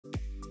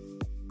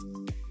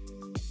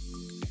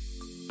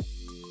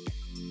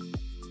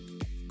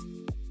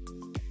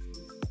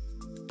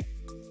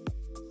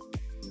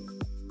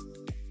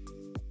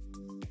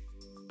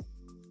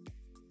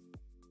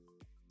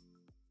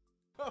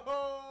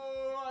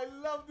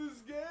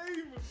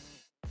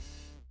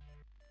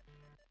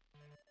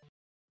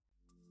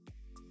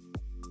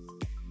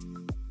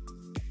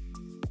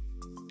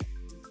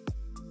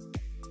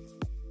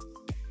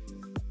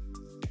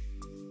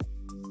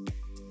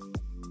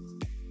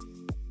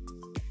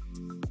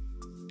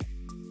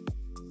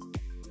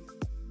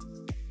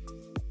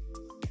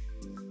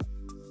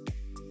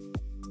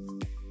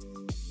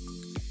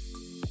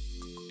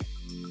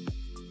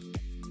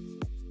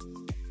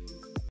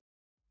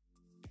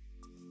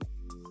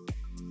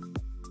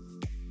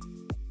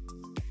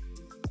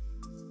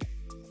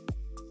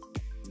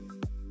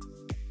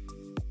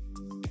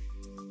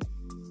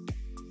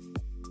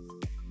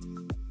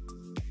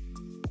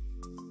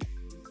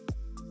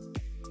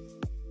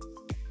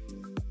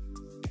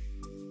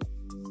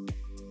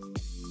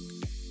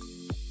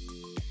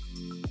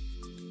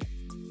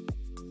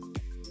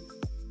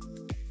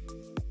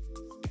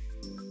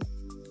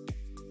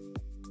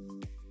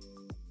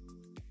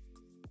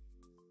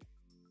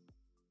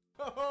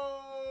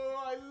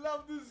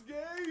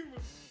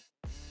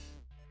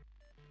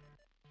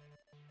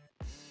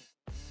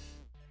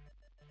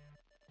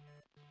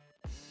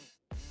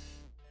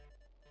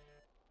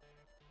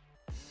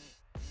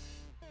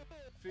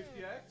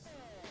50x.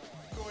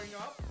 Going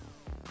up.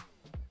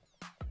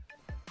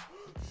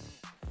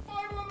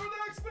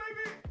 500x,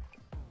 baby!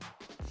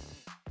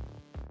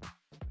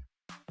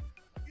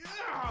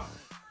 Yeah!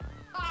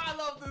 I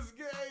love this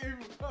game!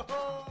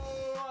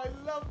 Oh, I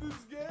love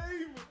this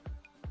game!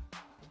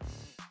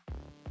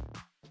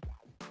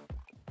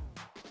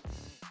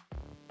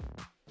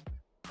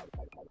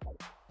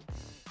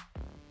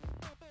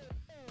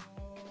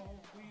 Oh,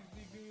 please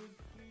be good,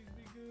 please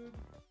be good.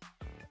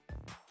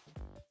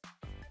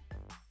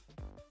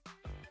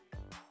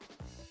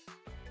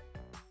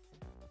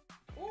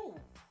 Oh,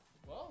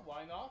 well,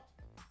 why not?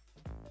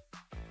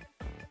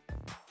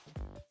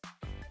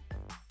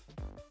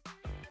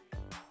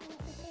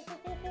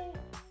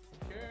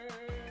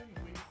 Can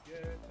we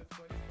get the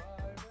 25?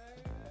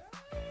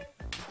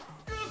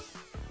 Yes!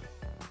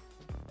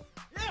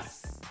 Yes!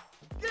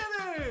 Get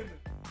in!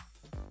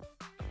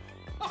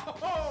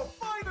 Oh,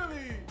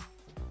 finally!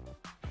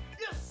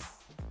 Yes!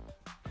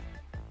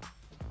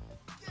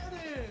 Get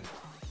in!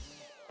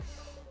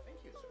 Thank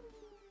you, sir.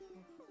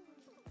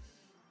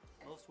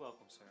 Most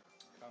welcome, sir.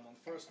 Come on,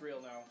 first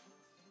reel now.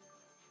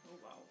 Oh,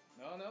 wow.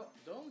 No,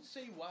 don't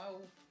say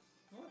wow.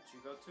 What? You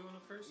got 2 in the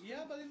first?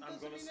 Yeah, but it I'm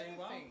doesn't gonna mean say anything.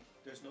 wow.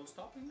 There's no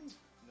stopping me.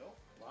 No.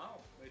 Wow.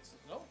 It's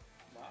no.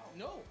 Wow.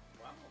 No.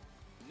 Wow.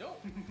 No.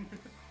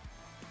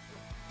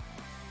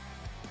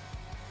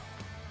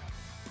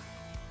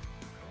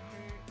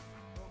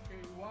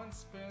 Okay, one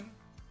spin.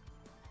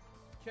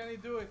 Can he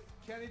do it?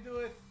 Can he do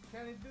it?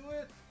 Can he do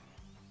it?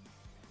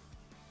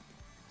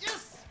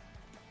 Yes!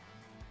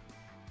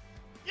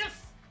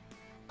 Yes!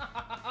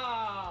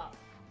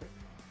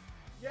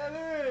 Get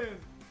in!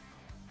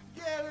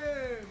 Get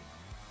in!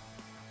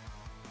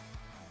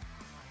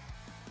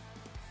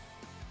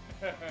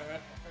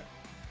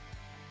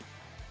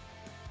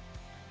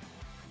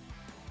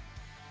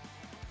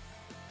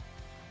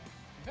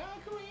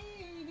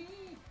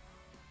 Valkyrie!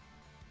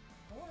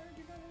 Why are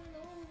you going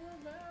over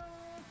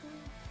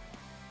Valkyrie?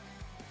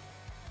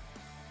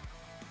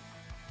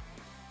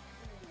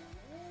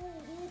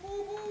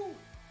 Ooh.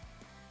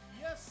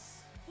 Yes!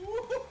 I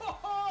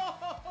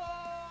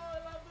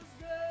love this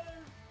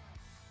game!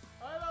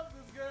 I love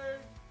this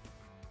game!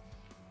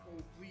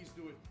 Oh, please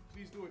do it.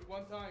 Please do it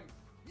one time.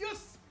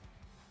 Yes!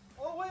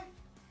 Oh, wait!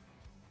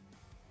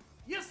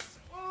 Yes!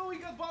 Oh, we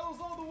got bottles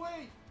all the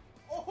way!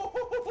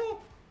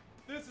 Oh!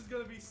 This is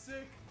gonna be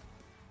sick.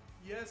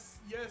 Yes,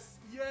 yes,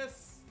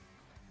 yes.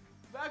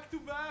 Back to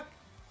back.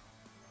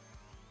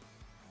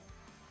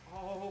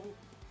 Oh.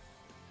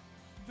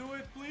 Do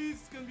it, please.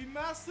 It's gonna be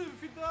massive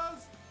if it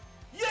does.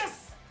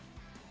 Yes!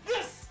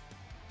 Yes!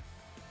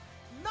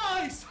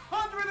 Nice!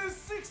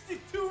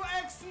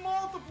 162x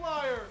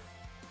multiplier.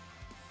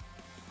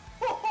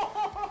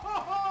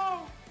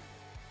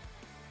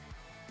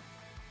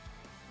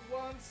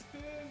 One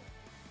spin.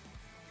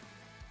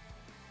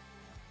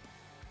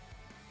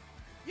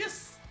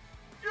 Yes!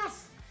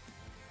 Yes!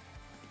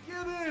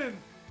 Get in!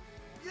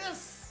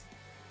 Yes!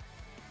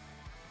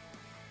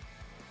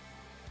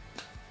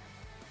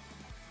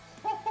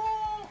 Ho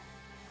ho!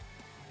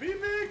 Be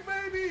big,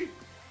 baby!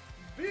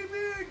 Be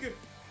big!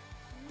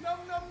 Num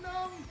num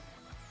num!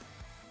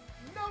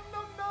 Num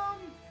num num!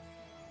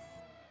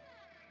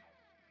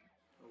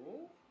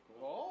 Oh.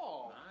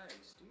 Oh!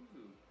 Nice,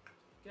 dude.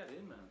 Get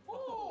in, man.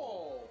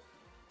 Oh!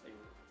 Hey.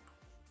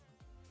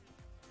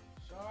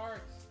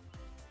 Sharks!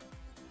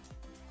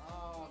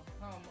 Oh,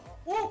 come on.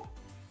 Oh!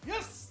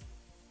 Yes!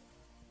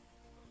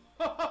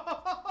 Now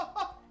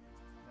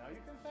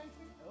you can thank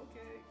me?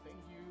 Okay,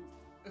 thank you.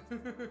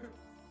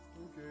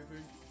 Okay,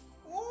 thank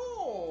you.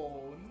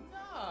 Oh,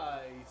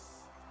 nice!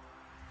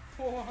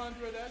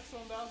 400x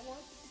on that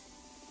one.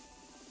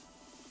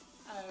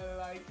 I'm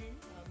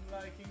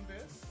liking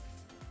this.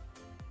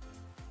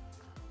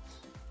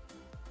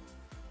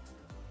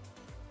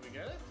 We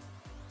get it?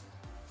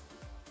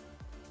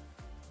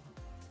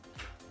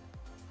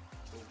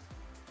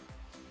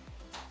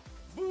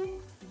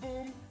 Boom,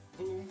 boom,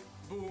 boom,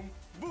 boom,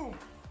 boom.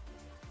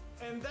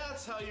 And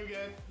that's how you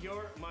get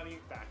your money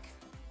back.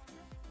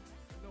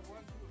 The 1, 2,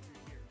 3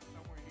 here,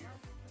 somewhere here.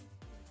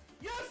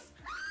 Yes!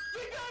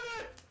 We got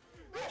it!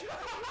 We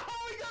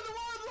got the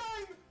one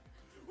line!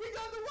 We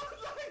got the one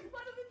line!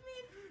 What does it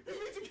mean? It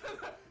means you're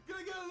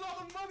gonna get a lot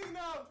of money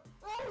now!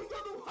 Oh, we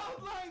got the wild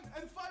line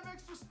and 5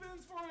 extra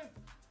spins for it!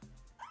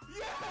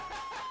 Yeah!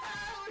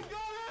 We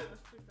got it!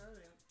 Let's pick that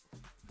in.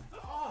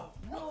 Oh,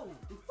 no!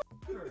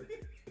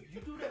 You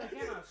do that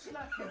again, I'll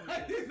slap you with I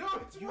didn't know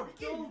it's You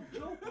working! don't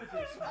joke with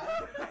this, man!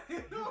 I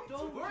didn't know You don't it's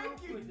joke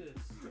working! with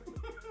this! It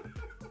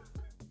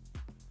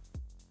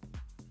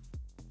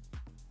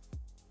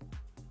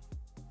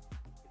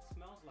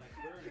smells like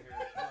burn here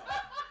as well.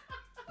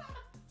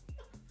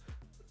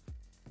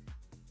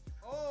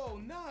 Oh,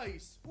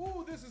 nice!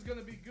 Ooh, this is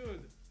gonna be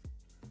good!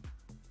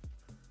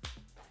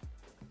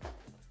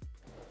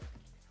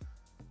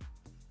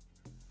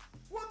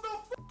 What the f?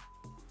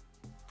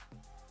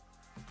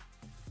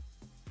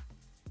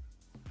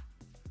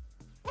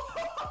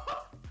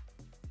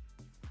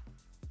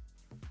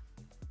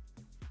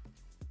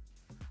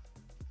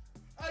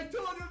 I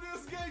told you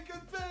this game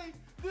could pay?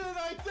 Didn't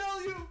I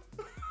tell you?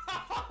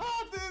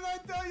 Didn't I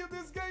tell you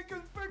this game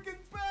could freaking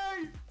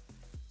pay?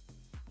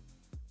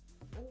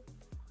 Oh.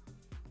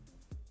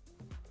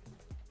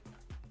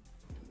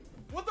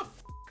 What the f?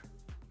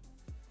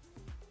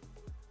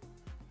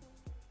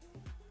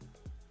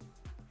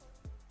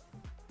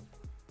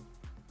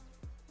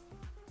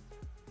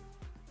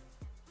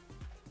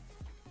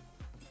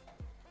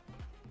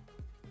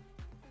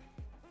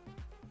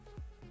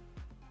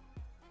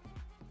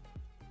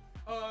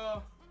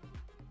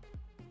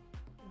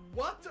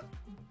 What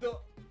the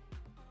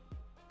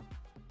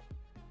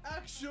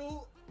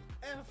actual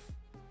F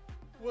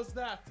was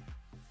that?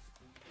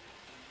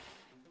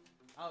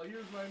 I'll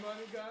use my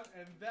money gun,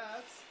 and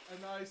that's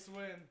a nice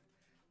win.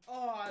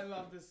 Oh, I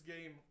love this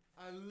game.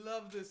 I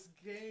love this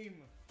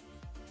game.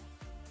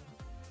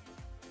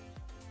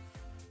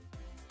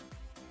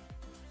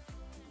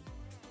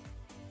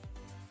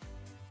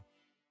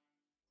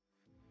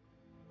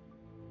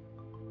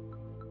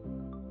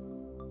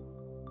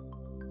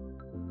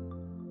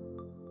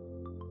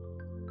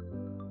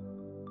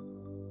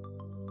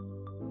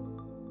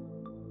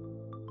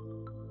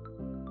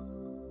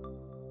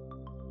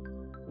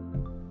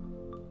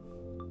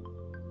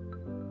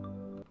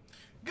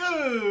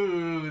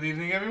 Good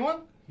evening,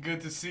 everyone.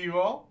 Good to see you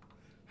all.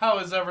 How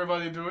is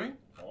everybody doing?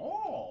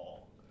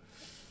 Oh,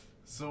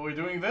 so we're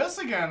doing this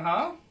again,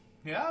 huh?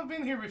 Yeah, I've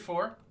been here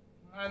before.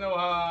 I know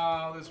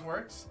how this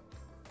works.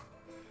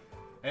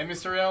 Hey,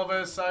 Mr.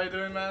 Elvis, how you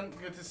doing, man?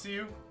 Good to see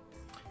you.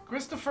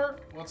 Christopher,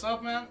 what's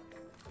up, man?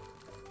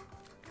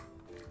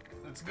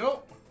 Let's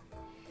go.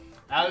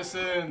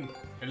 Allison,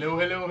 hello,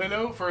 hello,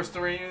 hello. First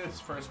arena is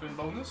first spin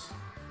bonus.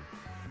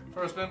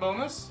 First spin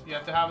bonus. You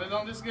have to have it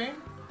on this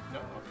game? No,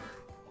 okay.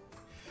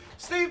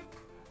 Steve,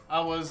 I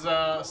was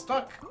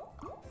stuck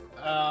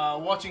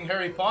watching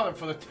Harry Potter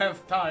for the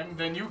 10th time.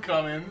 Then you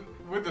come in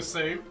with the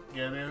save.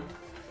 Get in.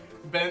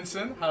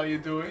 Benson, how you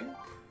doing?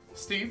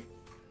 Steve,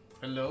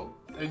 hello.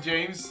 Hey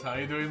James, how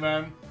you doing,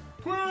 man?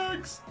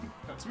 Twigs,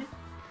 that's me.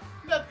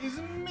 That is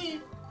me.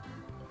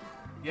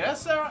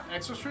 Yes, Sarah.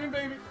 Extra stream,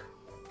 baby.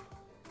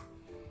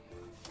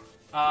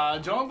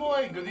 John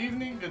Boy, good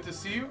evening. Good to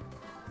see you.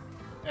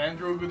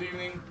 Andrew, good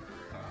evening.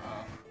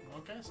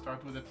 Okay,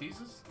 start with the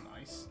thesis.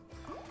 Nice.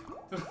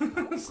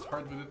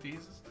 Start with the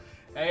thesis.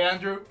 Hey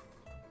Andrew,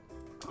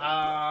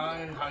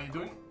 how you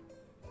doing?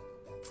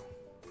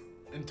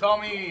 And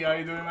Tommy, how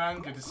you doing, man?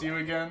 Good to see you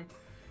again.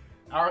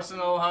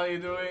 Arsenal, how you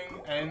doing?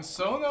 And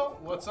Sono,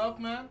 what's up,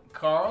 man?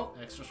 Carl,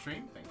 extra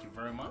stream, thank you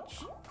very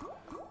much.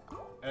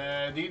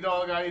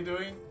 D-Dog, how you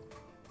doing?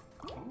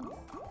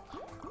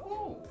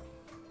 Ooh.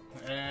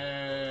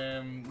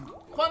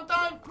 One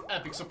time,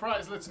 epic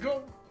surprise, let's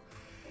go.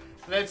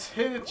 Let's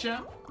hit it,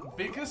 champ.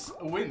 Biggest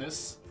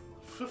winners,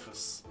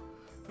 Fifus.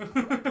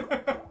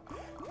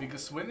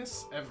 Biggest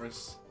winners ever.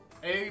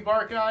 Hey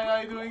Barkai,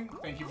 how you doing?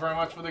 Thank you very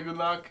much for the good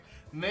luck.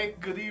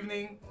 Nick, good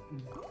evening.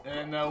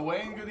 And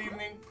Wayne, good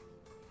evening.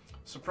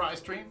 Surprise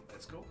stream,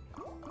 let's go.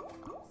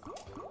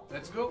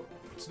 Let's go,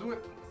 let's do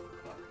it.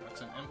 Oh,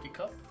 that's an empty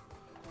cup.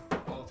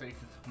 I'll take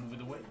it, move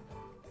it away.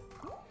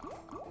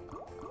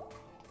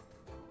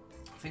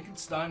 I think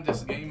it's time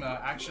this game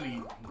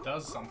actually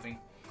does something.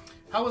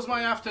 How was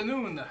my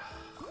afternoon?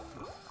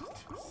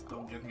 Just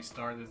don't get me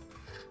started.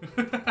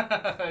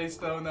 Hey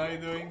Stone, how you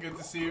doing? Good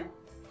to see you.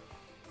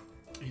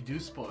 You do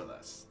spoil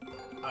us.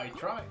 I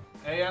try.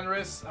 Hey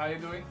Andres, how you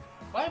doing?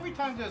 Why every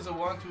time there's a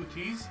 1-2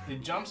 tease,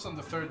 it jumps on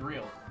the third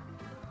reel?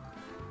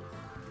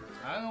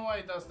 I don't know why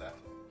it does that.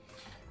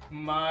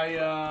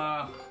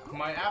 My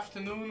my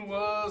afternoon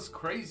was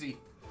crazy.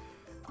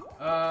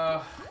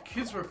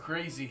 Kids were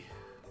crazy.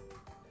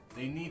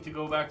 They need to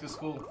go back to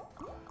school.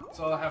 That's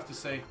all I have to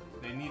say.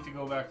 They need to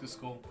go back to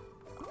school.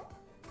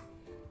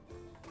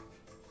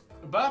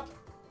 But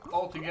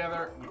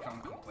altogether, we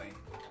can't complain.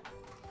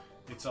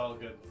 It's all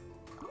good.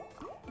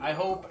 I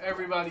hope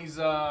everybody's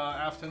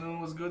afternoon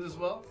was good as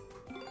well.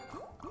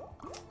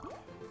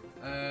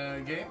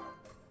 Game?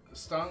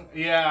 Stung?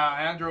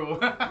 Yeah, Andrew.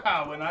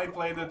 When I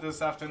played it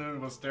this afternoon,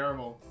 it was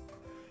terrible.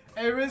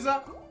 Hey,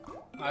 Riza.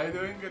 How you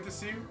doing? Good to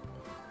see you.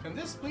 Can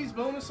this please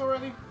bonus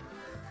already?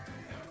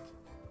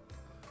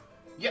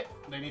 Yep,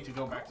 they need to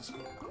go back to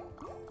school.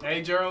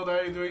 Hey, Gerald, how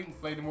you doing?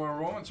 Played more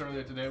Romance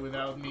earlier today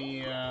without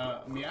me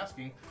me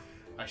asking.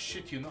 I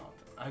shit you not.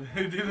 I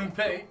didn't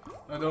pay.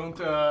 I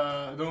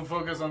don't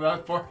focus on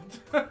that part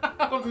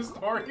of the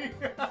story.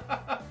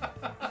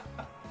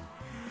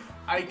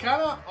 I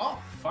kinda...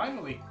 Oh,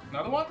 finally.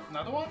 Another one?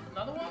 Another one?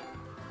 Another one?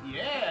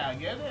 Yeah,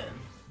 get in.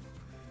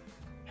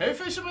 Hey,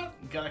 fisherman.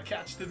 Got a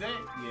catch today.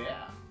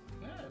 Yeah.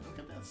 Yeah, look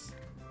at this.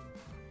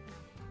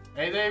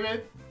 Hey,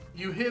 David.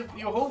 You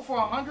hope for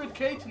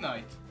 100K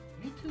tonight.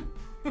 Me too.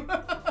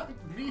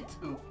 Me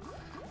too.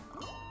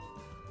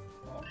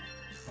 Oh,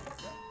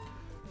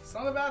 it's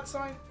not a bad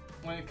sign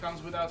when it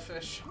comes without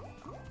fish.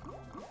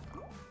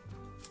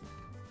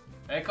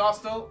 Hey,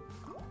 Costello.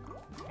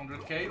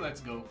 100K,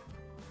 let's go.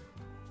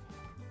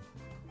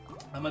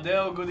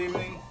 Amadeo, good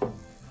evening.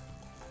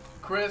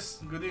 Chris,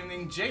 good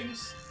evening.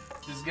 James,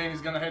 This game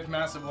is gonna hit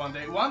massive one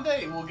day. One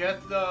day we'll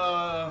get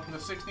the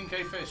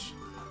 16k fish.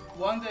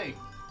 One day.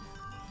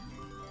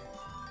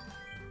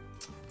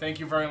 Thank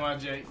you very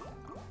much, Jay.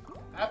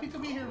 Happy to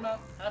be here, man.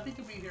 Happy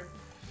to be here.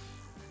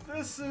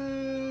 This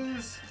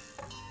is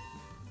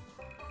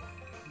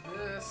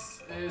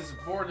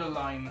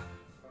borderline.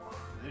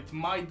 It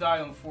might die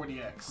on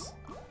 40x.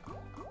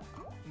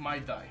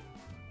 Might die.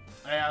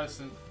 Hey,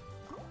 Allison.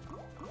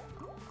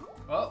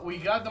 Well, we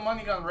got the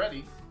money gun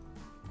ready.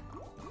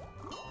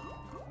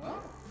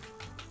 Well,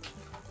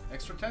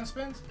 extra 10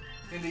 spins.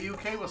 In the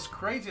UK was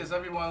crazy as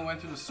everyone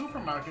went to the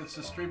supermarkets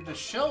to strip the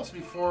shelves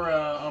before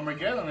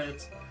Armageddon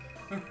hit.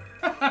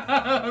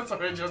 So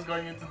we're just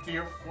going into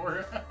tier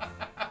 4.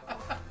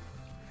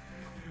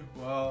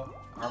 Well,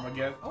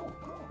 Armageddon. Oh,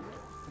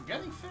 we're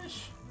getting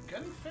fish.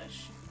 Getting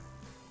fish.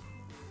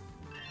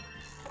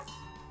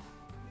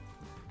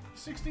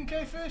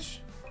 16k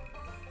fish.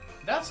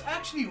 That's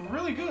actually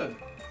really good.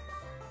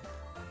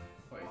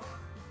 Wait.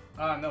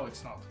 No,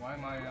 it's not. Why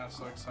am I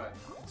so excited?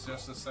 It's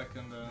just a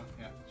second.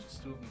 Yeah,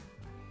 just 2 of them.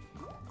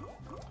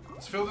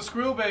 Let's fill the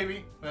skrill,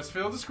 baby. Let's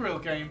fill the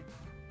skrill game.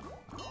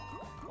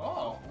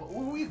 Oh,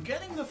 we're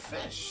getting the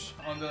fish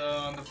on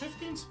the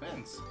 15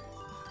 spins.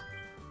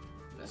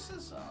 This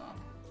is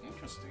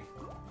interesting.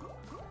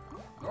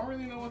 Don't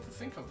really know what to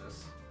think of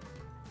this.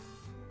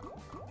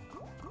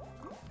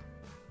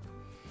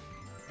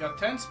 Got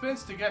 10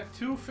 spins to get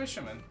 2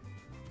 fishermen.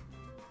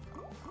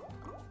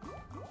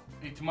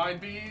 It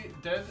might be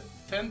dead.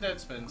 10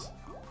 dead spins.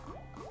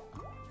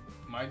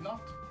 Might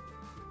not.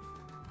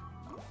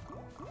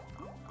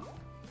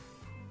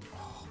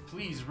 Oh,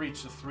 please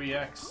reach the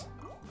 3x.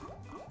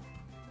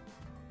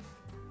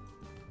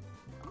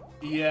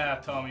 Yeah,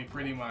 Tommy,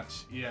 pretty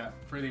much. Yeah,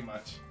 pretty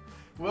much.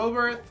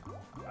 Wilbert,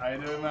 how you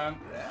doing, man?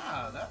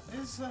 Yeah, that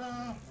is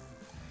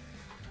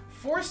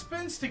 4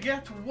 spins to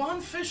get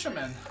 1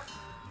 fisherman.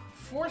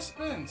 4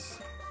 spins.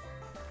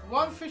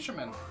 1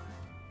 fisherman.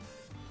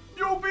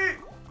 Yo, B!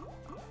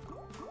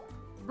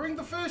 Bring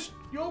the fish!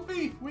 Yo,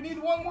 B! We need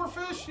 1 more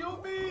fish! Yo,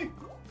 B!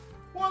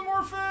 1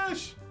 more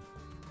fish!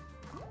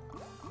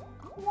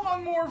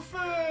 1 more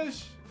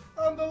fish!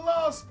 On the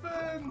last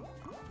spin!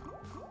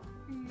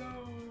 No.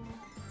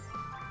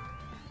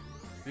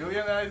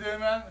 Julian, how you doing,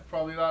 man?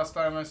 Probably last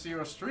time I see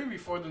your stream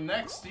before the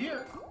next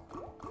year.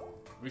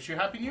 Wish you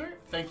Happy New Year.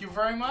 Thank you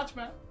very much,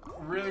 man.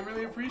 Really,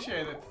 really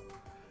appreciate it.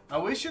 I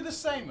wish you the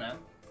same, man.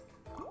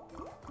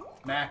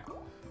 Nah.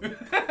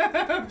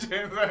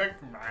 James like,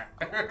 nah.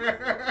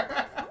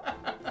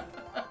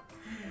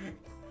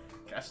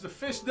 Catch the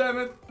fish, damn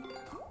it.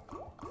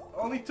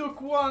 Only took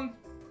 1.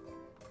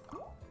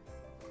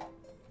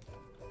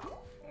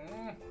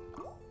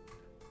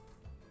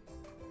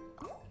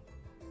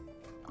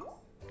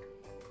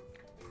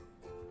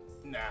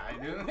 Nah, I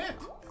didn't hit.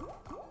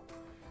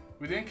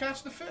 We didn't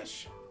catch the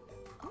fish.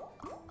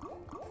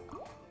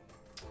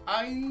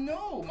 I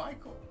know,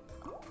 Michael.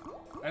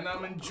 And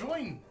I'm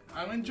enjoying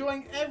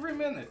every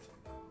minute.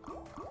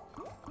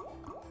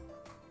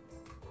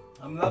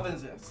 I'm loving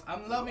this.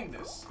 I'm loving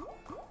this.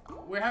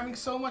 We're having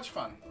so much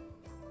fun.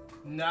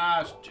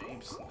 Nah,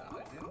 James. Nah,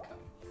 it didn't come.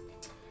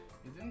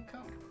 It didn't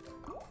come.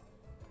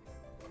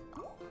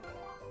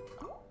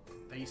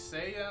 They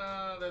say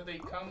that they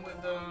come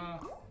with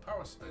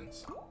power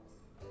spins.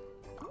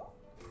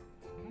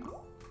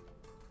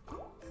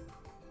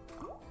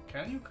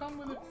 Can you come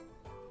with it?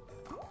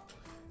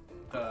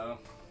 The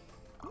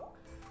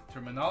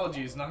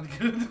terminology is not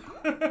good.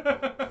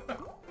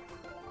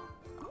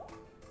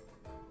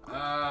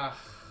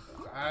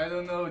 I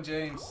don't know,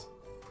 James.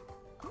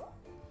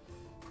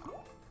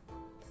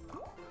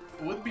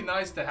 It would be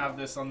nice to have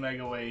this on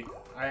Megaway.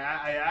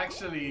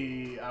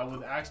 I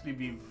would actually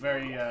be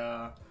very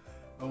I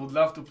would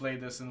love to play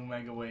this in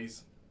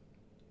Megaways.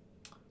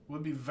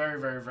 Would be very,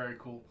 very, very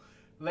cool.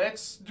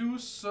 Let's do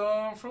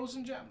some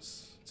frozen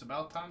gems. It's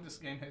about time this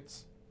game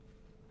hits.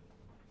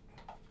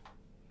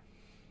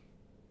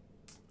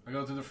 I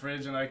go to the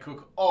fridge and I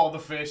cook all the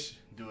fish.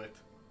 Do it.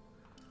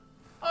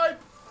 Alright.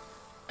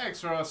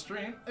 Extra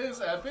stream is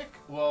epic.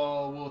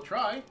 Well, we'll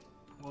try.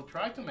 We'll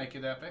try to make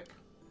it epic.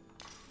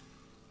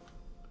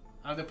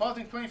 I'm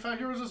depositing 25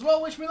 euros as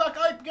well. Wish me luck.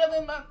 Alright, get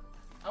in, man.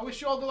 I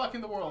wish you all the luck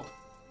in the world.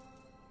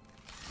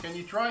 Can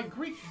you try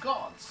Greek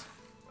gods?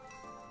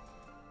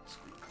 It's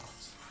Greek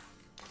gods.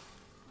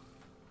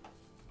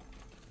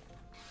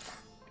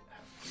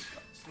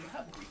 They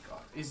have Greek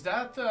gods. Is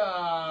that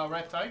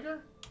Red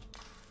Tiger?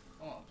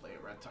 I want to play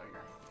a Red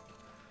Tiger.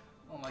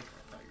 I don't like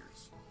Red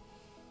Tigers.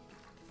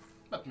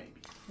 But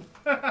maybe.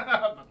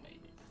 But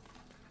maybe.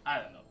 I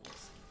don't know.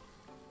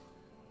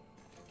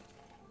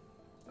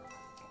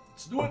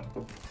 Let's do it.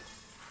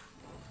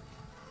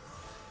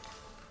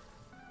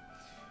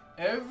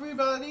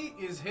 Everybody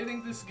is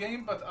hitting this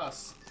game but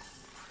us.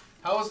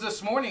 How was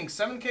this morning?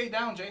 7k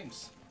down,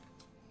 James.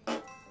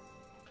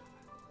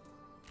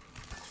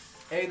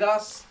 Hey,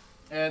 Das.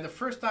 The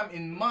first time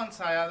in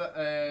months I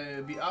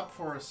had be up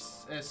for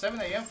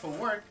 7 AM for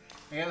work.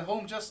 I get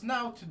home just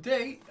now.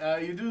 Today,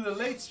 you do the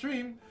late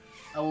stream.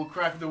 I will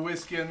crack the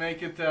whiskey and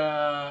make it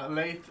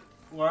late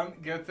One,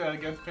 get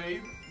paid.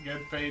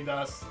 Get paid,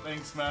 us.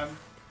 Thanks, man.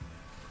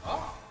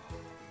 Oh.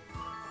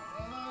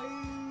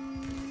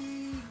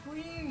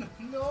 Green,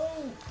 no.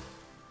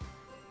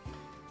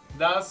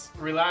 Das,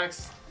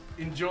 relax,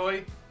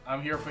 enjoy.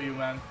 I'm here for you,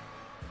 man.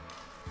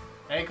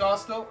 Hey,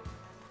 Costo.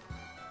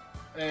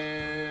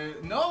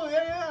 No,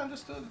 yeah,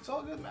 understood. It's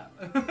all good,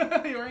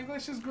 man. Your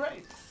English is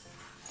great.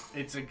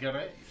 It's a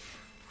great.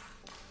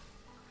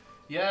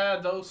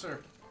 Yeah, Doser.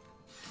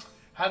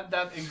 Had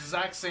that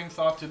exact same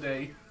thought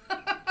today.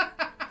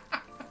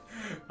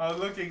 I was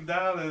looking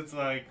down and it's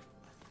like,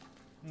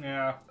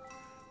 yeah,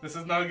 this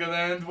is not gonna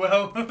end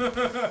well.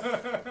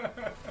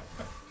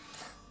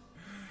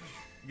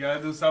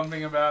 Gotta do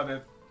something about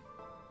it.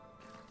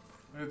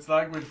 It's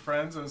like with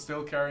friends and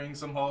still carrying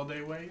some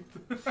holiday weight.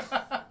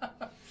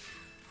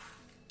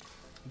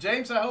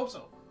 James, I hope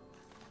so.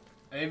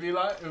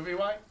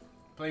 AVY,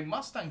 play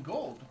Mustang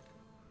Gold.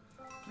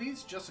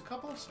 Please, just a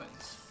couple of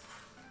spins.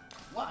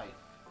 Why?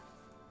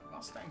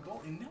 Mustang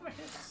Gold, it never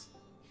hits.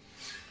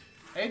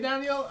 Hey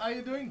Daniel, how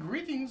you doing?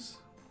 Greetings.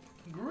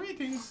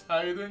 Greetings.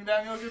 How you doing,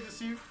 Daniel? Good to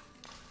see you.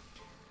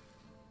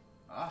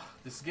 Ah,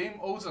 this game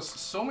owes us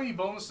so many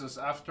bonuses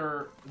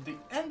after the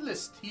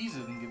endless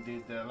teasing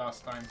it did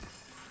last time.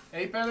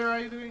 Hey Peter, how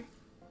you doing?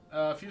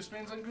 A few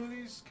spins and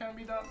goodies can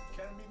be done.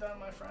 Can be done,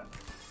 my friend.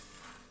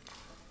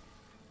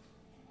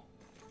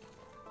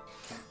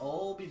 Can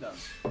all be done.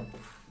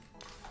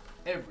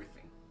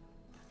 Everything.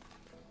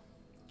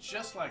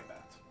 Just like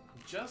that.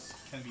 Just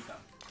can be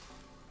done.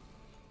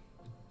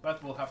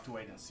 But we'll have to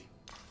wait and see.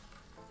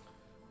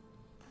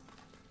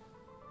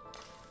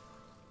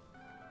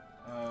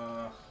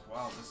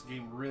 Wow, this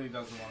game really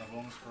doesn't want a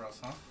bonus for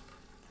us,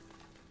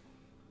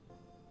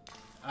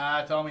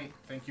 huh? Tommy,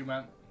 thank you,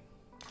 man.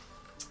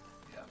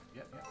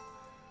 Yeah.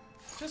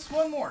 Just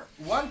one more.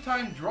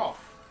 One-time drop.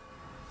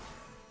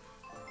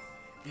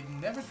 It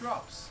never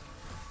drops.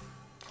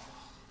 Oh,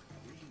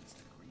 the greens.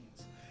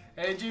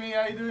 Hey, Jimmy,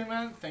 how you doing,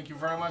 man? Thank you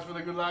very much for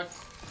the good luck.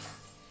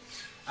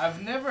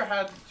 I've never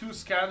had 2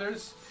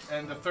 scatters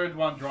and the third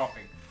one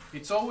dropping.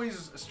 It's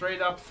always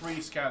straight up 3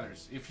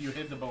 scatters if you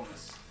hit the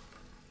bonus.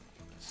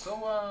 So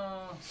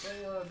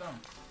dumb.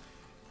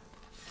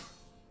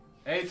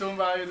 Hey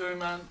Tumba, how you doing,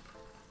 man?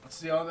 Let's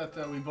see how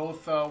that we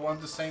both want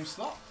the same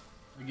slot.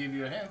 To give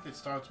you a hint, it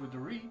starts with the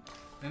re,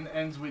 and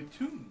ends with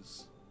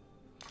tunes.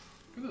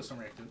 We can do some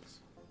rare tunes.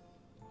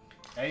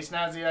 Hey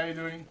Snazzy, how you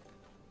doing?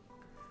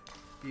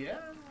 Yeah,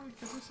 we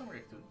can do some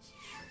rare tunes.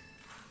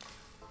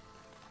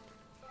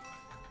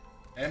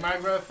 Hey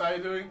Minecraft, how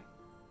you doing?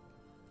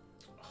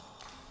 Oh,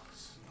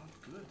 this is not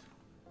good.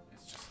 It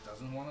just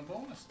doesn't want a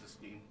bonus, this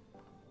game.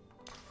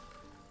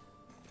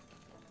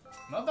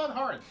 Not that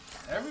hard.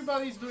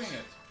 Everybody's doing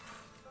it.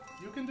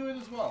 You can do it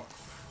as well.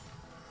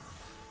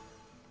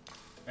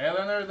 Hey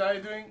Leonard, how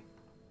you doing?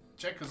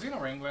 Check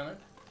CASINORING, Leonard.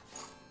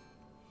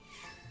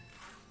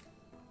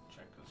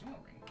 Check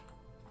CASINORING.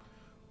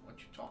 What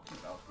you talking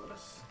about,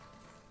 Willis?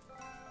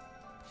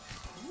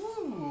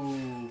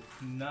 Woo!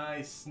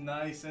 Nice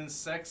and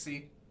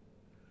sexy.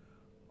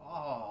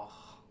 Oh.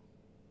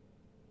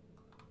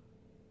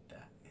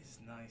 That is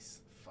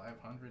nice.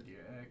 500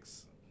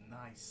 UX.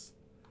 Nice.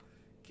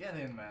 Get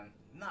in, man.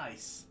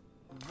 Nice.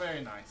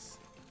 Very nice.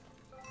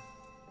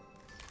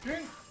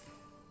 Good.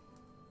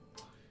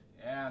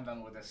 Yeah, I'm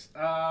done with this.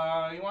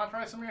 You want to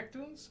try some React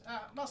tunes?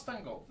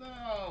 Mustang Gold.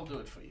 I'll do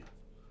it for you.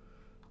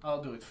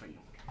 I'll do it for you.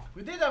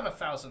 We did have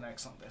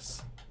 1000x on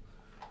this.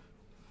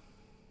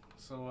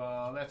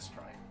 So, let's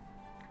try.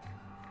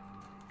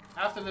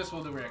 After this,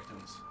 we'll do React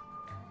tunes.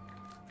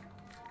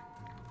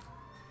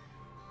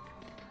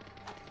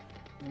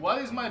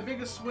 What is my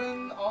biggest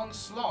win on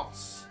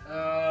slots?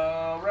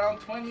 Around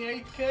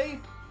 28k.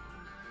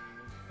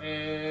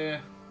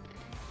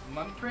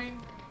 Money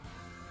Train.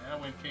 Yeah,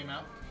 when it came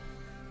out.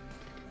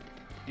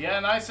 Yeah,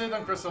 nice hit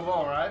on Crystal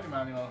Ball, right,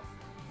 Emmanuel?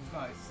 It's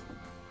nice.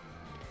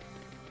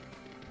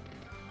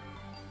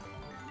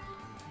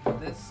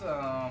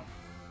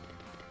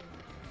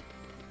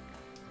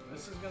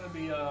 This is gonna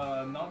be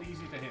not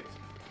easy to hit.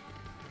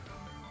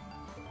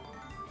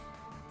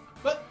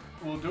 But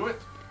we'll do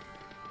it.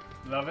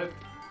 Love it.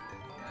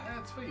 Yeah,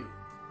 it's for you.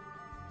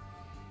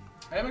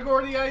 Hey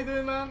McGordy, how you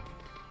doing, man?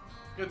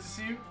 Good to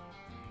see you.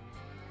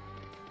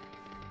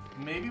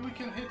 Maybe we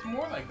can hit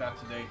more like that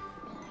today.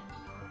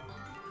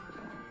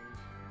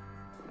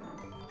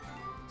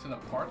 It's an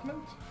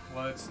apartment?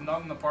 Well, it's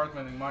not an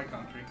apartment in my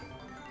country.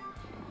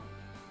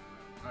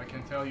 I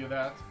can tell you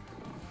that.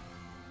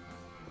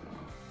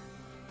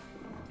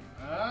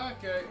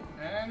 Okay,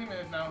 any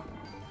minute now.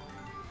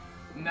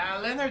 Now,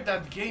 Leonard,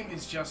 that game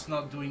is just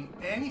not doing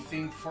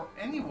anything for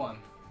anyone.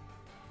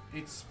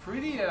 It's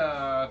pretty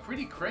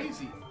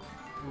crazy.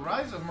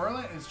 Rise of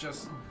Merlin is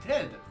just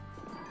dead.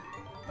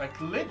 Like,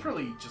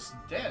 literally just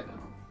dead.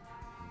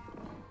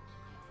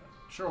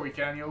 Sure we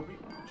can, Yobi.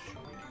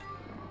 Sure we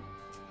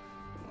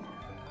can.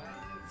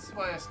 That's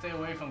why I stay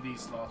away from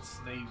these slots.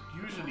 They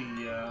usually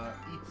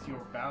eat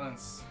your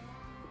balance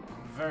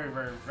very,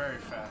 very, very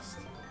fast.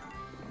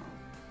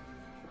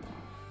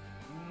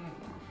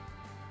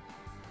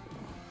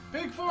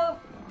 Pig farm.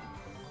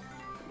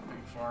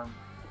 Pig farm.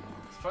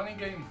 Funny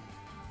game.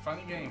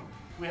 Funny game.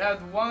 We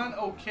had one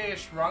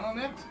okayish run on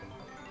it,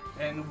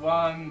 and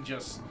one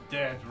just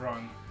dead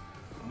run.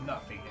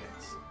 Nothing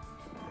hits.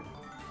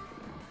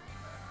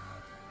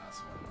 That's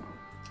one.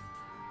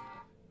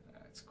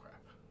 That's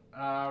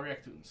crap.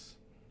 Reactoons.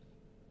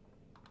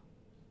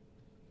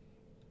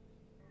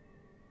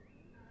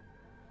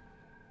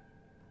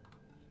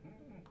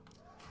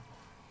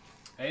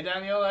 Hey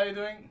Daniel, how you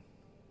doing?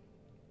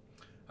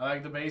 I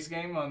like the base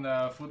game on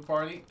the Food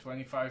Party,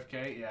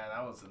 25k. Yeah,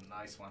 that was a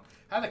nice one.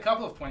 Had a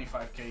couple of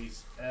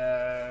 25ks.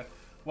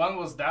 One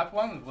was that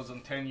one, it was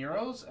on 10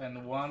 euros,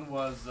 and one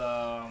was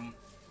on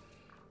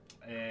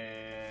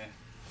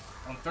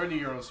 30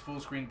 euros, full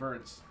screen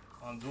birds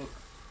on Zook.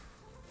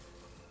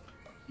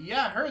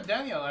 Yeah, I heard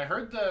Daniel. I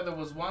heard there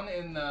was one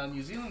in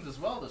New Zealand as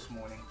well this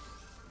morning.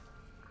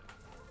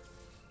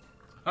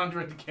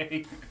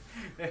 100k.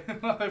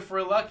 If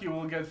we're lucky,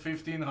 we'll get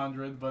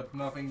 1500, but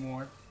nothing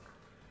more.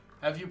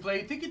 Have you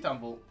played Tiki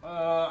Tumble?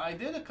 I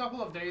did a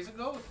couple of days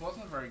ago. It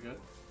wasn't very good.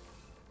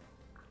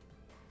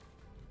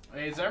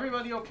 Is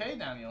everybody okay,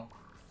 Daniel?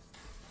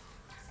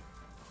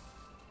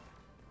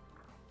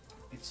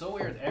 It's so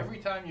weird. Every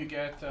time you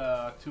get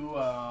two,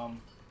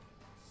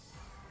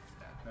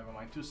 never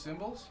mind, two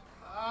symbols.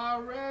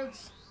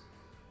 Reds.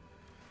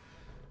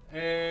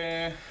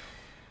 Yeah.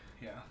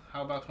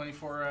 How about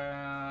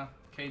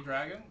 24k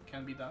dragon?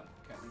 Can be done.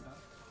 Can be done.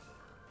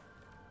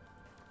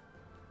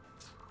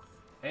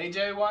 Hey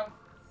J1,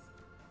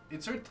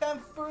 it's her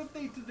 10th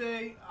birthday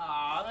today.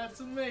 Ah,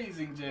 that's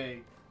amazing,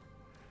 Jay.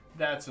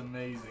 That's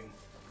amazing.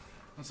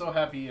 I'm so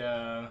happy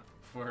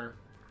for her.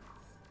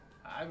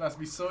 I must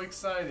be so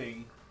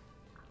exciting.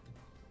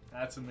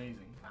 That's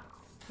amazing.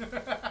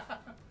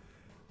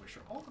 Wish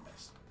her all the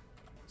best.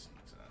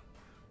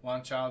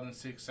 One child and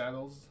 6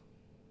 adults.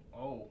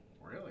 Oh,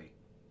 really?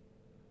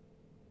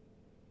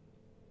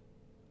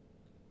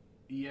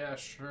 Yeah,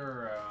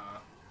 sure.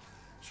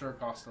 Sure,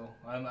 Costello.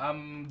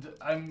 I'm.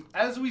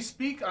 As we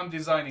speak, I'm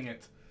designing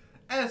it.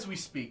 As we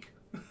speak.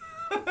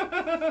 No.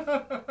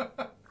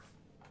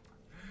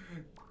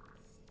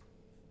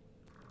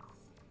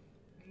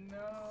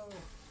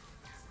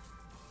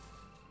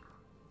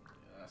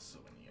 Yeah, so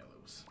many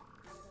yellows.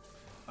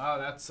 Oh,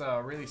 that's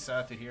really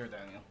sad to hear,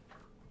 Daniel.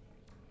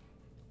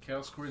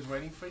 Chaos Crew is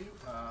waiting for you?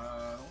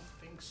 I don't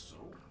think so.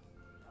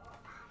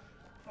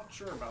 Not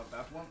sure about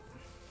that one.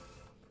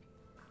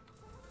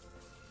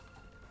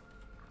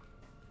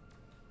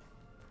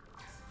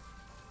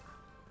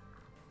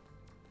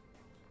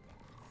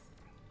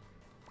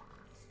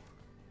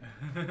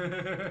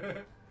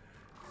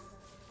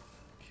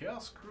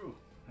 Chaos Crew.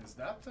 Is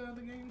that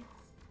the game?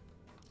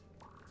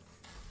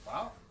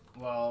 Wow.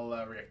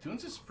 Well,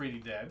 Reactoons is pretty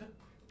dead.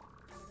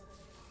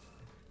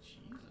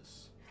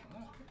 Jesus.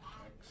 Okay.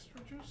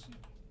 Extra juicy.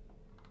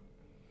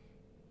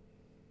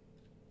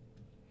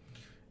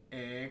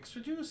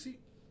 Extra juicy.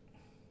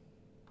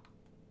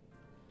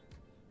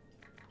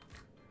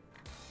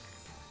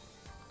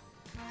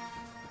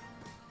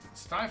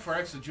 It's time for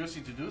Extra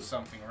Juicy to do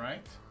something,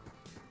 right?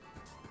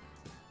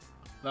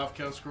 Love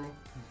Chaos Crew.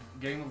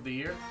 Game of the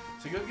year.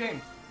 It's a good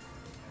game.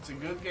 It's a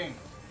good game.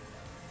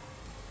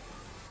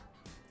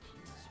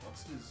 Jeez,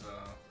 what's this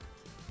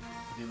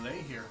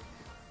delay here?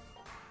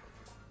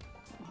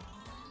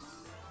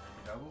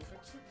 Maybe that will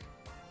fix it?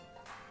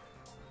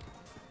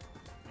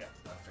 Yeah,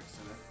 that fixed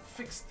it.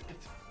 Fixed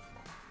it.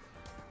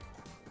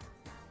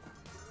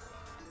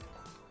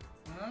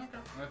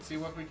 Okay, let's see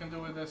what we can do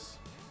with this.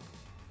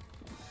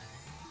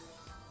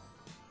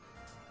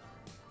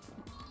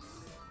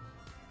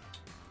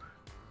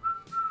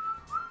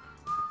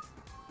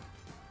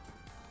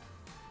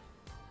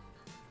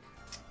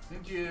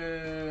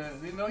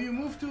 Didn't know you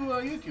moved to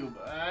YouTube.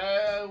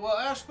 Well,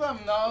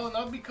 Ashplum, no,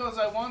 not because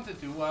I wanted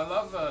to. I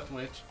love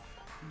Twitch,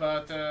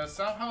 but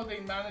somehow they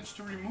managed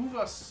to remove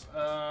us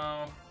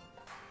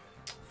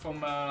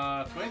from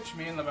Twitch,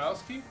 me and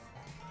Lebowski.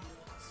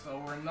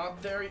 So we're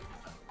not there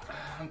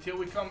until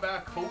we come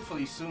back.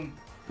 Hopefully soon.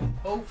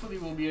 Hopefully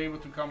we'll be able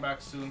to come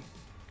back soon.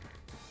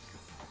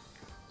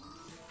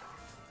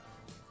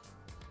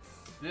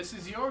 This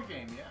is your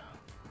game, yeah.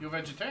 You're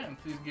vegetarian.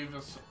 Please give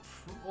us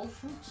all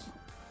fruits.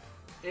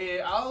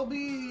 I'll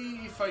be,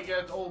 if I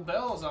get all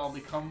bells, I'll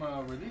become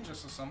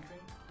religious or something.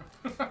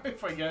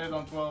 If I get it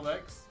on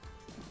 12x.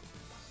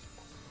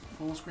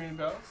 Full screen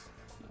bells.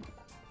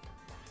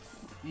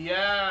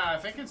 Yeah, I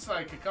think it's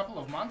like a couple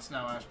of months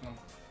now, Ashplum.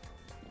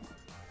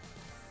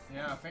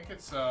 Yeah, I think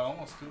it's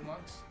almost 2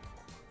 months.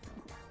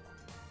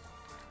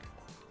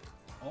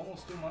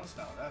 Almost 2 months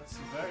now. That's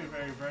very,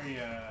 very, very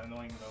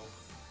annoying though.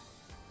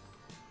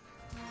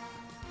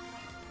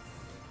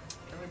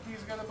 Can we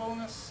please get a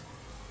bonus?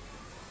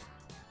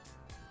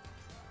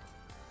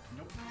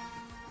 Nope.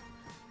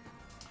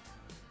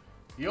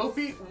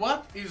 Yopi,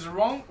 what is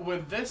wrong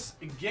with this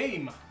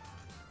game?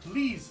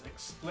 Please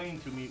explain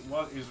to me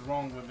what is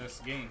wrong with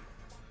this game.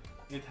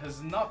 It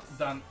has not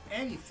done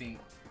anything.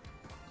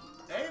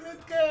 Hey,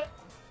 Mitke!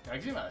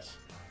 Jak się masz?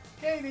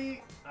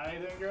 Katie! How you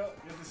doing, girl?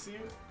 Good to see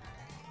you.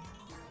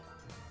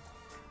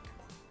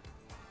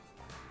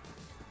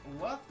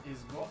 What is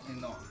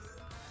going on?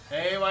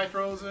 Hey, white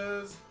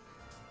roses.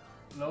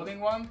 Loading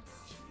one?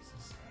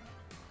 Jesus.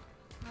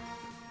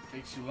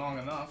 Takes you long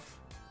enough.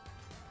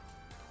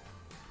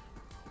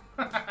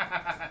 Alright.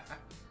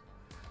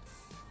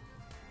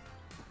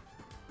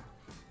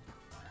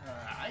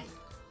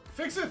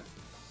 Fix it!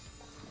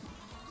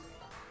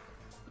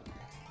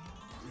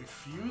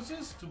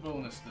 Refuses to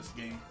bonus this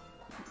game.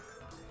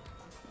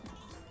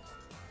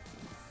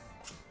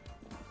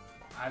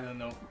 I don't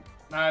know.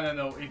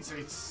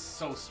 It's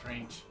so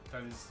strange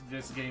that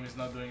this game is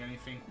not doing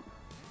anything.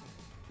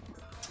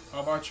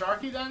 How about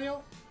Sharky,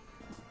 Daniel?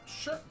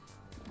 Sure.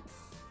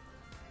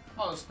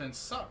 Oh, this spin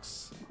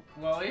sucks.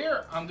 Well,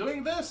 here, I'm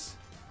doing this.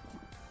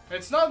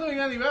 It's not doing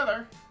any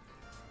better.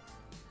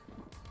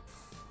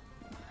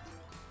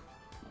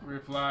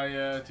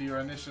 Reply to your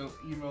initial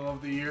email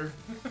of the year.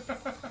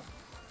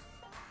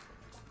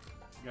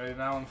 Got it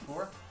now on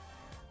 4.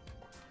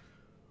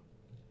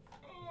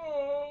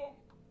 Oh,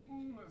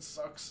 that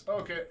sucks.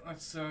 Okay,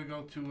 let's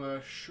go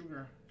to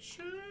sugar.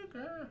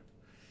 Sugar.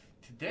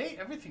 Today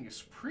everything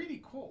is pretty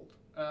cold,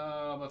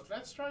 but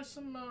let's try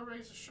some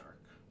Razor Shark.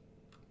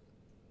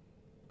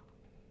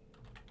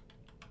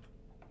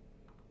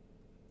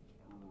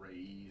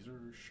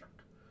 Razor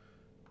Shark.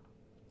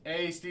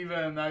 Hey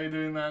Steven, how you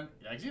doing, man?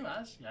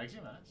 Yaximas.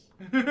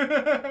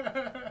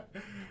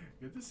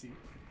 Good to see you.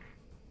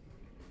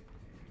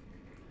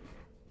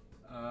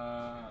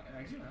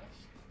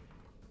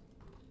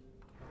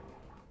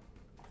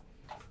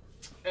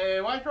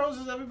 Hey, white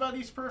roses,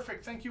 everybody's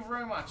perfect. Thank you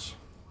very much.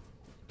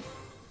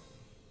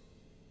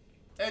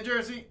 Hey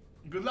Jersey,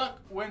 good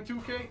luck. Win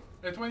 2K,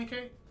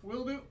 20K.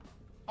 Will do.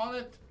 On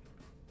it.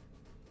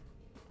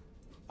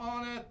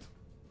 On it.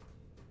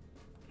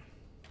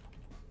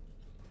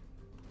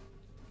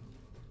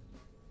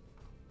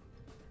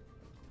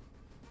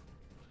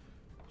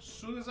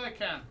 Soon as I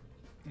can.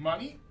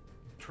 Money,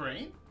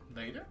 train,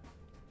 later.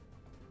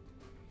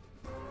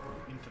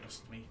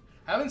 Interest me.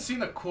 Haven't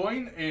seen a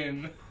coin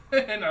in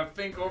I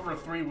think over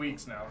 3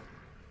 weeks now.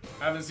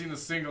 Haven't seen a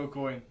single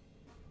coin.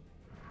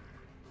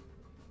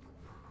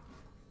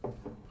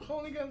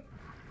 Hooligan.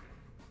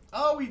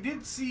 Oh, we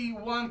did see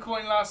one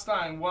coin last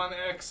time.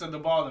 1x at the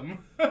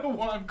bottom.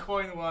 One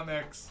coin,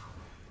 1x.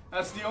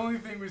 That's the only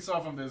thing we saw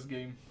from this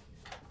game.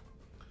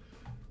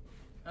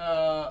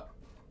 Wow,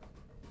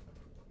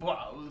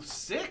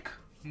 sick?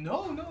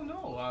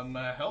 No. I'm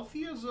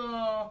healthy as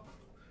a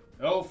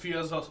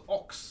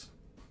ox.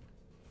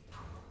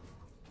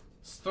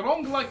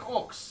 Strong like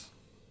ox.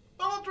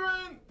 Double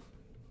train.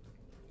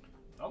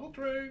 Double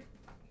train.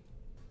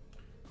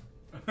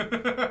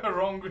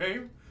 Wrong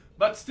game.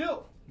 But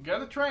still,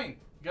 get a train.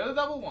 Get a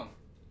double one.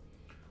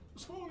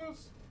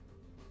 Bonus.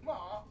 Where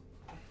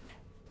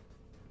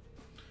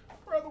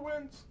are the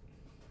wins?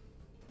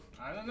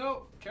 I don't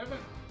know, Kevin.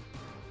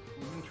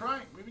 We've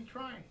been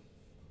trying.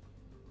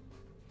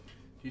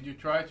 Did you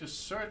try to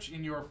search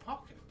in your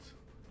pocket?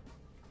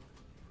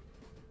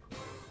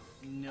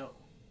 No.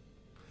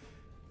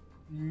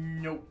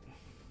 Nope.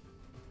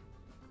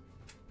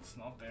 It's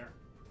not there.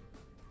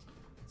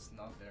 It's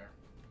not there.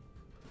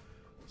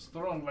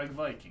 Strong like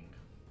Viking.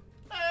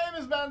 Hey,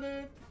 Miss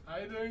Bandit! How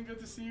you doing? Good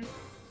to see you.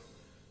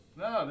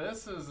 No,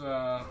 this is,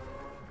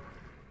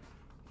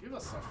 give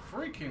us a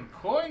freaking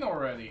coin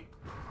already.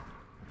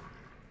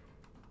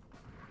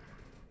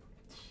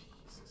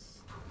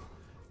 Jesus.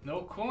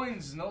 No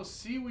coins, no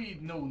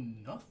seaweed, no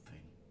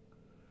nothing.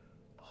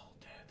 All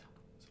dead.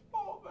 It's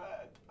all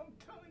bad. I'm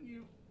telling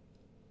you.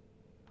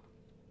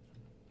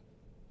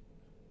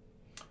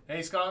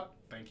 Hey, Scott.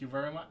 Thank you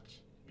very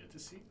much. Good to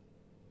see you.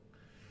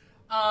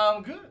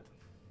 Good.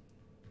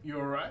 You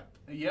alright?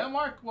 Yeah,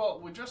 Mark. Well,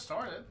 we just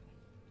started.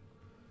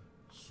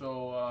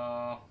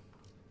 So,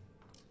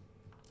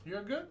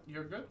 you're good.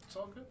 You're good. It's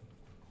all good.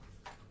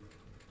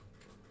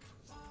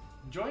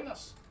 Join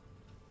us.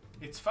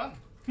 It's fun.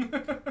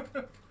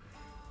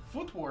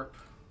 Foot warp.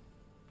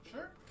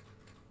 Sure.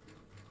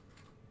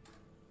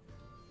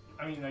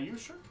 I mean, are you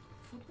sure?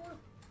 Foot warp?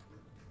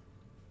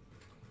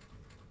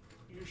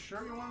 You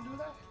sure you want to do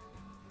that?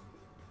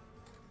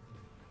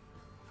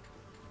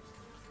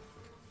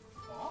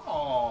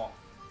 Oh.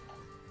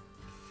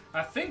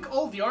 I think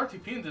all the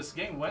RTP in this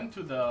game went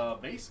to the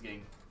base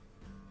game.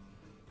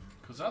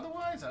 Because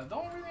otherwise, I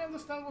don't really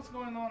understand what's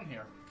going on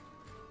here.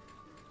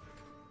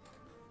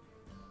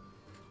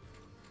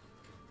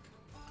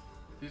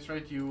 At this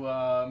rate, you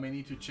may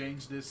need to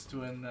change this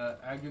to an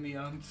agony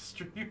aunt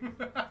stream.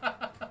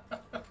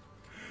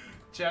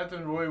 Chat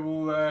and Roy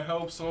will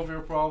help solve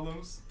your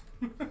problems.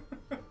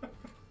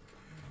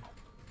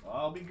 Well,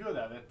 I'll be good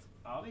at it.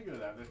 I'll be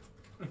good at it.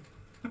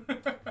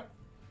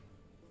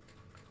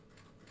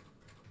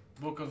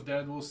 Book of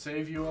Dead will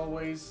save you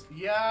always.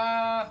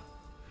 Yeah.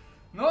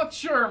 Not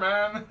sure,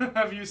 man.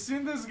 Have you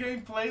seen this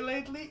game play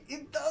lately?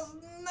 It does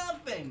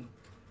nothing.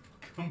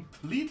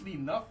 Completely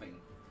nothing.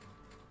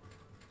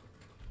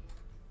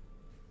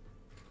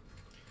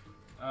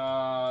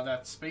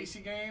 That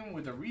spacey game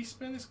with the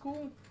respin is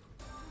cool.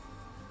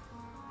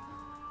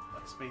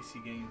 What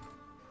spacey game?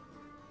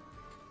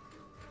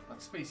 What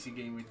spacey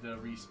game with the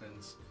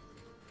respins?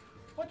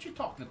 What you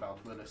talking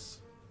about, Willis?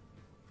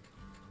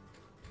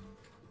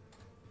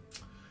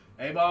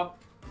 Hey, Bob.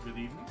 Good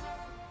evening.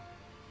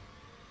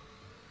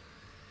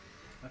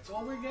 That's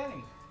all we're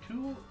getting.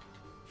 Two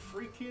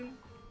freaking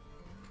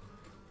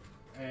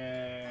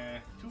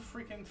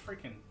frick.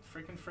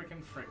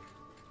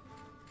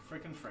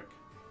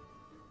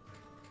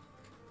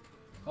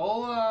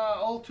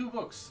 All 2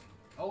 books.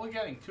 All we're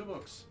getting, 2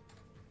 books.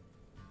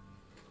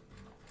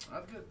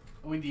 Not good.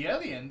 With the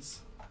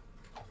aliens.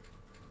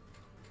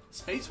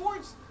 Space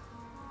Wars?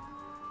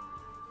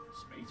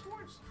 Space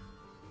Wars?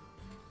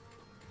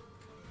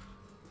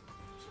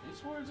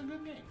 Space Wars is a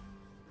good game.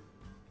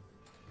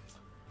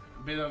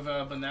 Bit of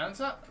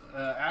Bonanza.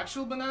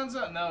 Actual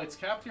Bonanza? No, it's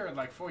capped here at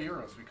like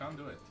 €4. We can't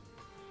do it.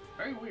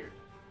 Very weird.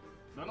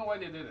 Don't know why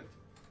they did it.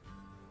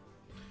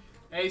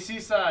 Hey,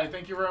 Seaside,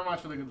 thank you very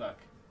much for the good luck.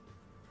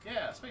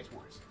 Yeah, Space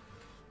Wars.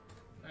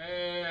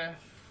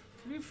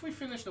 If we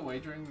finish the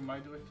wagering, we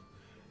might do it.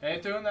 Hey,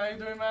 Toon, how you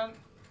doing, man?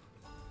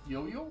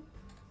 Yo-yo?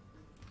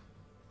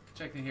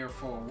 Checked in here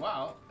for a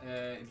while.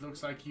 It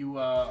looks like you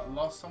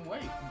lost some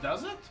weight.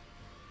 Does it?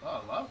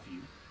 Well, I love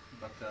you.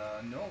 But,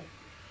 no.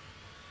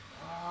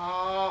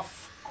 Oh,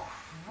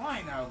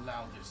 crying out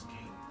loud, this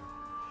game.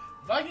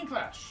 Viking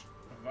Clash.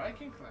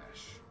 Viking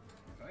Clash.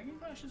 Viking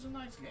Clash is a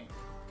nice game.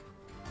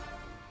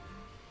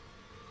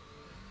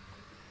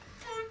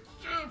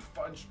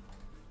 Fudge.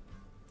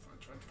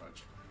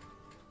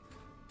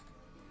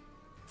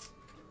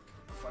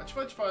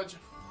 Fudge.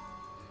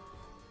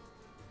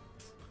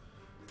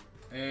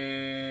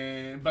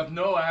 But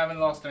no, I haven't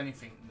lost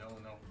anything. No.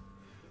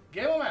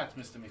 Gambleaware,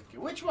 Mr. Mitke.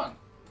 Which one?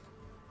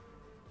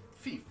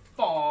 Fy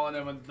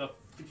fan with the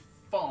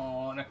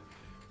fan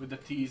with the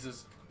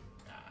teasers.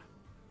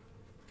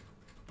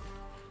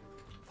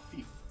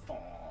 Fy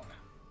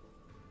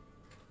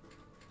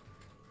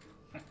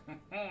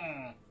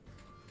fan.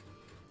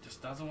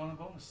 Just doesn't want a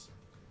bonus.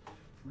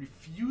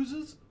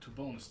 Refuses to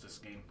bonus this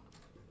game.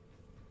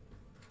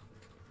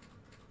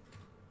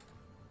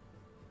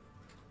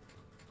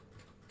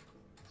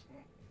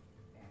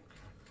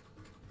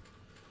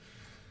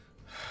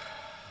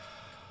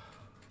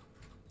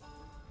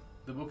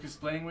 The book is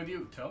playing with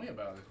you. Tell me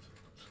about it.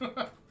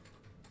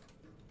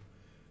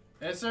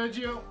 Hey,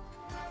 Sergio.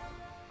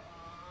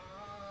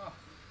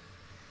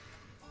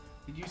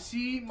 Did you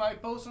see my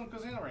post on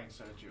CASINORING,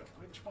 Sergio?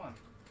 Which one?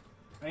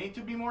 I need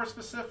to be more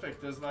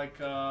specific. There's like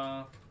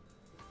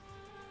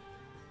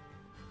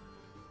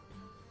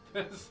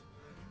there's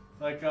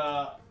like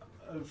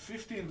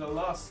 50 in the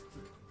last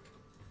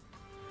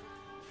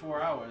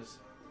 4 hours.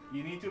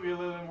 You need to be a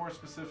little bit more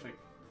specific.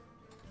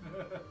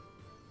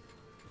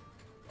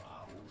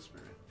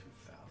 Spirit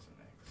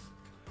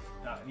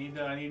 2000X.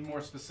 No, I need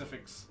more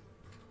specifics.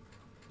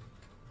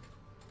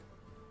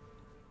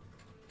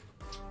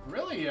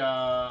 Really,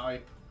 I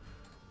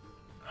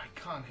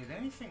can't hit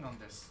anything on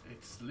this.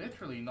 It's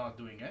literally not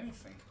doing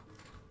anything.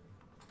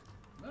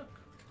 Look.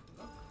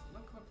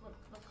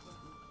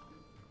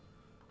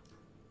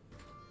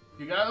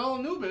 You got all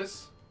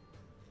Anubis.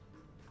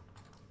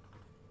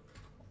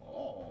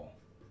 Oh.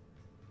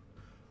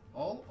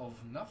 All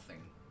of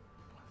nothing.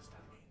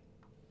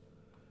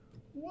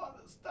 What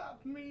does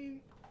that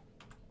mean?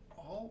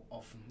 All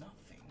of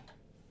nothing.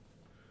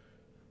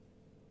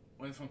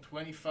 Went from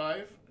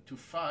 25 to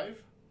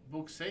 5.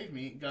 Book saved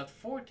me. Got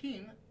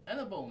 14 and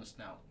a bonus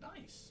now.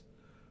 Nice.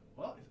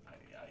 Well,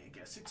 I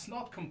guess it's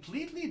not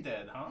completely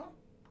dead, huh?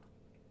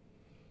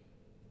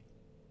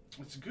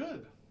 It's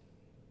good.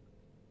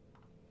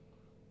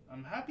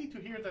 I'm happy to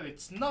hear that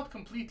it's not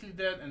completely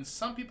dead and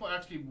some people are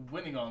actually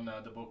winning on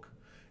the book.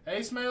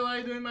 Hey, Smail, how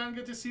you doing, man?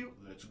 Good to see you.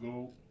 Let's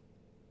go.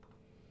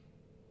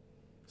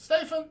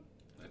 Stephen,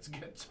 let's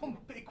get some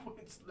big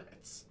wins.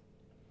 Let's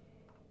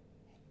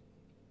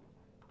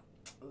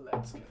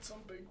get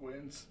some big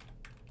wins.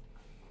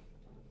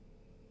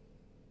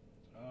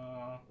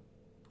 Okay.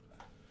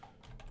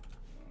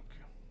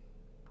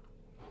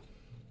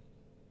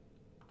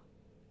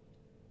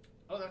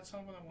 Oh, that's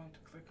not what I wanted to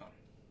click on.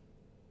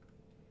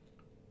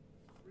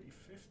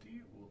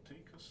 350 will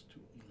take us to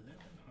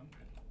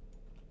 1100.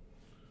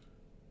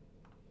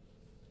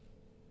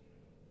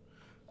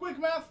 Quick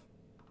math.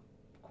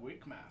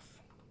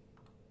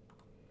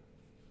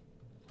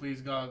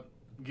 Please, God,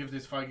 give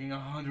this Viking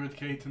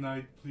 100k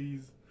tonight,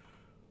 please.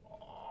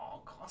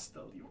 Oh,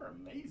 Costel, you are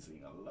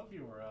amazing. I love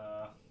your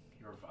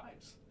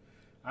vibes.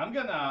 I'm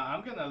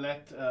gonna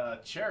let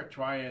Chair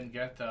try and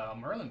get a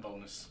Merlin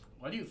bonus.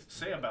 What do you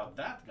say about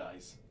that,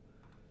 guys?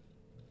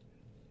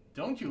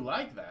 Don't you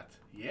like that?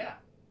 Yeah,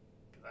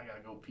 'cause I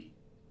gotta go pee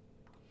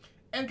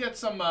and get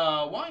some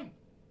wine.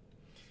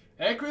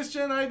 Hey,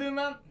 Christian, how you doing,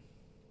 man?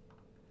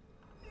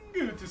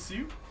 Good to see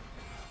you.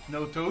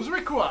 No toes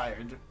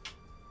required.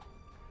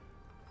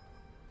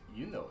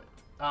 You know it.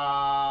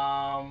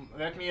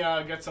 Let me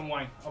get some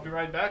wine. I'll be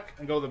right back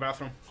and go to the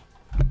bathroom.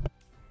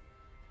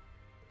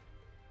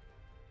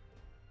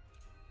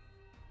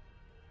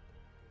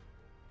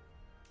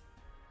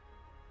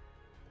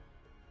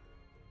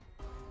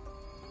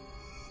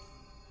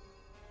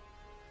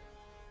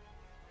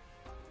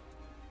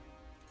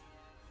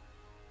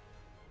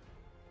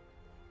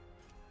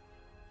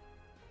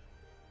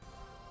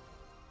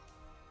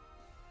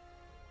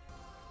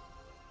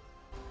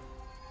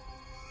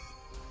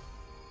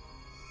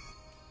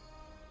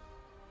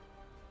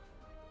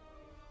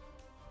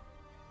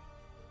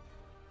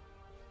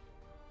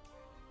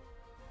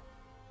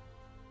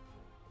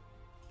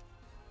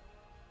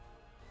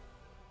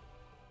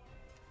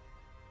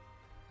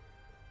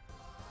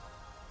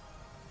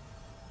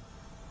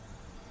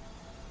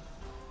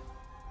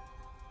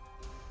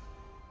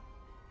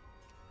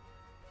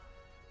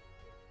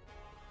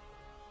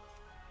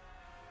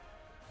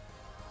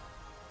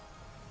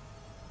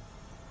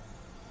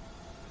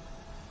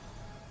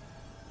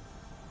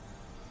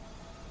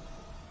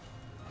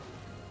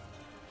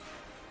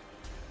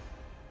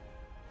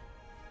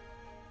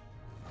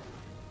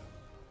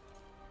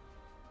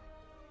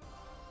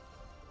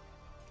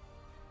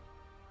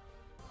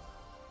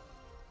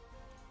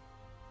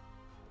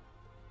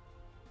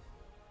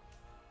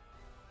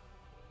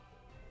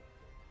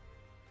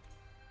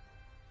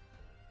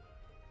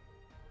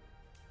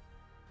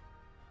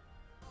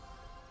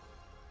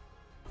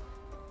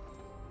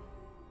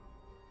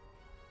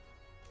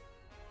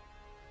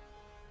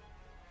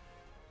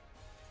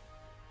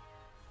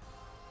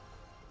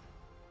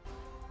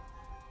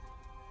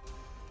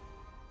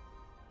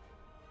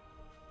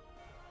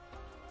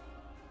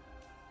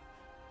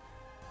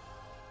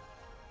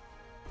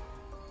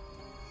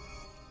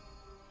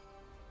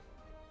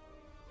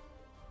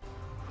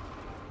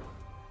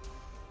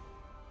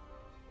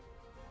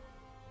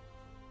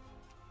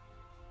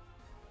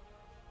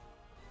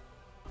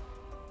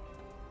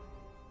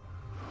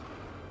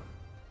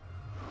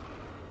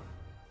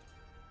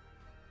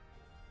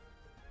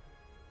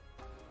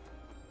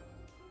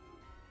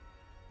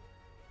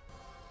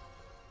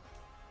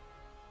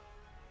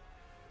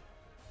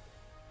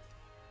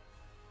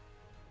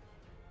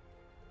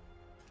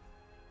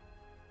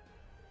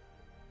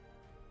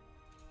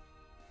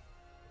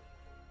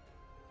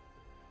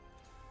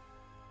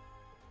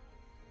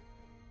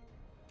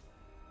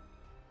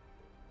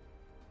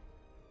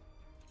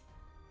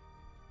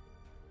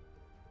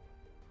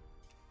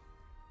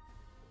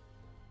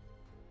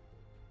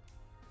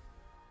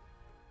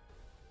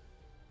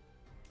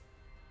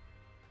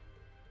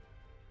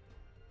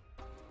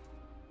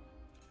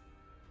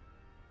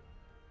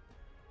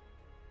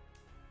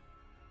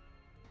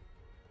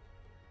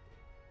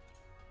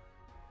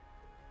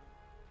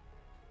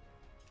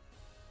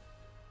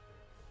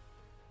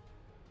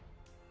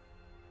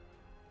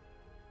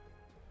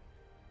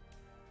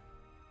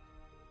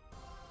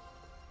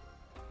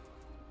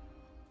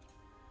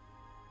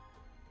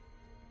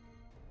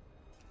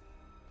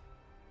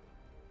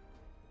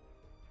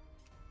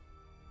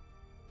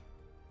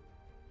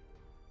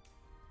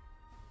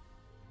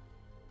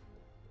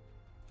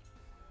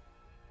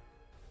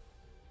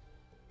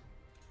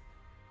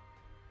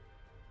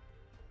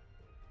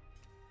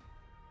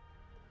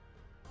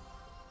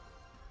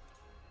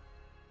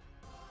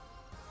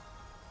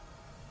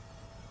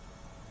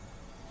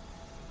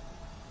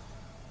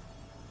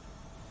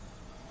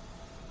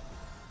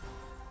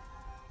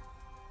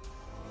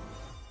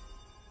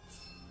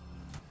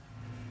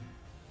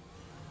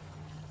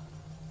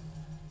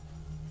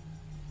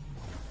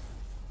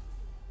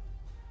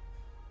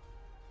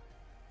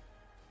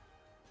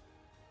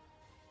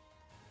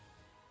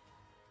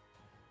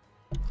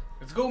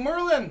 Let's go,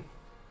 Merlin!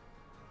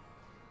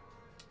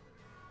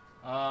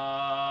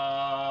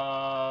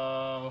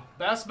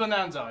 Bass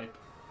Bonanza hype.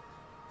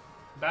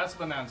 Bass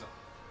Bonanza.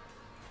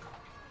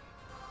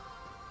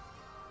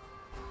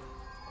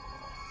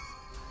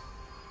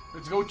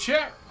 Let's go,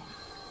 chair!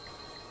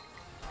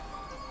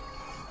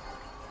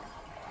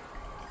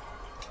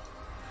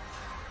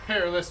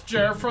 Hairless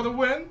chair for the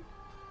win!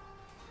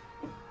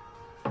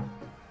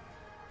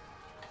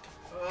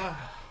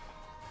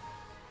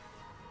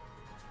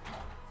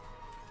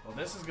 Well,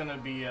 this is gonna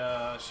be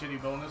a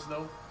shitty bonus,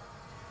 though.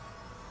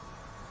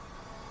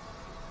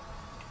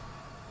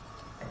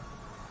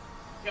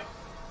 Yep.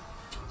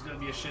 It's gonna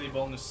be a shitty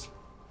bonus.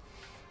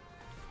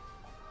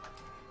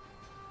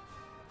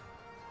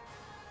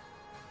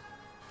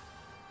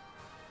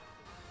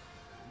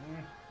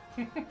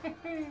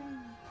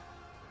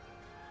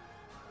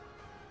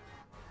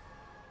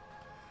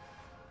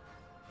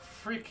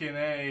 Freaking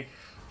A.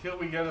 Till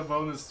we get a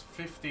bonus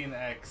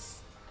 15x.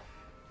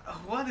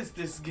 What is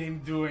this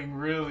game doing,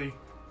 really?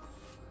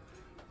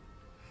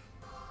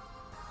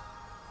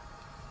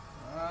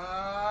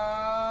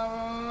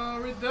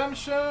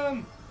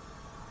 Redemption!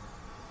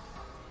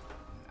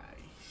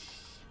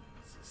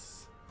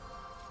 Jesus.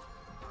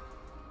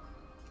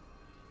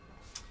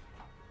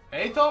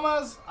 Hey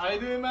Thomas! How you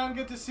doing, man?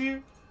 Good to see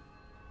you.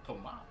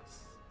 Thomas.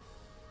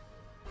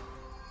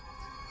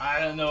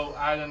 I don't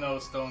know,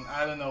 Stone.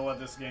 I don't know what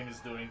this game is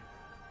doing.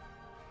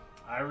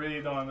 I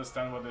really don't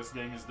understand what this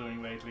game is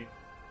doing lately.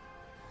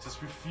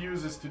 Just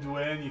refuses to do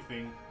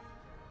anything.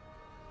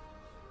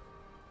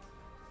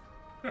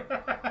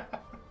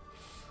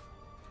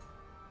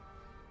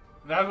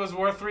 That was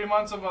worth 3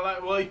 months of my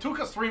life. Well, it took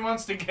us 3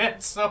 months to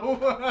get, so...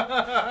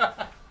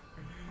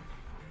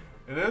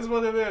 It is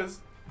what it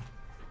is.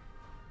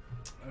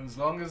 As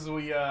long as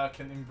we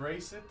can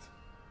embrace it.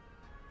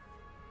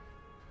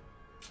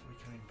 We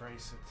can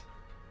embrace it.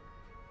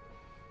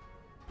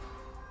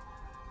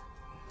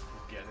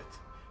 We'll get it.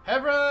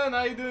 Hebron,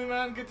 how you doing,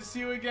 man? Good to see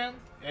you again.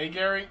 Hey,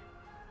 Gary.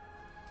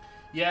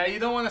 Yeah, you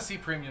don't want to see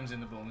premiums in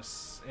the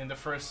bonus in the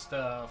first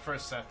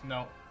set.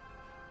 No.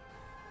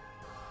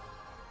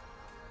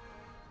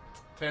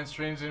 10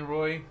 streams in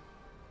Roy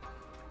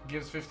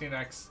gives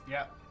 15x.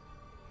 Yeah.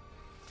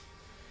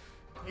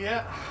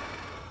 Yeah.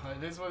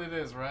 It is what it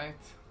is, right?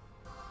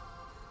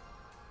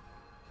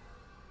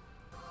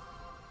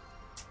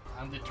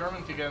 I'm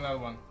determined to get another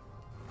one.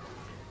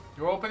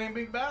 You're opening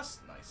Big Bass?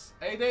 Nice.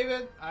 Hey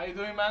David, how you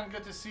doing, man?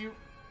 Good to see you.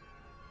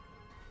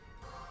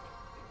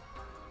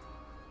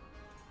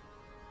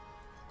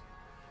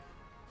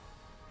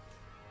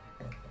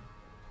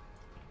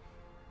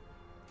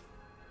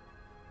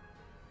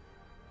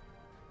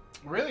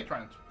 Really,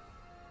 Trent?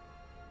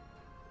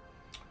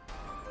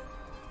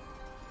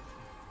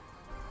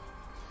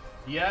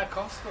 Yeah,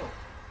 Costo.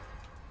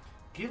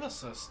 Give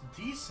us a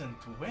decent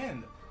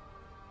win.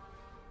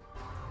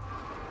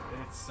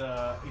 It's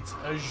a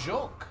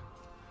joke.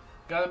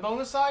 Got a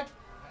bonus side?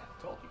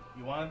 I told you.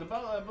 You wanted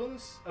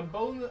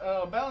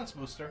a balance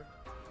booster.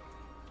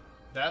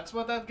 That's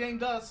what that game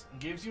does. It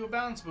gives you a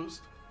balance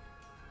boost.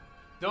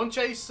 Don't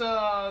chase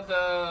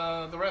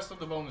the rest of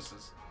the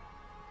bonuses.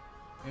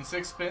 In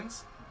 6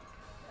 spins.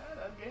 Yeah,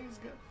 that game is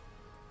good.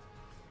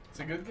 It's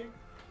a good game.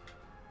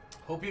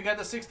 Hope you get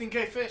the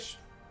 16k fish.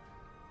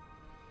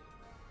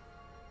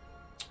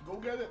 Go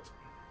get it.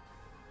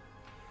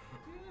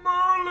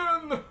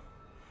 Merlin!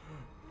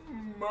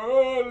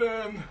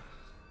 Merlin!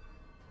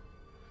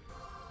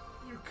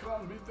 You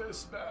can't be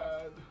this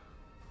bad.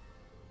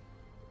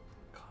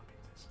 Can't be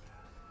this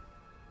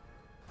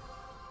bad.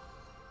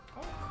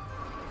 Oh.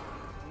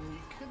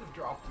 You could have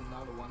dropped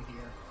another one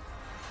here.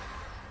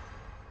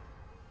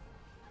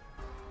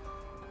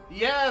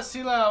 Yeah,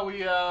 Sila,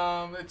 we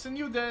it's a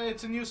new day,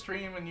 it's a new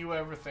stream, a new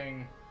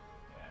everything.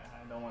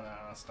 Yeah, I don't want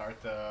to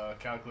start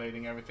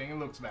calculating everything. It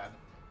looks bad.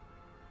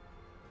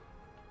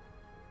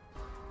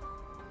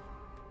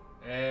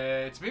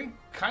 It's been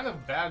kind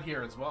of bad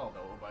here as well,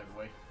 though, by the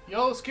way.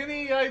 Yo,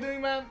 Skinny, how you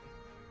doing, man?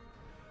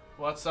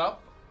 What's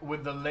up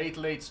with the late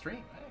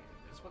stream? Hey,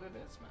 that's what it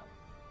is, man.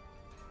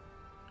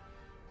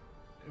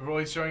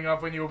 Roy's showing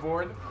up when you were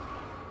bored.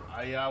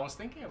 I was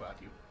thinking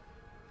about you.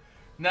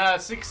 Nah,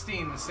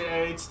 16.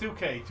 It's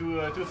 2K,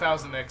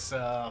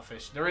 2000x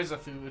fish. There is a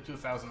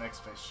 2000x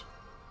fish.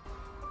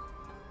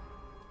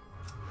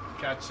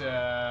 Catch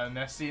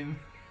Nessin.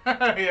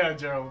 Yeah,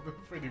 Gerald,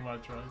 pretty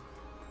much, right?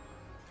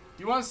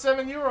 You want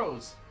 7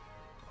 euros?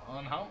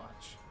 On how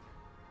much?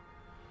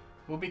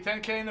 Will be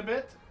 10k in a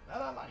bit?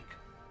 That I like.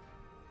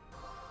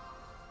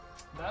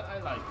 That I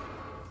like.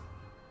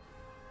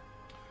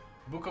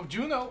 Book of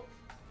Juno.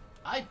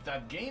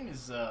 That game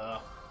is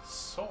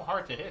so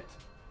hard to hit.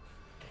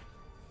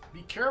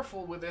 Be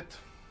careful with it.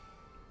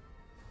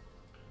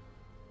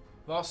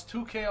 Lost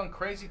 2k on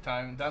Crazy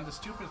Time and done the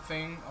stupid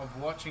thing of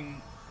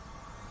watching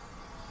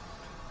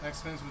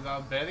X-Men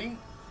without betting.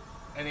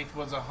 And it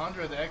was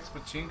 100x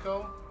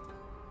pachinko.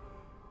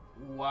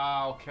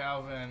 Wow,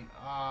 Calvin.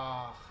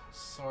 Ah,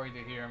 sorry to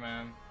hear,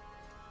 man.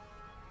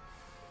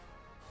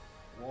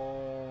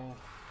 Whoa.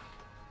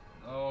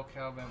 Oh,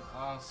 Calvin. Oh,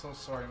 I'm so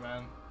sorry,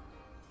 man.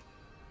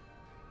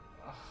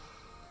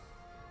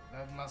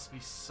 That must be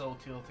so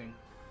tilting.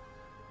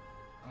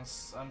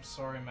 I'm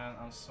sorry, man.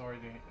 I'm sorry.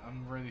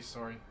 I'm really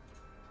sorry.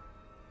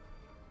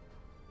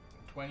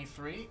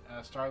 23.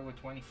 Started with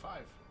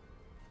 25.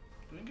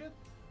 Doing good.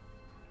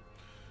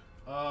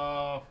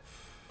 I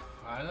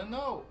don't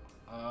know.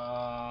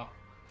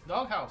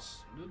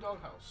 Doghouse. Do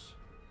Doghouse.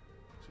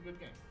 It's a good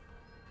game.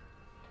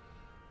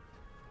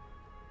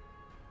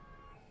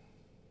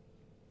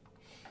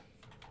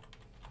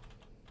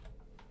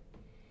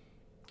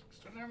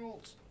 Stone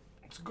Emeralds.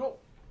 Let's go.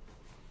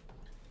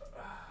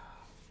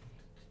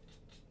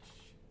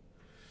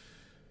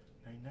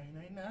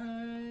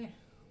 Nine.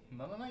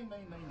 No. Okay.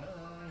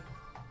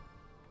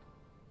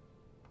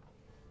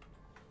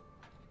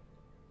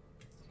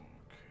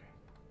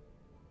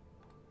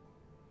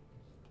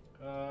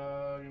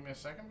 Give me a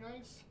second,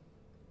 guys.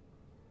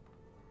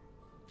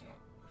 Oh,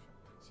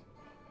 that's not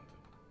what I wanted.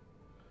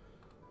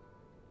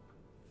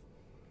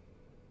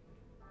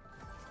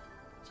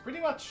 It's pretty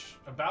much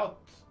about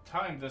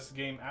time this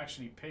game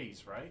actually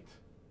pays, right?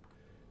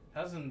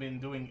 Hasn't been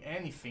doing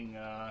anything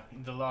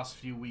in the last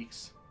few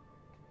weeks.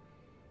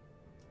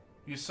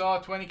 You saw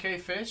 20k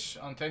fish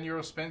on 10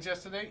 euro spins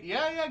yesterday?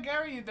 Yeah,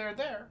 Gary, they're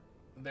there.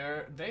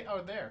 They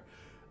are there.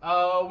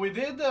 We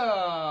did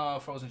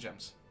Frozen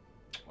Gems.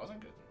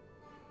 Wasn't good.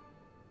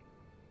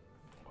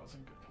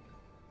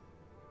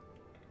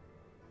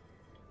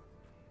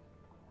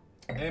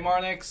 Hey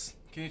Marnix,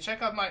 can you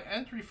check out my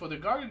entry for the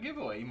Garga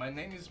giveaway? My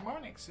name is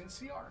Marnix in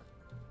CR.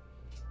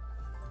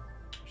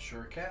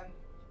 Sure can.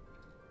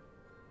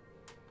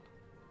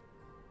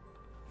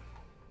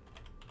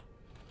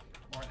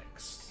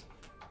 Marnix.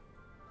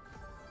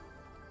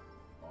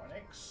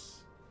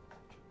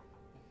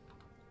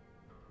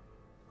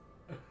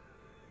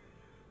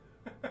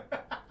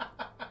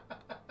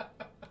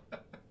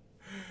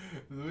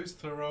 Louis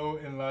Theroux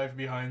in Life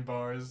Behind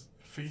Bars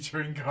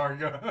featuring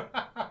Garga.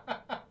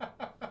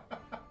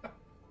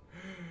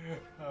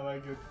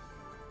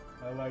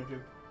 I like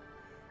it.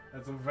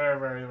 That's a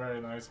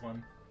very nice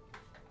one.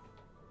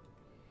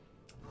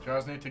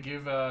 Charles need to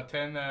give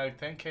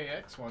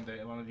 10kx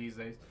one of these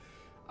days.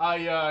 I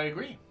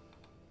agree.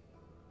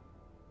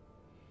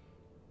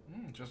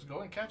 Just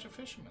go and catch a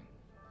fisherman.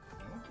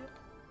 Okay.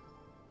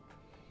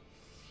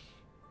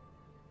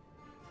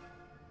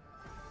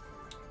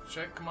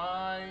 Check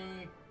my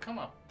come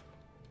up.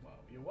 Wow,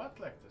 your what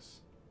like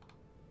this?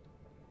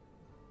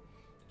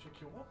 Check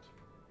your what?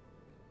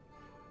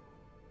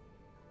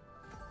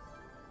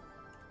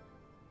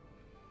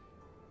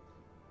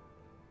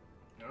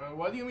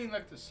 What do you mean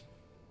like this?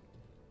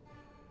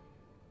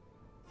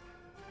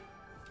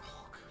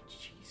 Oh, God,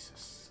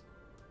 Jesus.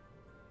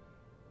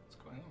 What's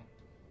going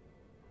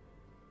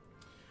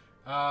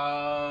on?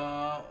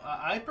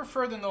 I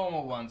prefer the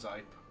normal ones,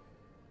 Ipe.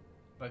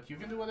 But you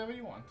can do whatever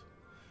you want.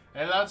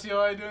 Hey, Lazio,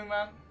 how you doing,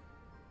 man?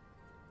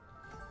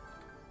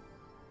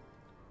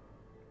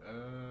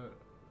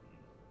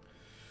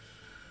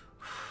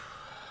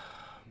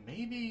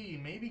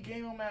 Maybe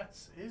Game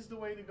Mats is the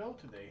way to go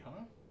today,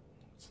 huh?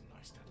 That's a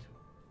nice tattoo.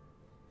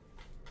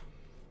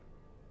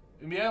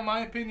 Yeah, my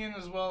opinion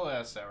as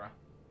well, Sarah.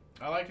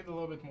 I like it a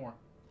little bit more.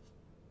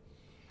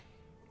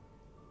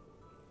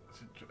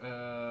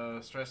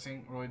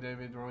 Stressing Roy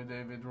David.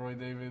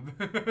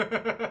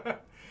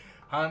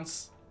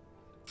 Hans.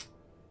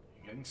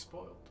 You're getting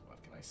spoiled.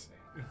 What can I say?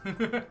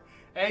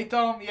 Hey,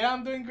 Tom. Yeah,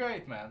 I'm doing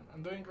great, man.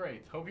 I'm doing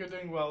great. Hope you're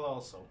doing well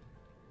also.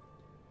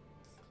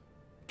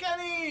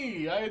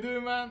 Kenny! How you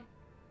doing, man?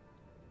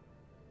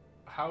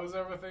 How is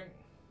everything?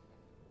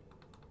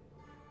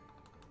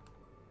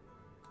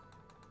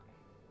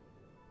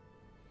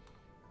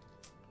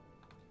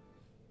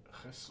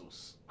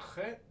 Jesus.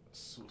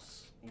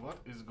 What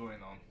is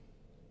going on?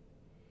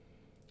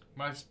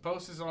 My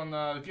post is on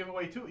the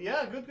giveaway too.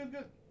 Yeah, good.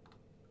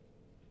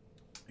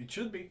 It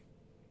should be.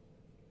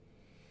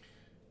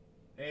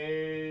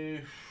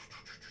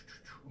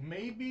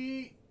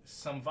 Maybe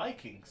some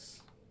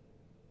Vikings.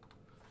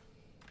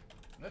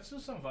 Let's do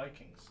some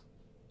Vikings.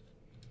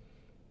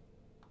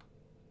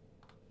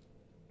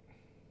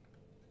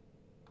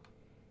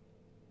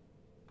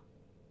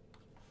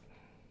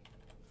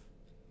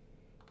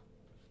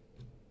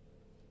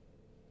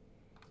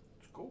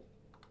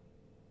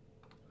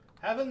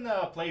 Haven't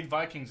played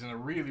Vikings in a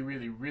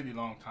really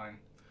long time.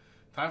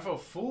 Time for a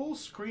full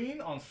screen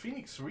on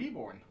Phoenix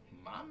Reborn.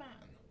 My man.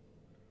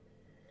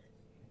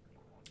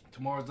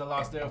 Tomorrow's the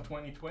last day of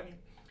 2020.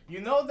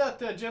 You know that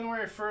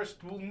January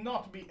 1st will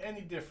not be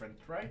any different,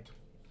 right?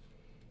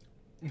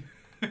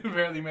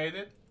 Barely made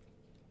it.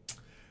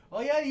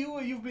 Oh yeah,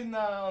 you've been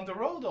on the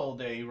road all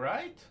day,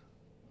 right?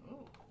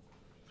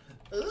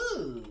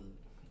 Ooh.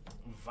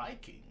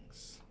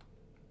 Vikings.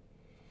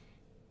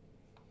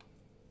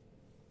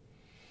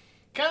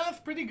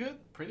 Kenneth, pretty good.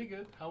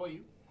 How are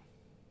you?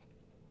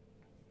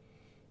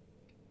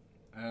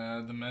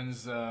 The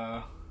men's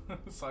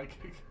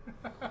psychic.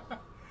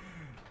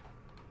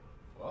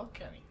 Well,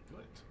 Kenny, do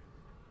it.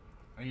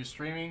 Are you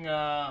streaming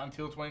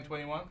until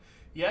 2021?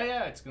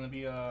 Yeah, it's gonna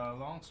be a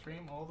long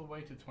stream all the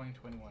way to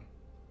 2021.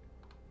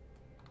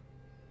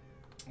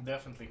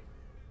 Definitely.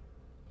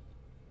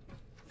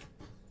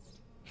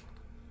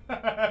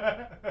 It's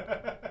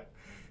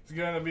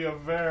gonna be a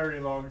very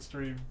long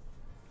stream.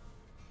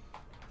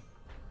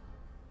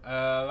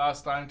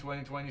 Last time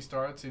 2020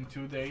 starts, in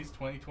 2 days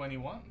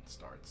 2021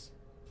 starts.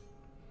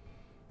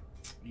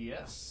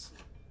 Yes.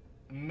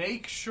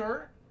 Make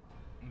sure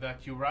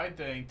that you write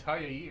the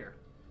entire year,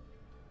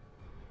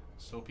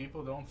 so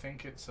people don't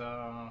think it's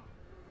that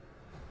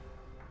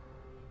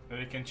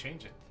they can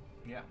change it.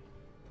 Yeah.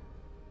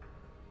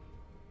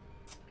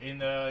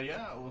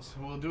 Yeah,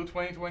 we'll do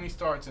 2020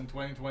 starts in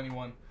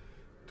 2021.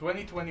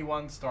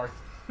 2021 start.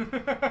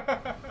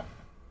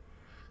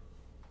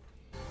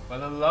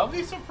 But a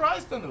lovely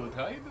surprise, Danude.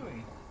 How you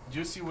doing?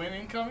 Juicy win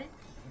incoming?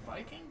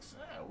 Vikings?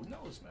 Who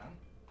knows, man?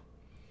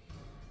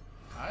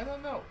 I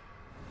don't know.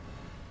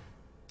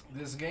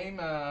 This game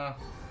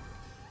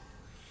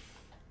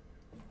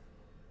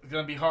is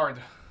gonna be hard.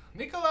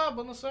 Nicola,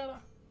 buonasera.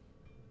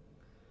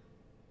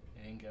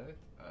 You didn't get it?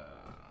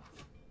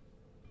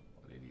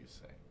 What did you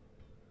say?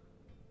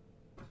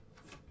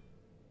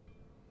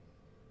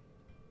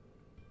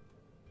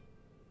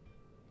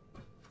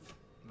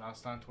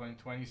 Last time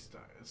 2020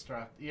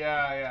 strat.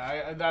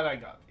 Yeah, that I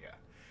got, yeah.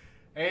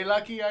 Hey,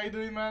 Lucky, how you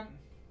doing, man?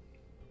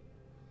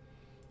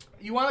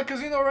 You want a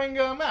casino ring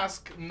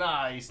mask?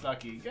 Nice,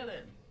 Lucky, get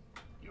in.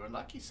 You're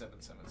lucky,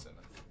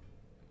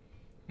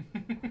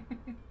 777.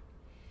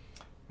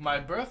 My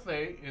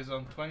birthday is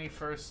on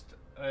 21st,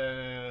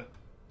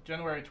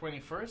 January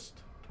 21st,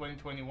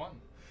 2021.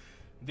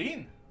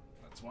 Dean,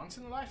 that's once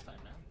in a lifetime,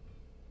 man.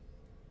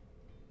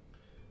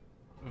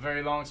 A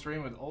very long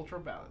stream with ultra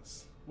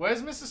balance.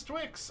 Where's Mrs.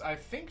 Twix? I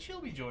think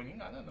she'll be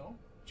joining. I don't know.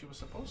 She was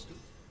supposed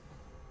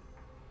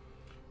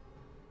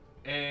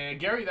to.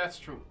 Gary, that's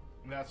true.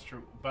 That's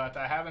true. But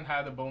I haven't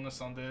had a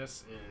bonus on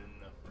this in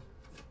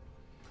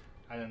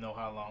I don't know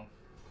how long.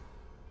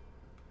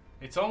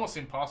 It's almost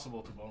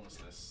impossible to bonus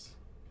this.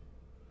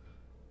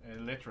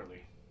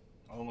 Literally.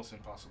 Almost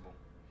impossible.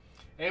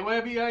 Hey,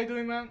 Webby, how you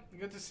doing, man?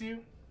 Good to see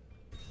you.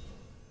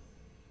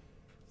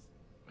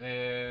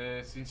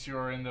 Since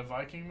you're in the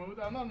Viking mood,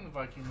 I'm not in the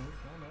Viking mood.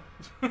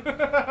 No.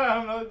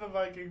 I'm not in the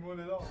Viking mood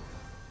at all.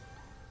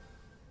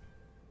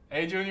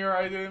 Hey, Junior,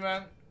 how you doing,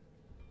 man?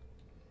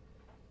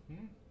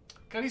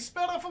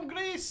 Kalispera from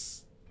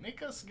Greece.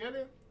 Nikas, get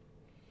it?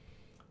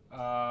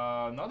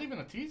 Not even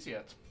a tease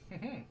yet.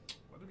 What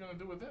are we gonna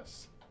do with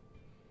this?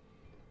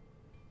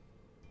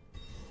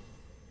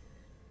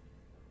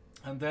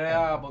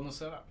 Andrea,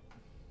 buonasera.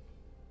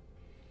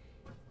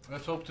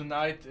 Let's hope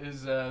tonight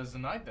is the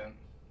night then.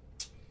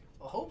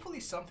 Well, hopefully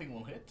something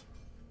will hit.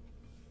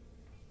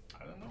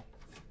 I don't know.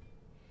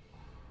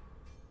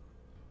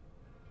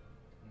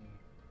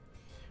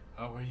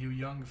 How are you,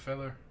 young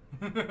feller?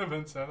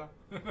 Vincella?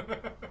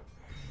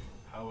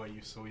 How are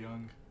you so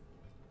young?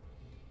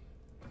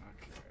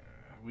 Okay.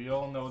 We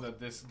all know that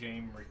this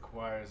game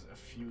requires a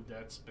few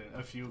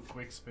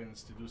quick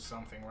spins to do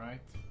something,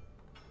 right?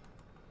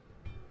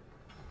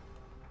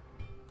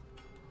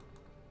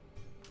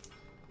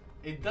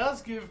 It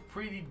does give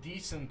pretty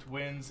decent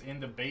wins in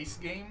the base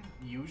game,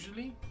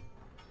 usually.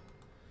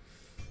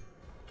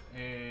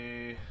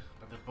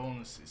 But the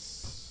bonus is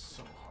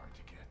so hard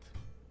to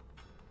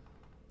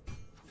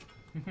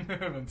get.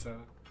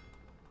 Vincella.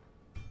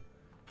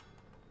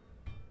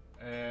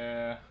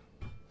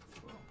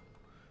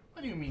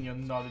 What do you mean you're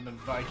not in the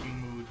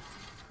Viking mood?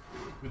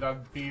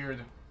 Without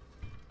beard?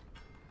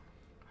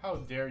 How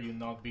dare you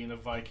not be in a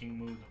Viking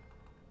mood?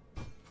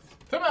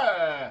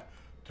 Tama!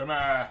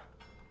 Tama!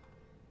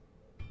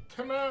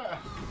 Tama!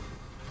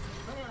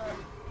 Tama!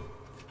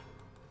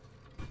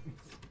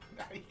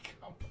 Ay,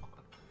 come on.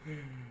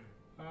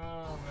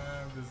 Oh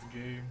man, this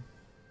game.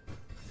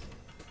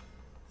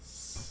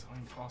 So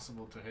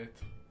impossible to hit.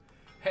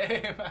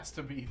 Hey,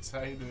 Master Beats,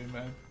 how you doing,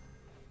 man?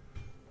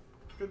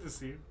 Good to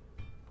see you.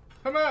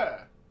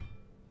 Tama!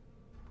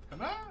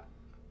 Tama!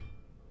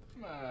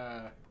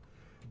 Tama!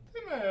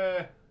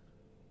 Tama!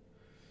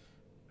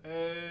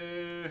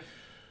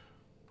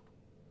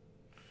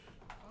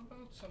 How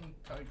about some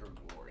Tiger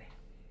Glory?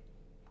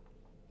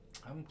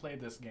 I haven't played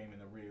this game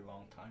in a really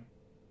long time.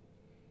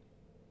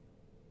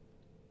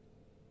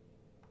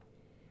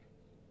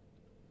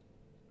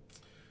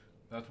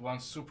 That one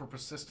super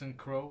persistent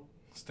crow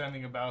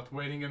standing about,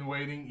 waiting and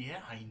waiting.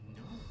 Yeah, I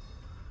know.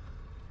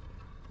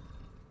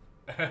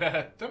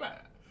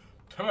 Tama!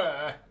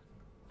 Tama!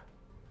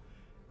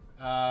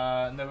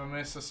 Never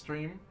miss a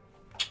stream.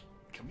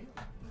 Come here,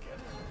 get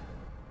it.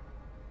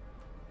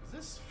 Is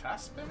this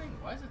fast spinning?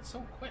 Why is it so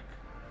quick?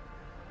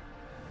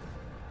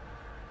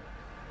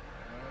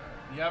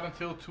 You have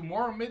until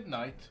tomorrow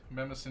midnight.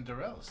 Remember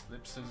Cinderella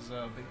slips his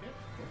big hit.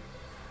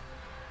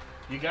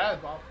 You got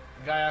it, Bob.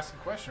 The guy asked a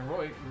question.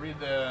 Roy, read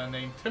the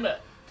name. Timmy.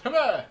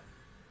 Timmy.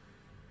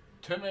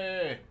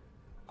 Timmy.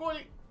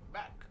 Goalie.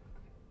 Back.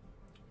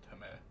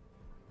 Timmy.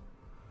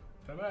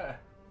 Timmy.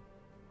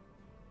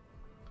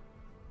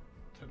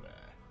 Timmy.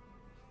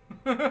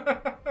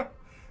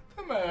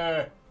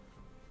 Timmy.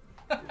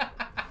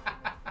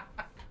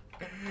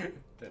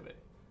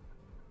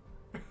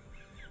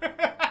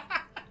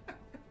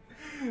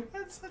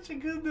 That's such a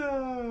good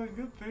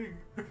good thing.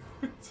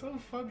 It's so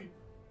funny.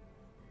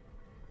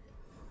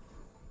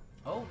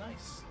 Oh,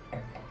 nice.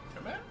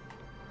 Come on.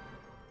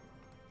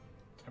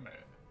 Come on.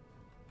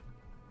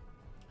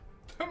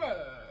 Come on.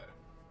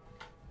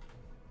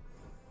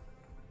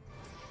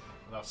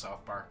 Love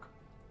South Park.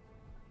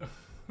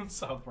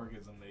 South Park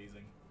is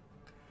amazing.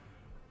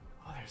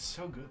 Oh, they're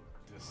so good.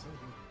 They're so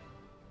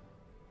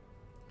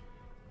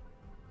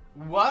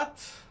good.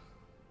 What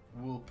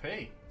will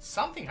pay?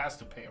 Something has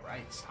to pay,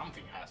 right?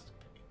 Something has to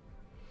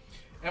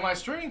pay. Am I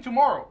streaming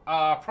tomorrow?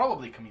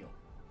 Probably, Camille.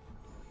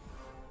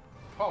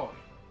 Probably.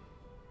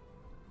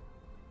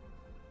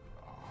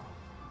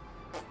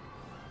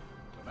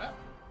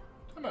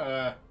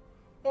 Timmy.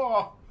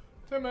 Oh,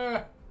 Timmy.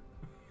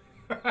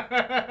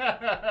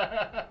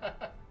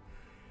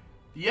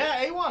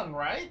 Yeah, A1,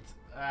 right?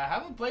 I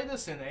haven't played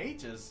this in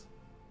ages.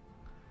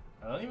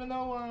 I don't even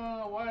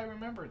know why I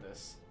remember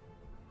this.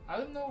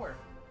 Out of nowhere.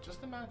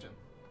 Just imagine.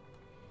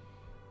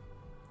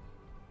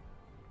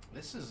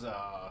 This is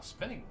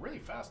spinning really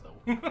fast though.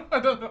 I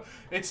don't know.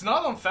 It's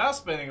not on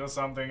fast spinning or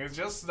something. It's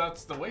just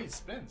that's the way it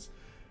spins.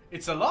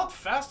 It's a lot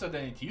faster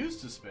than it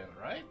used to spin,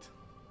 right?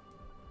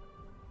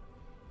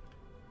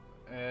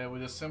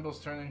 With the symbols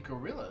turning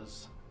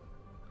gorillas.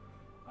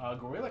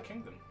 Gorilla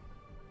Kingdom.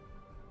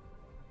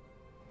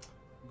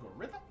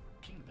 Gorilla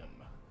Kingdom.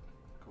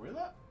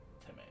 Gorilla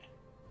Timmy.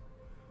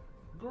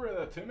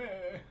 Gorilla Timmy.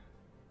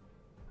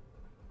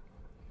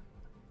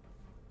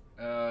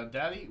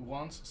 Daddy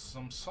wants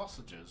some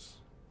sausages.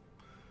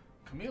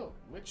 Camille,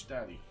 which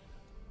daddy?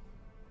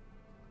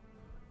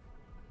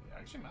 Yeah,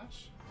 actually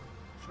match.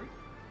 3.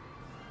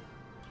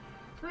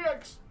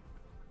 3x.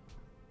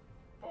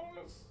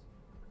 Bonus.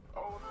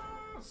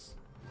 Bonus.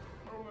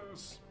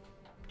 Bonus.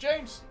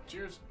 James,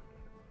 cheers.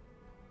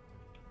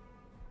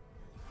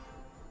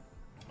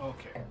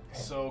 Okay,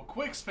 so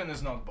quick spin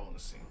is not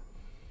bonusing.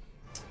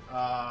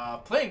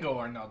 Play and go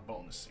are not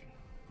bonusing.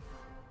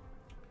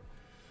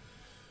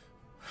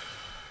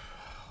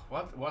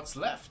 What's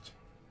left?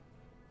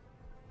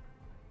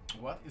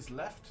 What is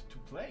left to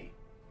play?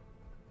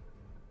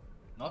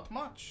 Not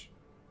much.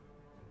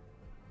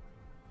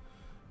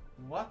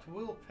 What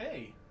will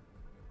pay?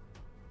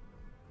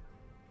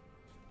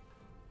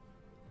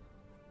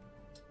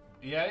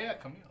 Yeah,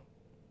 Camille.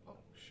 Oh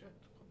shit!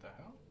 What the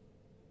hell?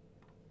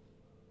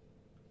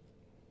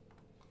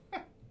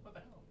 What the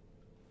hell?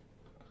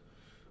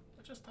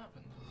 What just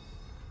happened?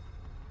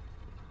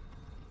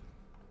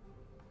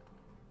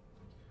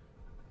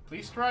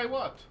 Please try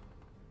what?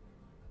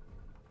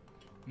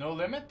 No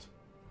limit?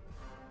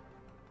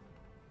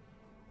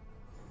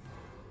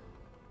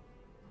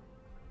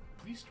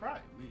 Please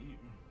try.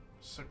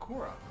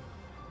 Sakura.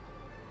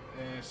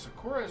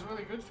 Sakura is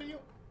really good for you.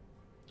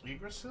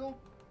 Yggdrasil.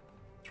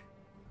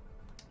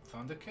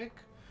 Thunder Kick.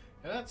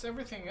 Yeah, that's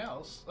everything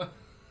else.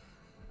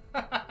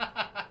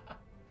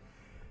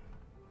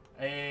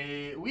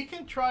 We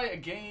can try a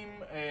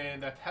game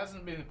that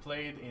hasn't been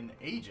played in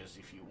ages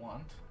if you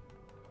want.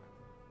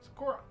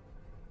 Sakura.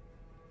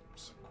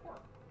 Sakura.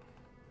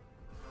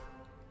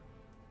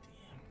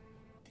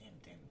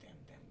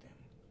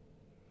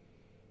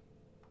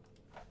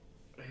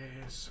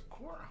 Damn.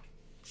 Sakura.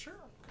 Sure,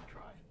 can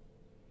try.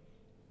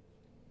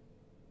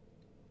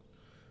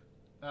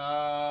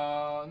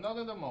 Not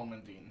at the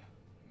moment, Dean.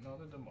 Not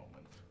at the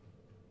moment.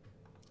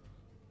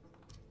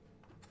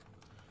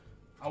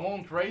 I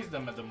won't raise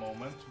them at the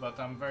moment, but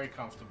I'm very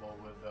comfortable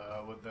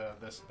with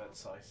this bet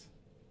size.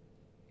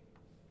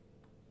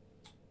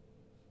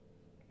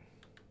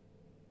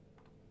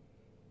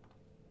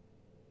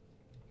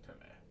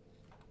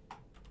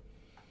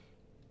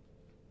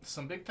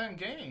 Some big time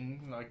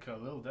gaming, like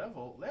Little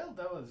Devil. Little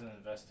Devil is an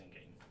investing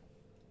game.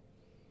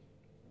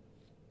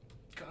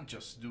 Can't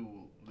just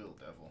do Little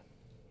Devil.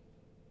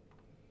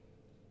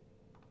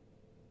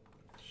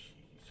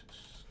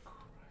 Jesus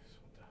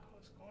Christ, what the hell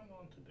is going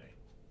on today?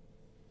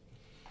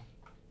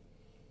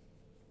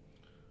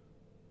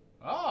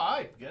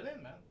 Alright, get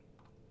in, man.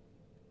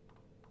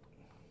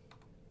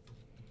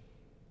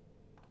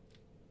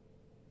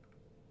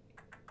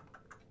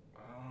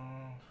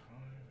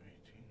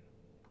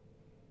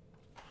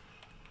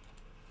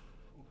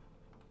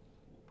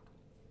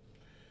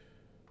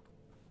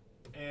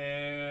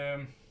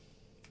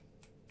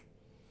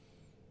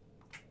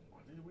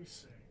 What did we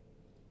say?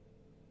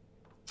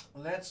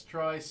 Let's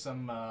try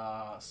some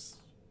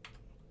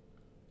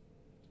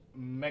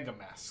mega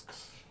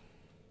masks.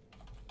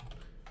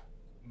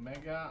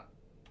 Mega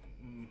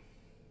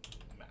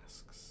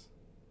masks.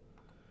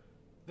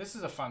 This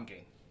is a fun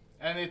game,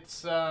 and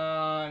it's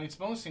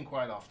bonusing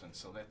quite often.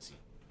 So let's see.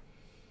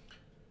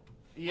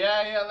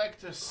 Yeah, like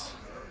this.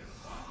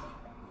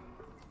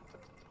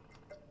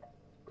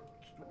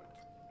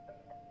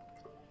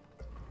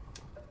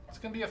 It's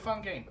gonna be a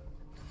fun game.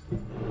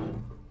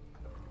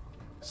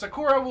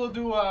 Sakura will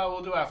do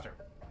after.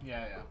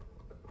 Yeah.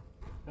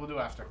 We'll do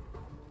after.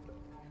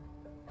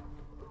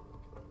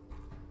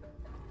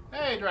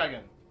 Hey,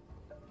 Dragon.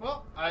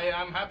 Well,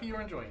 I'm happy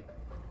you're enjoying.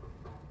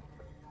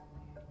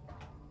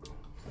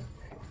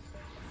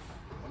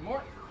 One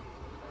more.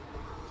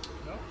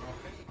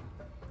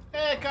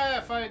 Hey,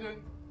 Kaya, how you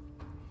doing?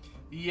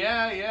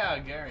 Yeah,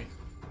 Gary.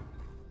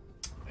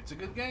 It's a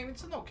good game.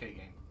 It's an okay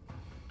game.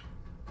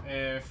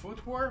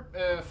 Foot warp,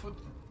 foot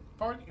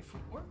party,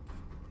 foot warp,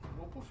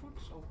 Opal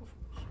Fruits, Opal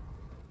Fruits.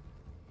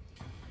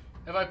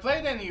 Have I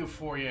played any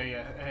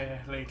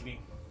Euphoria lately?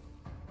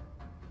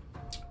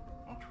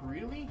 Not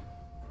really.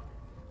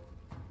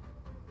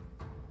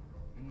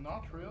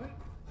 Not really.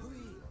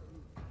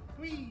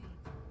 Whee!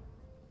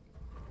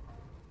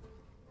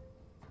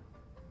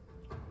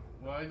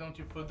 Why don't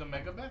you put the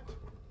mega bet?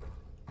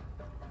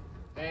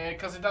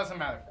 Because it doesn't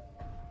matter.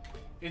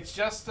 It's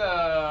just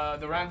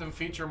the random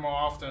feature more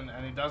often,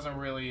 and it doesn't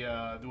really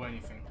do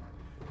anything.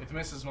 It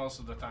misses most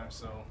of the time,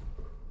 so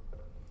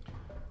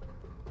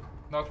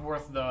not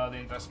worth the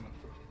investment,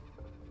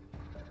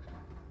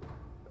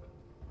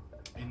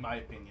 in my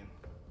opinion.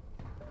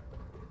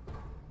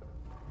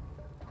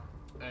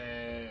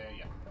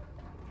 Yeah,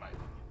 my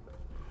opinion.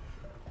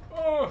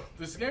 Oh,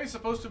 this game is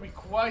supposed to be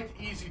quite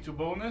easy to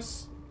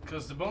bonus,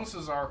 because the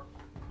bonuses are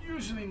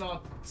usually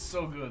not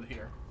so good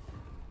here.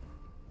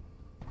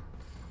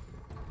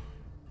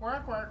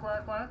 Quack, quack,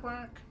 quack, quack,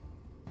 quack.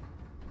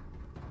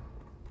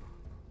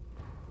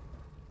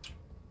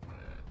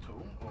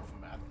 Tome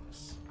of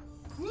Madness.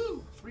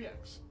 Woo!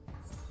 3x.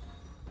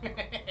 Let's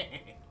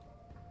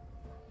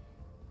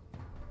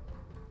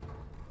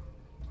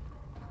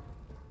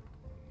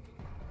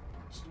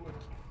do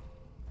it.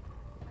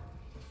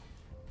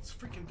 Let's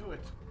freaking do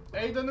it.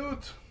 Hey,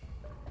 Danut!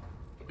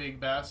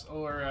 Big Bass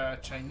or a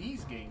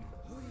Chinese game.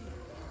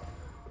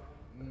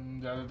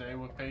 The other day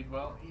we paid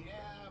well.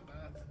 Yeah,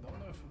 but don't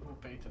know if it will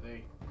pay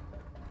today.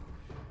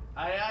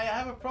 I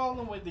have a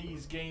problem with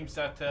these games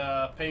that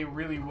pay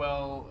really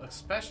well,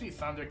 especially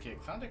Thunder Kick.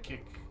 Thunder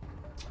Kick,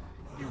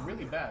 you're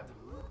really bad.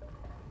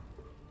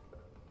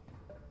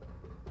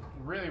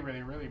 Really,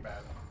 really, really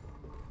bad.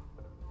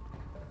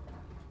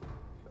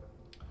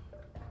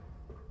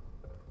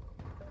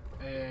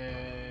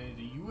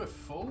 The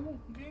UFO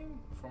game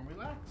from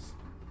Relax?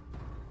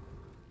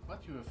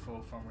 What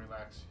UFO from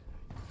Relax?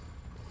 I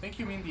think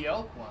you mean the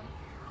elk one.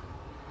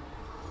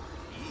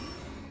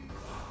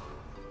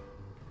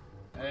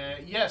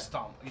 Yes,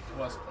 Tom, it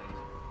was played.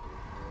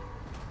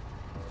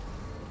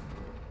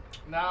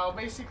 Now,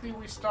 basically,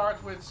 we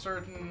start with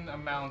certain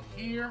amount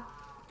here,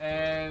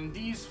 and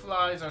these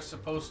flies are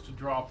supposed to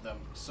drop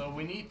them. So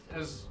we need,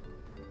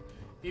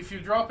 if you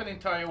drop an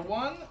entire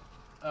one,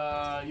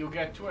 you'll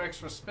get 2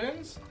 extra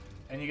spins,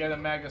 and you get a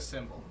mega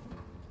symbol.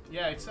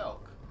 Yeah, it's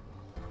elk.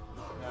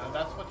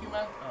 That's what you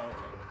meant? Oh,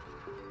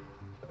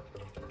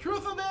 okay.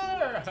 Truth or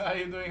Dare! How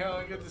you doing,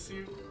 Helen? Good to see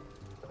you.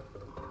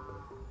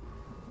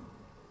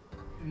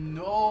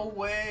 No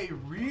way,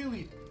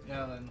 really,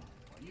 Helen?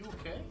 Are you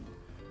okay?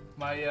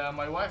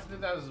 My wife did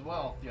that as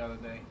well the other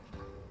day.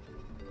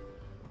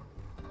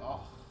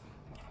 Oh,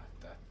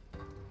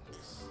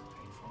 that's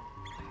painful.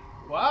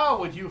 Wow,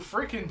 would you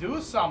freaking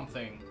do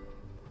something?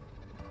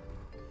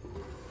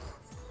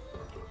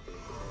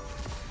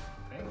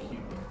 Thank you.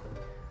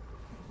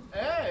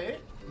 Hey,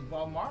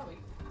 Bob Marley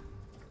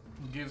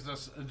gives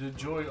us the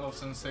joy of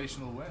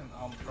sensational win.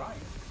 I'm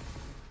trying.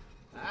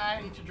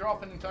 I need to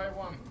drop an entire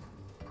one.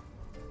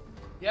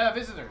 Yeah,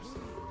 visitors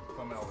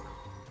from Elk.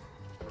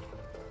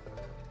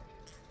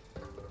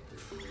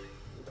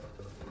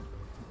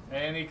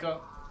 Hey,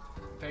 Nico.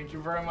 Thank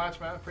you very much,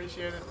 man.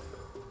 Appreciate it.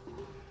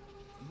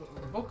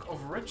 Book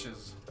of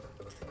Riches.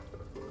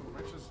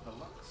 Riches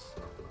Deluxe.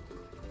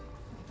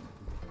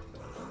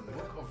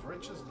 Book of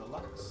Riches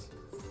Deluxe.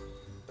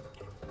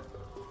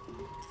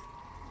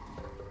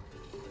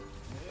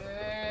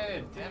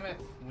 Yeah, damn it.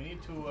 We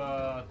need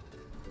to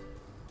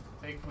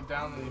take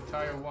down the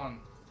entire one.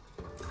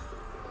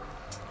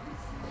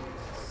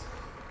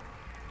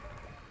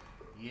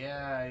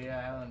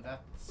 Yeah, Alan,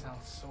 that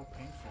sounds so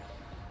painful.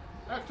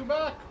 Back to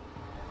back!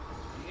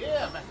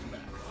 Yeah, back to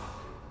back.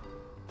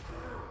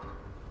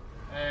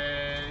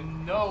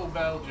 No,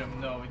 Belgium,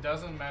 no. It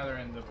doesn't matter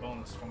in the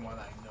bonus from what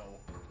I know.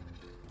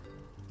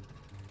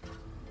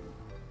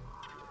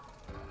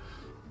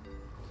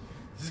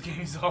 This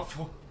game is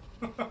awful.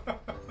 It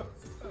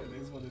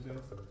is what it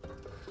is.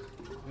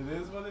 It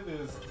is what it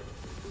is.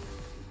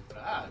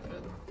 Ah,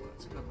 good.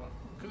 That's a good one.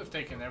 Could have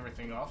taken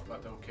everything off,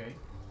 but okay.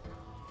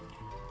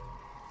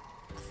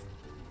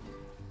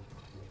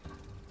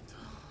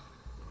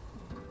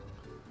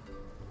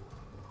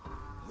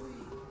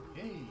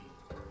 Hey.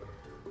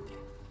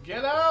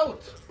 Get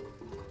out!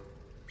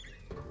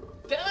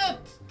 Damn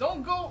it!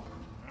 Don't go!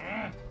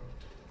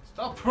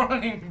 Stop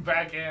running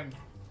back in.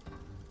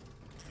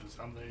 Do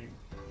something.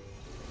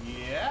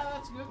 Yeah,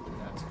 that's good.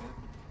 That's good.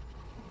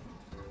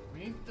 We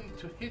need them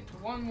to hit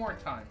one more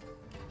time.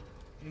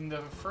 In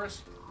the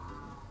first...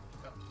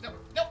 No.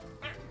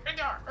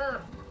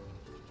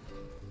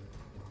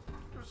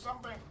 Do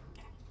something.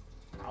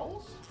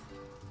 Owls?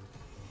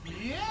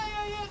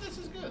 Yeah, this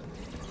is good.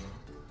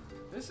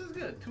 This is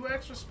good. 2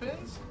 extra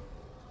spins.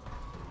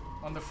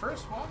 On the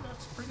first one,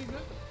 that's pretty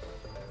good.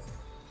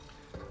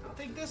 I'll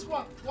take this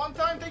one. One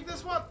time, take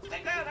this one.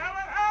 Take that.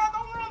 Ah,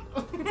 don't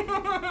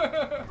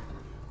run.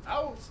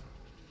 Owls.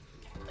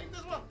 Take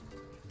this one.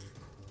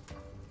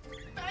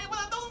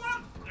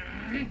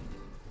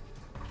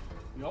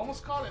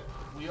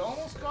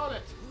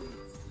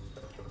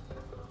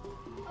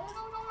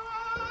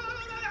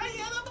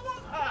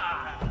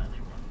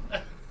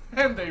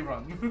 And they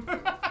run.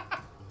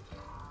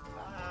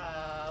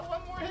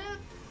 One more hit.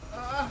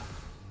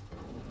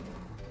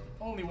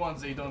 Only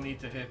ones they don't need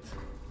to hit.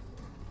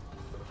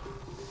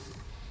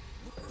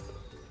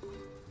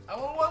 I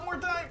want one more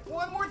time.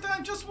 One more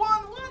time. Just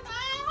one.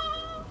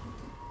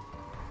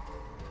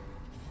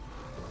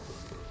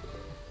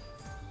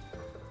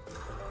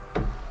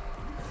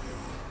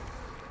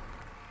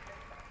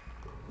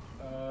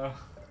 Ah!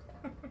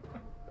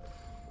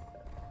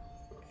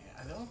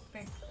 I don't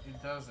think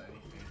it does anything.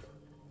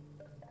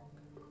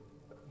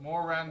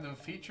 More random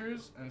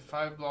features and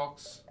 5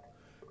 blocks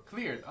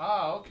cleared.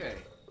 Ah, okay.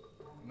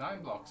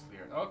 9 blocks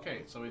cleared.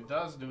 Okay, so it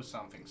does do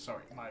something.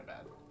 Sorry, my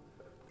bad.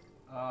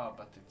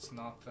 But it's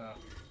not.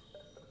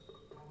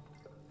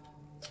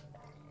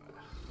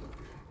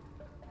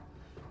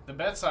 The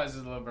bed size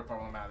is a little bit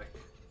problematic.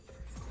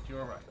 But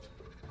you're right.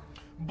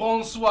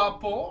 Bonsoir,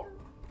 Paul.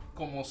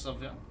 Comment ça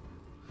va?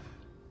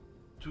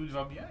 Tout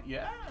va bien?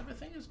 Yeah,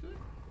 everything is good.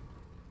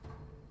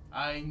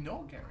 I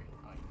know, Gary.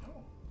 I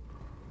know.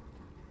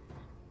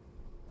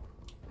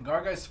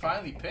 Garga is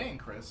finally paying,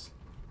 Chris.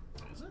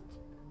 Is it?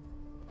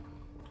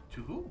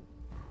 To who?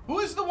 Who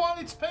is the one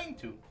it's paying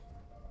to?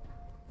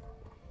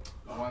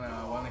 I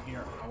wanna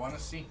hear. I wanna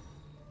see.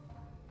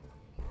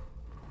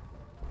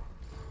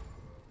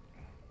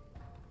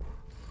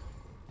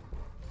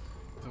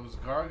 Those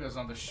Gargas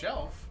on the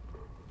shelf.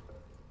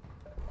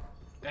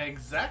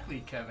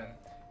 Exactly, Kevin.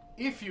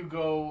 If you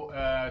go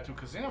to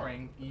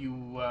CASINORING,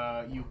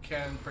 you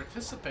can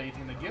participate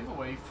in a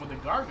giveaway for the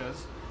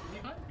Gargas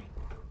behind me.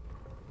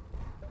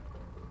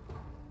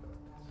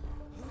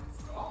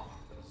 Oh.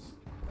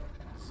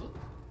 Zoop.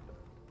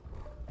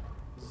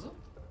 Zoop.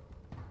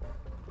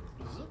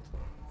 Zoop.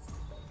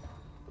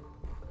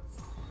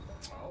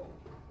 Oh.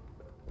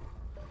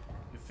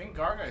 You think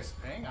Garga is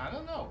paying? I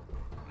don't know.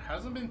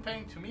 Hasn't been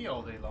paying to me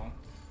all day long.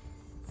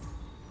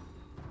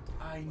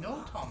 I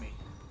know, Tommy.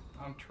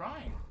 I'm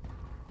trying.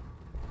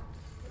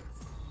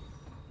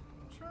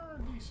 Sure,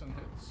 decent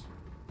hits.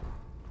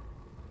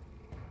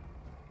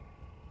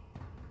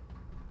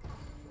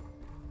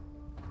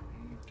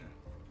 Okay.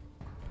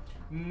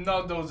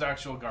 Not those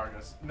actual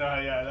Gargas. No,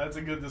 yeah, that's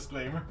a good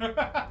disclaimer.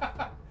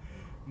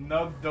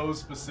 Not those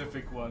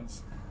specific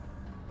ones.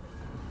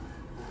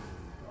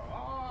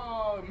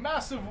 Oh,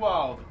 massive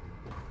wild.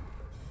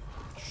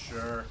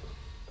 Sure.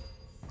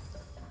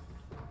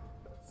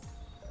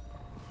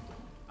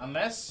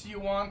 Unless you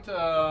want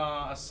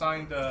a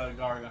signed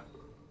Garga.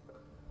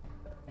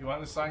 You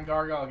want a signed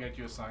Garga? I'll get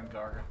you a signed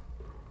Garga.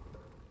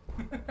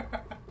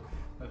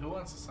 But who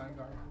wants a signed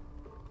Garga?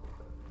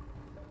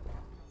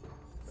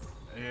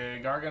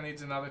 Garga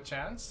needs another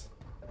chance?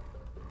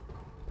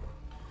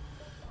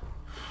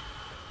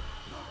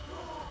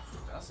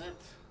 Does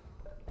it?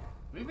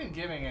 We've been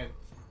giving it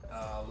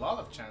a lot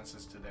of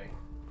chances today.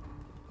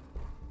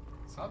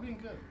 It's not been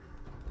good.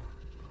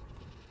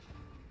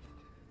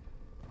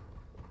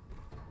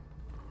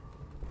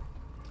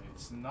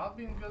 It's not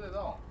been good at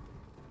all.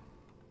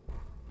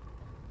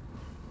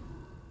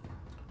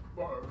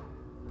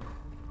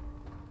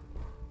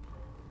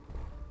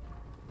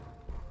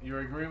 You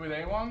agree with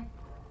A1?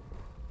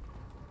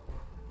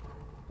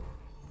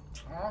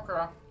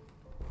 Okay.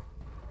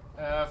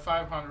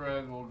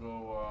 500 will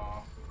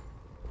go,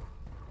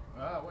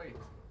 wait.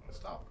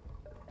 Stop.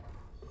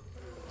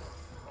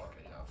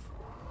 Okay, yeah.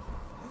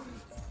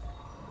 450.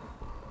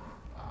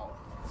 Wow,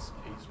 this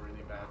pays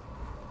really bad.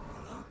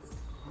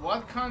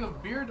 What kind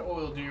of beard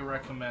oil do you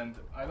recommend?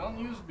 I don't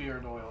use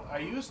beard oil. I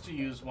used to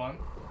use one.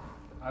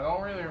 I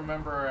don't really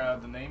remember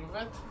the name of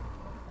it.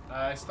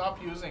 I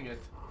stopped using it.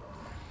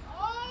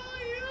 Oh,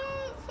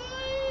 you're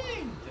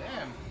fine!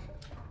 Damn.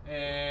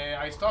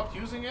 I stopped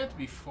using it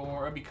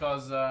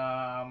because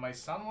my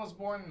son was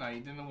born and I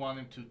didn't want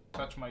him to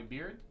touch my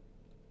beard.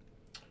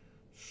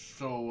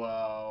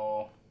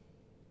 So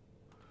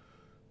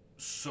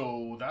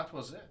that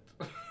was it.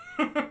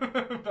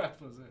 That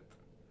was it.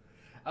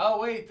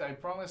 Oh wait, I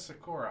promised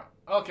Sakura.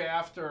 Okay,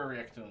 after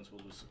Reactoons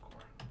we'll do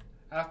Sakura.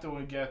 After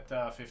we get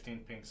 15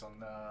 pinks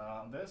on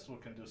this, we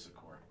can do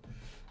Sakura.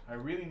 I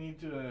really need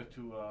to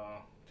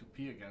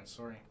pee again.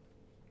 Sorry.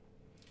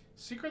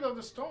 Secret of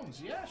the Stones.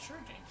 Yeah,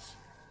 sure, James.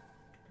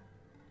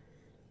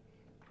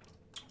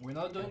 We're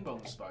not doing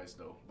bonus buys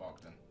though,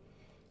 Bogdan.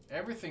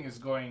 Everything is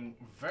going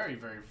very,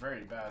 very,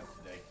 very bad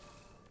today.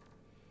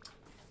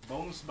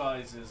 Bonus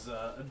buys is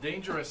a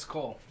dangerous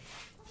call.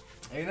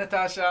 Hey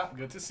Natasha,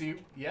 good to see you.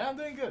 Yeah, I'm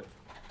doing good.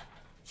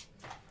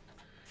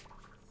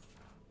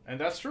 And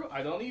that's true,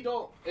 I don't need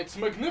all. It's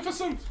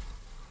magnificent!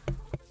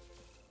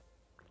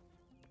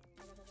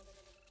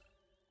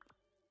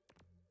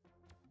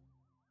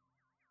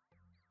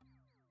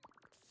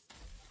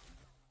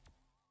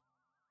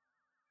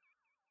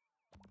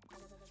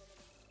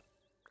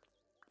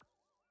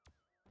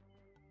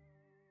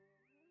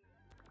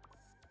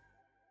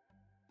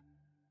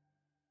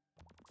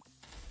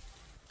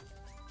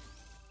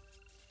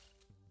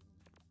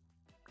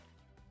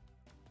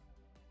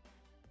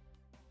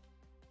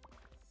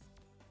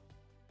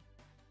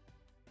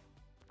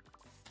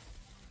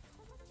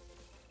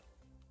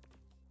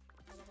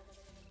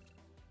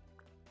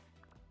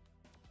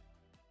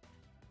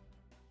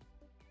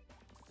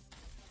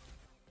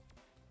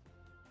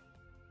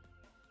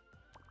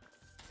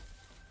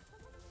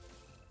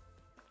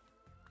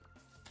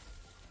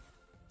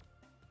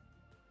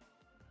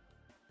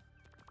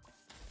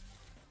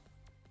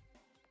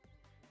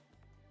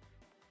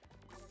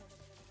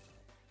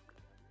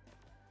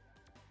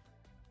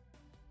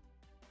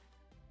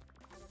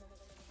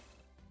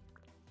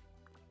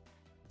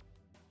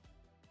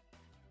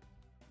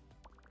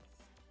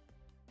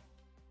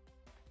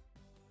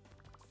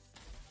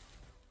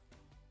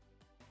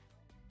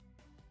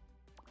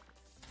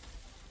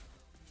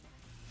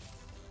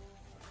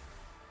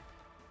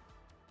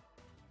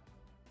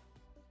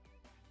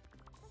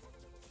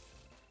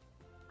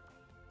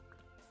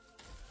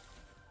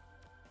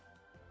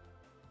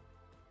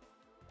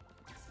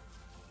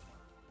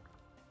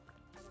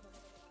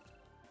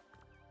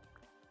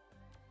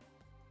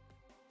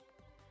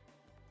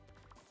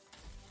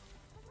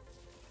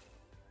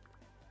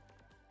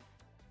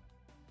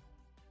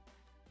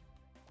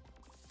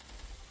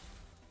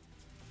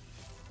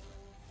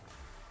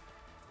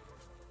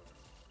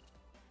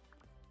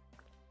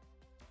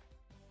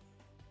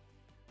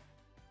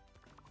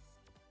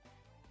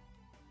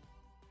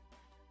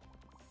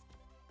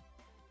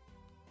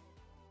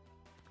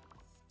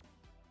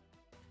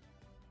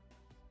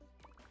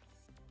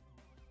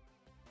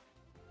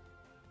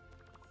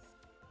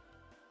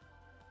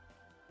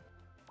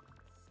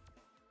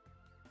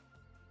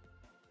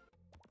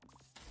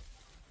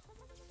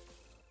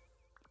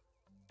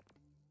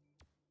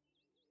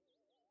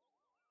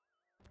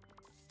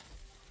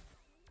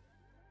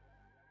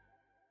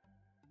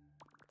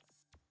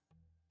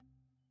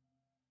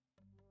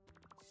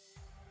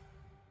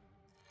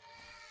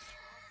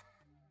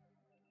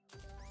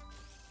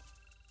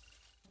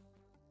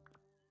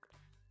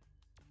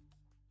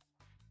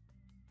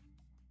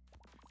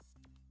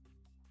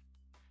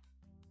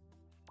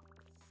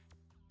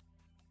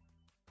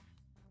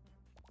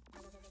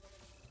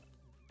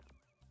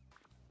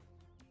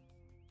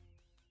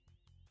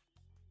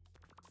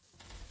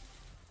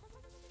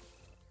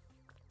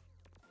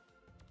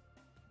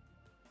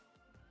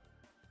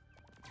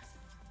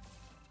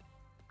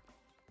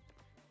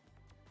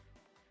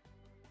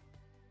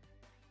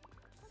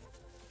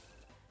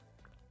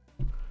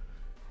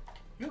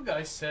 You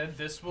guys said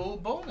this will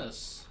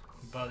bonus,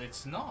 but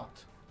it's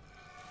not.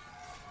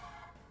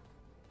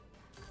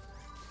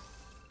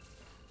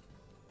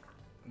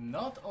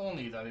 Not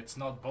only that it's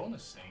not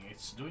bonusing,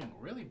 it's doing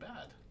really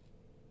bad.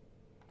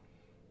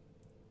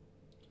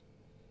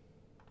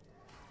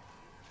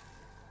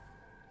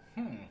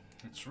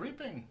 It's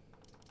ripping.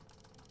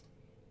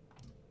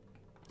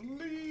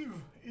 Leave!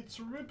 It's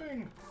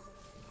ripping!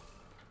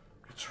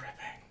 It's ripping.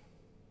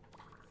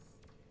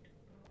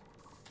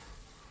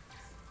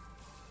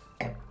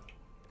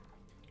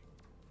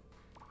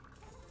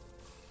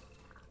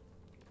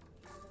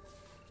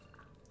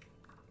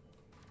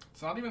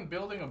 It's not even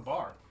building a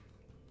bar.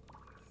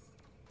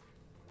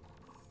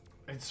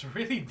 It's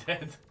really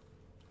dead.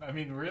 I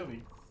mean,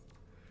 really.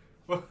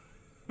 What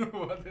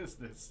is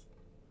this?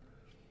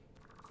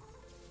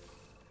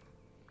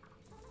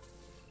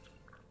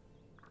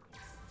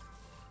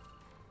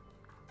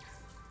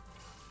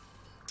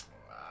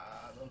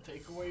 Don't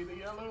take away the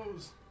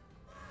yellows.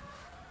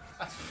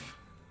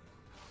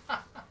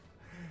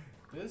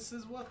 This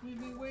is what we've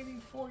been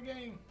waiting for,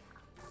 gang.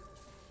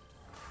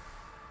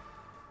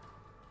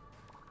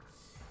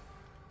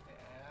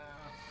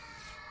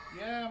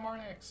 Yeah,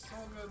 Marnix, it's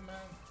all good, man.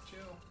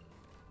 Chill.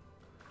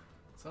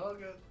 It's all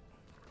good.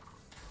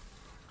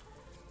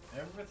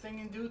 Everything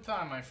in due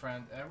time, my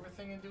friend.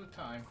 Everything in due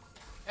time.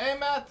 Hey,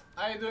 Matt.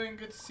 How you doing?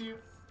 Good to see you.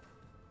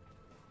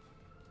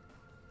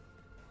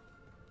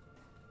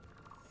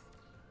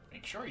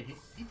 Make sure he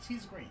eats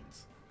his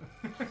greens.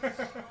 This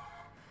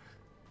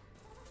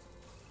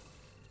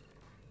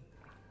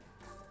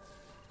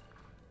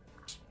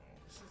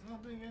is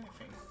not doing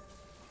anything.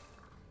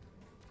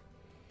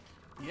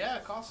 Yeah,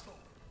 Coastal.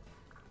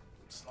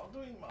 It's not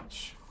doing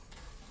much,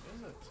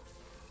 is it?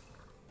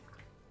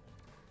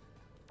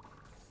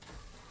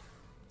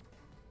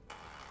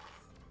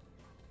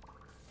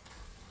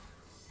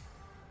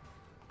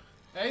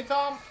 Hey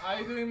Tom, how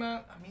you doing,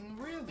 man? I mean,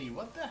 really,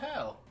 what the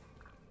hell?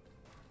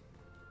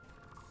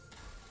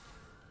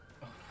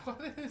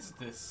 What is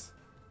this?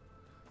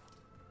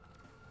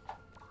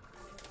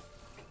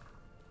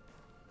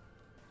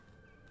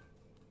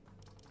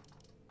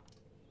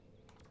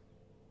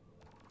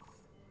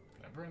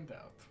 Never in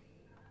doubt.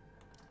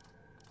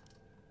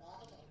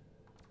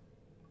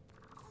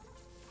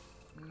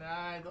 Nah,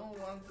 I don't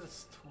want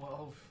this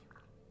 12.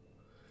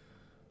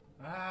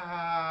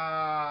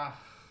 Ah.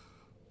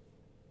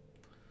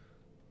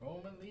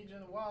 Roman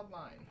Legion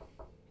Wildline.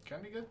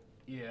 Can be good.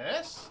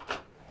 Yes.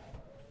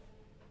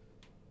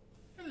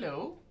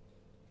 Hello.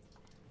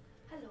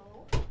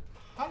 Hello.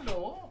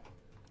 Hello.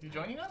 You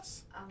joining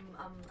us?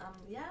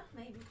 Yeah,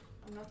 maybe.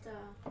 I'm not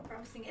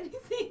promising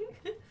anything.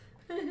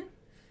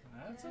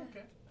 That's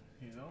okay.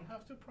 You don't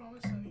have to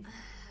promise anything.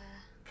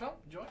 Come,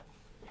 join.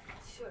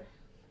 Sure.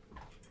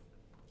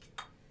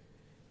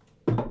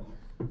 Oh.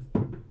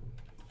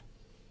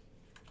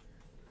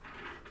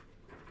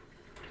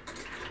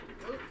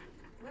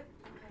 What?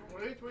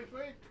 Wait.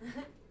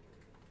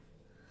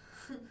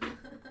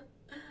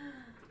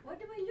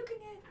 What am I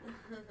looking at?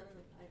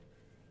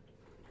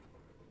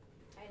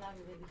 I love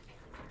you, baby.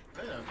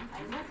 Yeah. I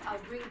hope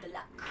I'll bring the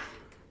luck.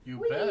 You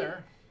Whee!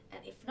 better.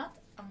 And if not,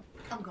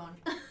 I'm gone.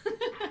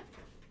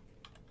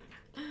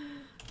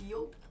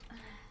 Yo.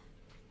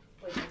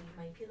 Wait, I need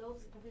my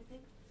pillows and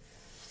everything.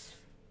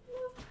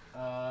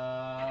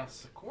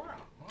 Sakura.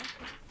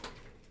 Okay.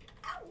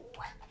 Ow!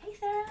 Hey,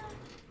 Sarah.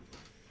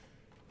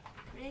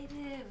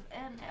 Creative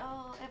and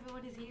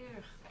everyone is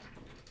here.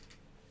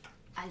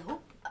 I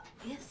hope.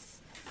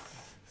 Yes.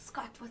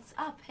 Scott, what's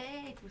up?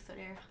 Hey, it was so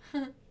there.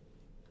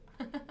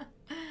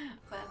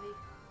 Bobby.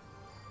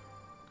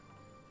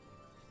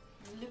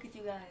 Look at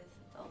you guys.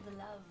 All the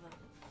love.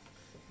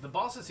 The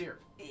boss is here.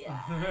 Yeah.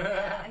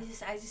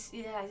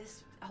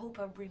 I hope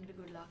I bring the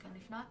good luck, and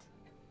if not,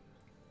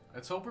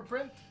 Let's hope we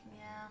print.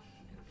 yeah.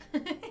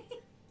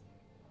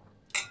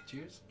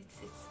 Cheers. It's.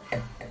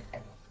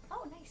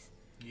 Oh, nice.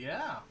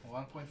 Yeah,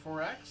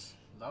 1.4x.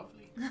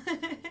 Lovely.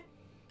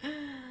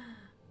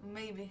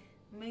 Maybe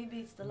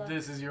it's the luck.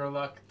 This is your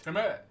luck. Come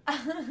here.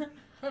 Come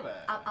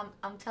here.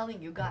 I'm telling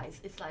you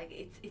guys, it's like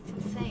it's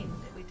insane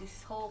with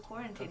this whole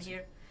quarantine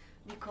here,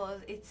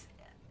 because it's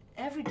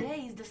every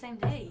day is the same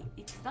day.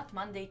 It's not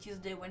Monday,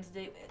 Tuesday,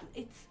 Wednesday.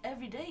 It's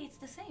every day. It's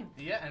the same.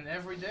 Yeah, and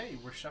every day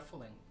we're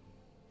shuffling.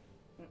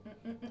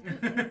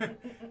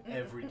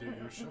 Every day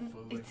you're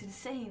shuffling. It's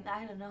insane.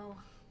 I don't know,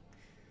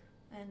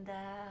 and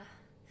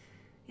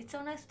it's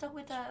so nice to talk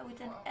with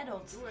an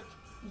adult. Do it.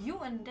 You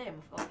and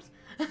them, of course.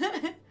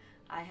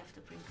 I have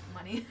to print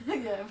money.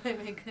 Yeah, I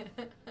make.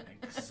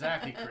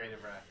 Exactly,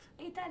 Creative Rat.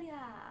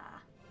 Italia.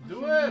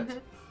 Do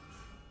it.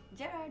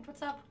 Gerard,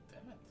 what's up?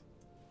 Damn it.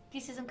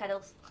 Kisses and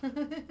cuddles.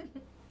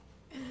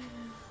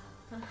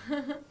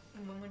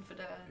 Moment for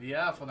the.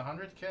 Yeah, for the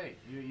 100k.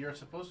 You're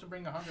supposed to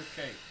bring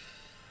 100k.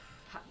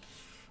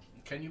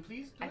 Can you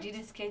please do I it?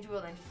 didn't schedule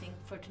anything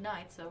for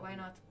tonight, so why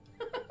not?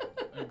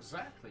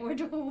 Exactly. Where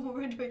do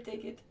I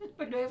take it?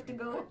 Where do I have to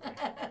go?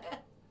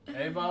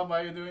 Hey Bob, how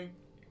you doing?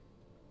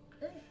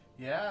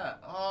 Yeah.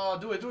 Oh,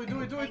 do it. What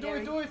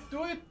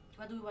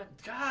What do we want?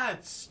 God,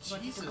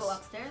 Want you Jesus. to go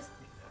upstairs?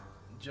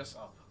 Just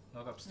up,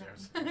 not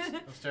upstairs. No.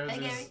 Upstairs Hey,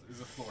 Gary.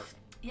 is a floor.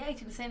 Yeah,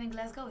 it's insane in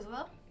Glasgow as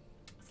well.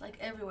 It's like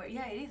everywhere.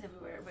 Yeah, it is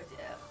everywhere. But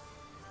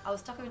I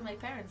was talking with my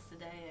parents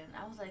today, and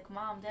I was like,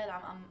 "Mom, Dad,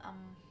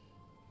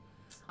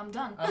 I'm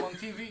done." I'm on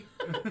TV.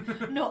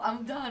 No,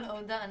 I'm done.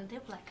 I'm done.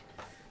 They're like,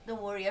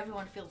 "Don't worry,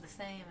 everyone feels the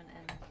same,"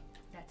 and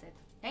that's it.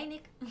 Hey,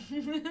 Nick.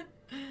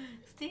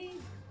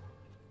 Steve.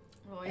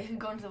 Oh, yeah,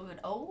 Gonzo good.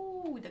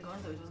 Oh, the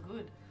Gonzo, it was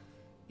good.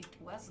 It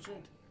was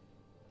good.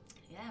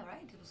 Yeah,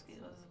 right. It was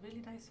a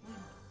really nice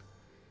win.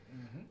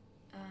 Mm-hmm.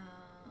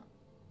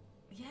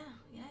 Yeah.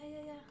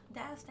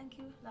 Daz, thank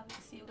you. Lovely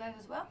to see you guys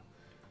as well.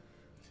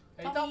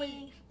 Hey,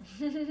 Tommy.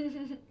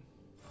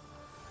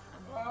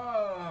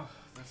 Oh,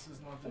 this is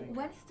not doing.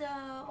 When is the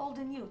old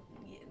and new?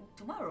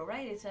 Tomorrow,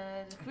 right? It's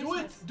the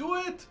Christmas. Do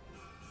it.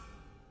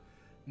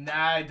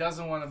 Nah, it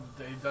doesn't want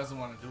to. It doesn't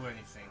want to do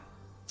anything.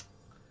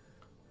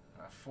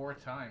 4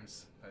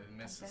 times it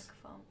misses. Back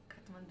from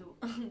Kathmandu.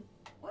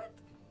 What?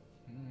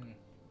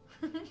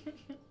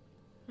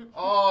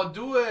 Oh,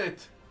 do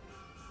it!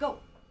 Go.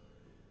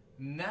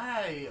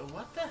 Nah,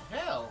 what the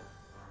hell?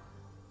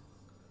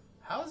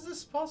 How is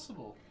this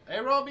possible? Hey,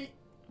 Robbie.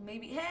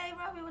 Maybe. Hey,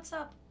 Robbie, what's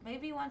up?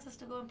 Maybe he wants us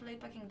to go and play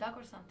Peking Duck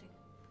or something.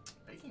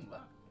 Peking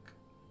Duck.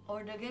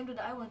 Or the game that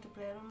I want to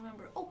play. I don't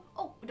remember. Oh,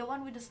 the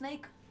one with the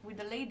snake, with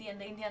the lady and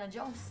the Indiana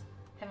Jones.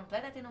 Haven't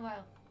played that in a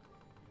while.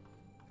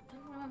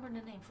 Don't remember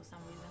the name for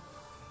some reason.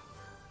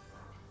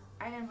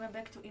 I then went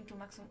back into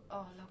maximum.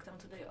 Oh, lockdown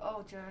today.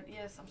 Oh, Jared.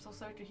 Yes, I'm so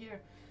sorry to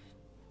hear.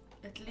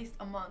 At least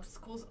a month.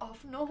 School's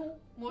off. No,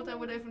 more time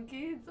with having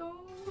kids.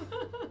 Oh.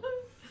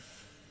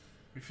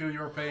 We feel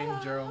your pain,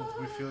 Gerald.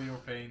 We feel your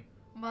pain.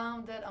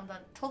 Mom, Dad, I'm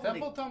done. Totally.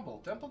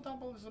 Temple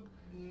Tumble is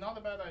not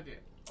a bad idea.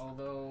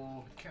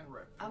 Although it can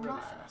rip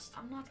really fast.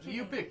 I'm not kidding.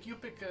 You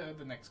pick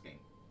the next game.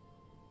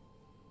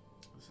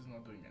 This is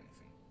not doing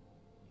anything.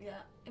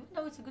 Yeah, even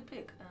though it's a good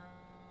pick.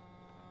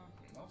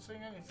 Not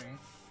saying anything.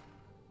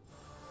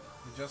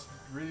 It just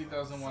really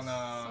doesn't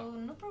wanna. So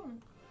no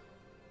problem.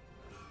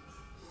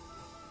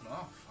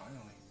 Oh,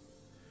 finally.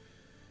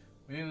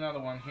 We need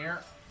another one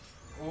here,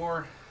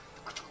 or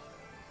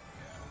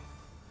yeah.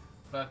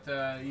 But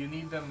you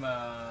need them.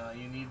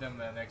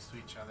 Next to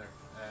each other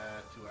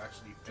to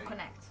actually pay. To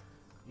connect.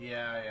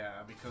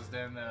 Yeah. Because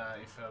then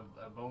if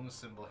a bonus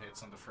symbol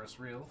hits on the first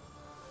reel,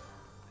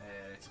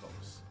 it's a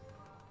bonus.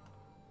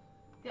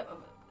 Yeah.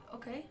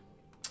 Okay.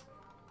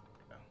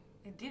 Yeah.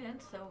 It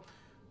didn't. So.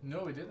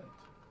 No, it didn't.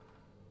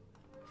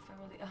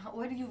 Family.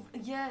 Why do you?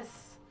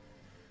 Yes.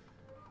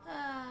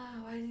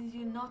 Why did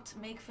you not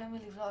make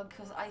family vlog?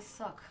 Because I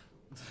suck.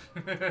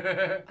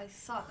 I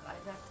suck.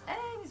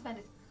 Hey, Miss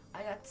Bandit.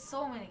 I got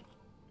so many.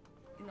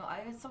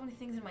 I got so many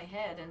things in my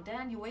head, and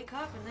then you wake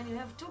up, and then you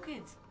have 2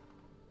 kids.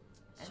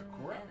 And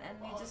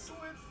you're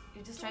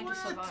just trying to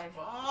survive.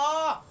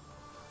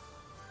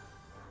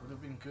 Would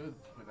have been good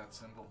with that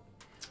symbol.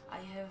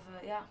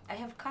 I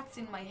have cuts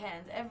in my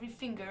hand. Every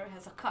finger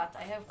has a cut.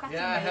 I have cuts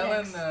in my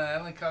legs.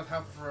 Helen cut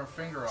half of her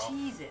finger off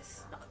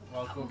Jesus.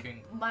 while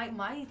cooking.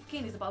 My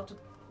skin is about to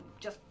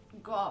just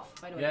go off,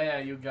 by the way. Yeah,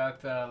 you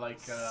got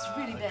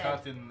really a bad.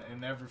 cut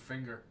in every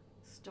finger.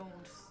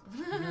 Stones.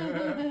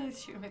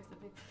 Sure makes the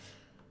big.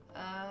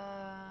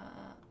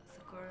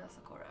 Sakura.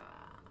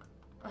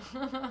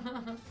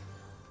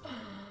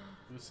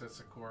 Who said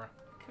Sakura?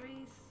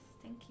 Chris,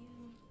 thank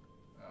you.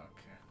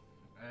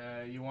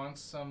 Okay. You want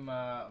some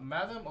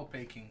Madam or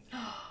Peking?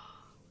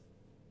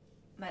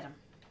 Madam.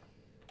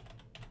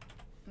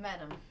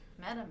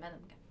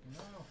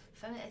 No.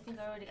 Family, I think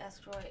I already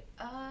asked Roy.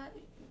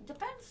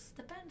 Depends.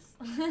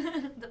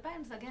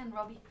 Depends again,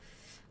 Robbie.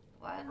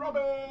 Why?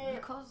 Robbie!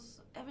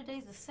 Because every day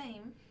is the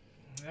same.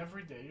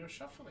 Every day you're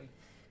shuffling.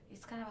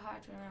 It's kind of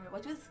hard to remember.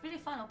 But it was really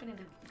fun opening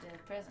the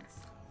presents.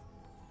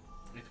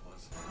 It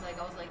was. Like,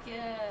 I was like,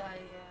 yeah,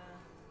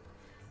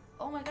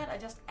 oh my god, I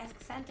just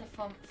asked Santa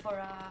for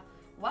a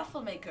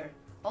waffle maker.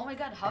 Oh my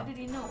god, how did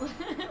he know?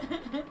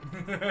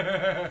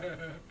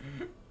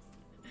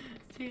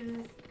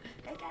 Jesus.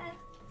 Hey, Kat.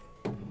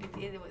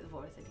 It was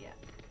worth it, yeah.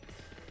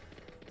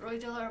 Roy,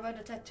 tell her about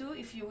the tattoo.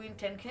 If you win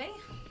 10k,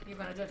 you're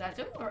gonna do a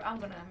tattoo, or I'm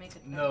gonna make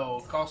it.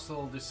 No,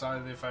 Costal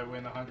decided if I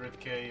win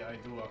 100k, I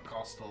do a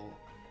Costal.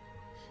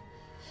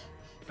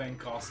 Thank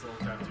Costal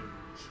tattoo.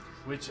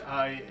 Which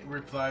I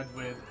replied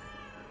with,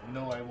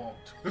 no, I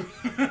won't.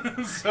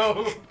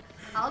 So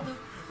I'll do.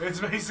 It's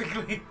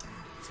basically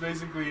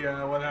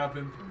what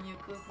happened. You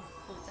could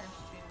full-time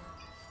streamer.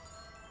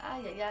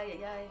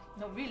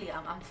 No, really,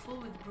 I'm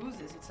full with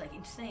bruises. It's like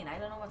insane. I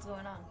don't know what's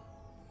going on.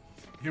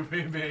 You're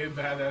being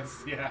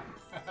badass, yeah.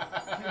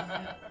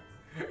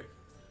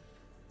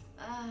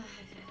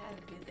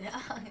 I've been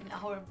in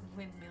our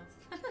windmills.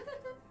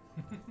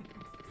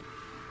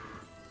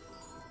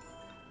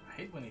 I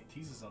hate when he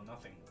teases on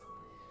nothing.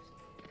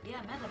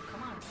 Yeah, madam,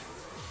 come on.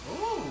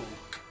 Ooh!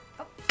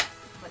 Oh,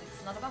 but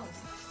it's not a bounce.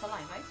 It's a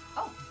line, right?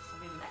 Oh, a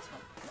really nice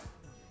one.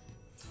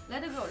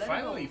 Let it go, let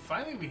it go.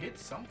 Finally we hit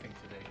something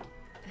today.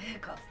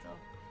 Costo.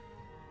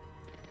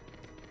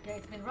 Yeah,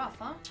 it's been rough,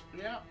 huh?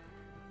 Yeah.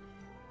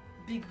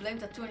 big blame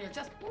tattoo on your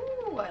chest.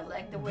 Ooh, I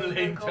like the way Blame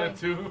you're going.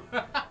 tattoo.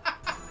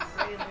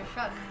 Ready your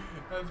shot.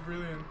 That's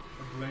brilliant.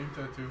 A blame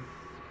tattoo.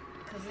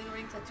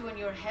 Casinoring tattoo on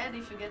your head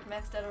if you get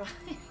maxed out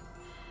right.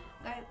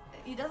 Guys,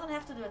 he doesn't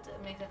have to do it.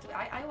 Make tattoo.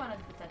 I want to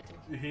do tattoo.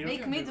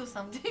 Make me do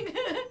something.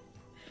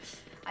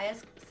 I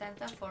asked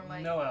Santa for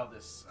my No,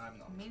 Aldous, I'm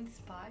not. mince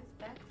pies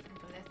back from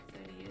the last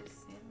 30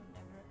 years in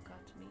never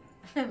got me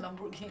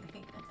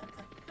Lamborghini.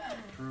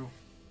 True.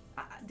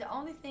 The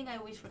only thing I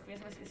wish for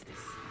Christmas is this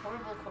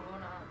horrible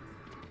corona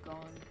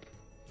gone.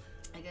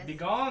 I guess. Be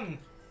gone!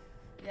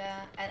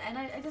 Yeah, and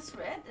I just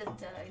read that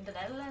in the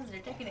Netherlands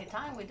they're taking their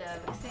time with the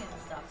vaccine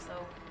and stuff,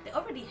 so they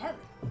already have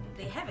it.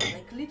 They have it,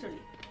 like literally.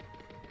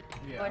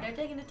 Yeah. But they're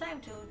taking the time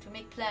to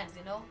make plans,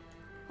 you know?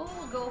 Who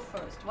will go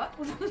first? What?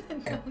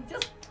 No,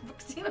 just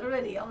vaccine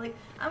already. I'm like,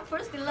 I'm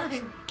first in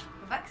line.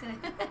 Vaccine.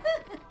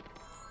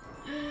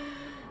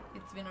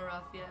 It's been a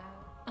rough, yeah.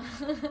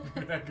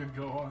 That could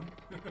go on.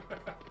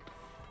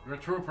 You're a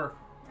trooper.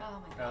 Oh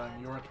my god.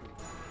 You're a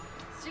trooper.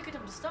 Secret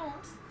of the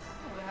Stones.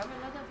 Oh, we have a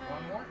lot of...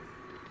 One more?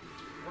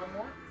 One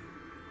more?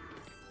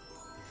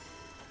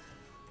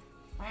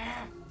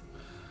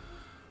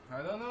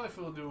 I don't know if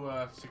we'll do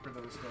Secret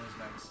of the Stones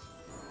next.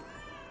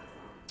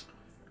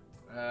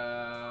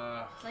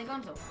 It's like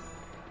Gonzo.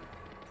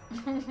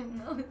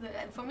 No,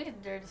 for me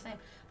they're the same.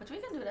 But we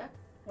can do that.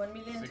 1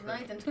 million Secret.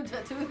 tonight and 2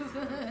 tattoos.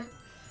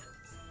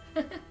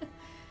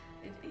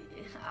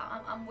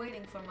 I'm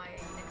waiting for my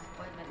next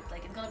appointment.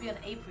 It's gonna be in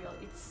April.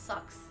 It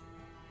sucks.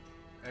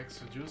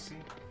 Extra juicy?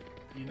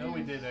 You know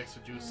we did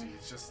extra juicy,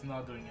 it's just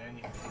not doing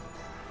anything.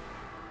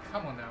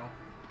 Come on now.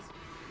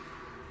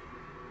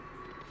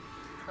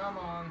 Come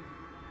on.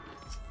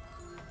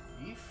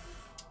 If?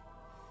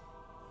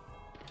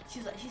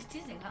 She's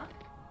teasing, huh?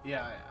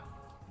 Yeah, yeah.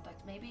 But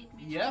maybe it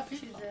means Yeah,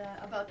 she's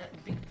FIFA. about a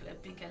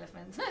big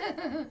elephant.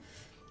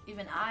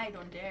 Even I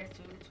don't dare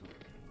to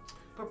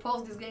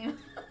propose this game.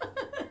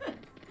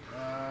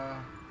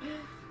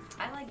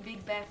 I like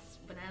Big Bass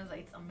Bonanza.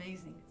 It's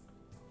amazing.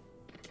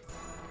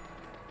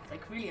 It's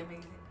like really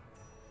amazing.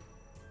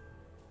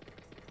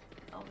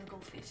 Oh, the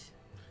goldfish.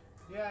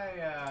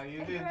 Yeah, you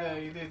Hey, did girl.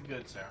 you did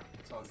good, Sarah.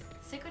 It's all good.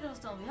 Secret of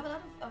Stone. We have a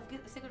lot of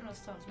Secret of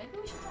Stones. Maybe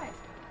we should try it.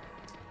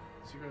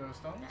 Secret of the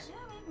Stones? Yeah,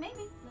 maybe.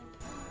 Like,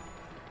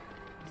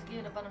 let's give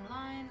it a bottom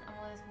line. I'm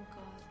asking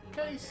because you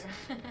Case.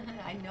 weren't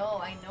there. I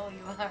know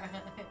you are,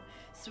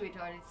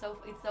 sweetheart.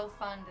 It's so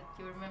fun that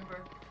you remember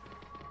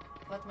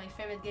what my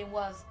favorite game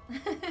was.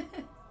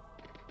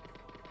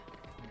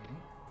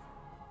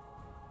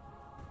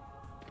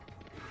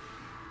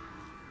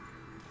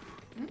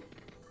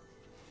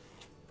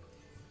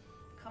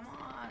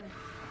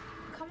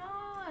 Come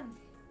on.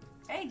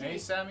 Hey, Hey, Jay.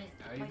 Sammy,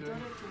 how you My doing?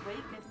 daughter to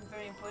wake, getting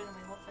very important.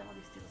 My whole family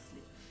is still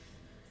asleep.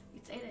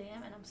 It's 8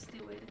 a.m. and I'm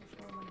still waiting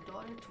for my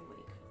daughter to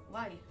wake.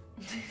 Why?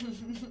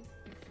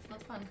 It's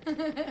not fun.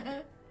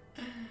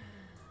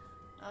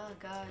 Oh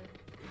God.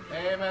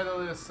 Hey,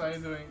 Medalist, how you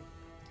doing?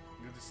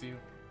 Good to see you.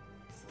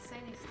 Say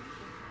next week.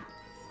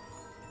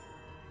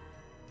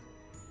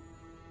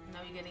 Now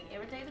you're getting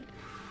irritated?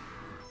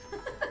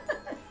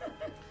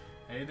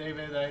 Hey,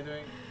 David, how you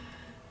doing?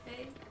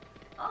 Hey.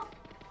 Oh.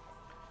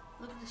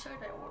 Look at the shirt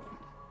I wore.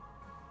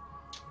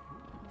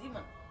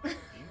 Demon.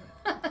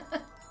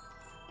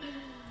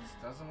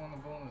 Doesn't want a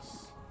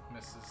bonus,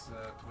 Mrs.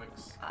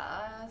 Twix.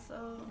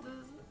 So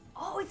this...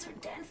 Oh, it's her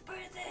 10th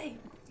birthday!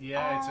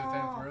 Yeah, it's her Oh.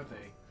 10th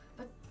birthday.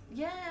 But,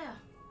 yeah.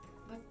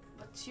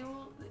 But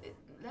she'll...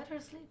 Let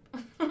her sleep.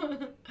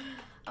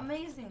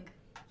 Amazing.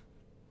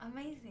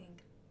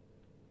 Amazing.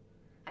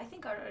 I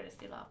think our daughter is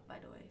still up, by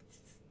the way.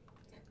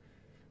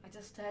 I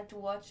just had to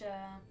watch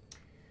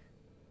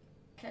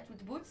Cat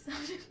with Boots.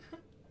 Is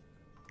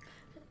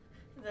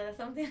that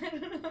something? I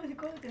don't know how to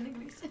call it in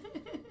English.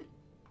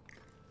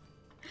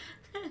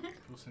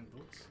 Puss in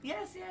Boots?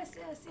 Yes.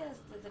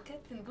 The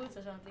Cat in Boots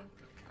or something.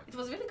 It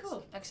was really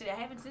cool. Actually, I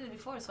haven't seen it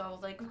before, so I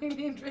was like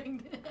really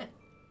intrigued.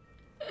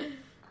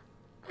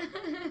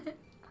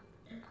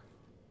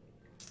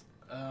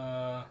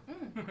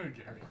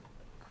 Gary.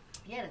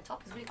 Yeah, the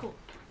top is really cool.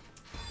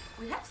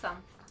 We have some.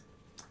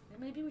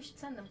 Maybe we should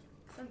send them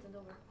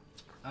over.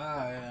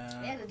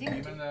 Yeah, the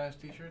demon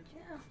t-shirt?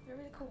 Yeah, they're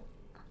really cool.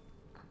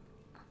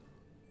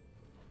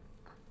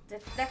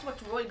 That's what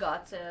Roy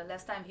got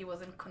last time he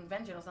was in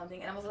convention or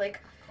something, and I was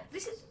like,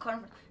 this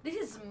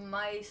is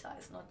my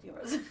size, not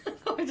yours.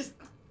 So I just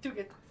took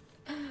it.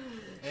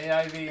 Hey,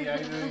 Ivy, how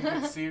you doing?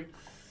 Good to see you.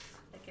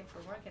 I came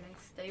from work and I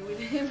stay with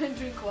him and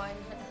drink wine.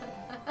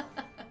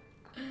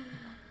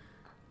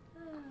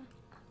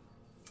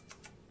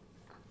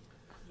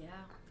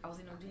 Yeah, I was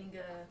doing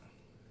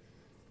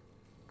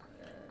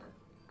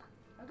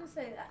how to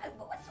say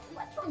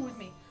what's wrong with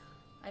me?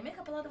 I make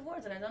up a lot of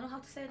words and I don't know how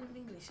to say it in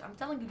English. I'm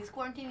telling you, this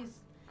quarantine is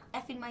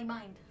effing my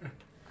mind.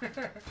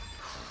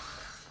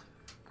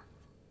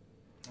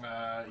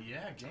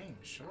 Yeah, game.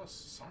 Show us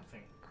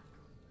something.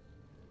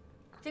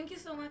 Thank you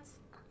so much.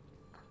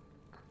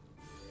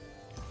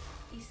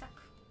 Isaac.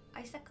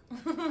 Isaac.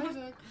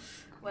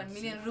 1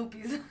 million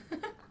rupees.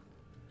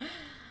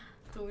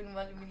 To win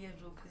 1 million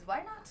rupees.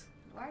 Why not?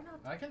 Why not?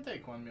 I can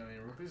take 1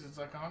 million rupees. It's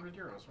like 100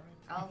 euros, right?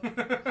 I'll,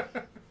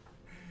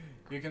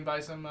 You can buy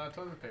some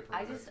toilet paper.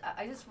 with it.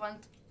 I just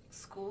want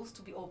schools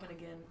to be open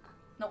again.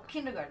 No,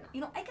 kindergarten.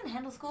 You know, I can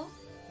handle school,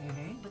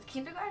 but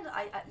kindergarten,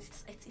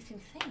 it's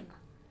insane.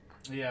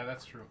 Yeah,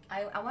 that's true.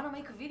 I want to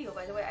make a video,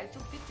 by the way. I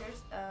took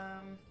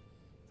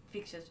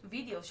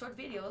videos, short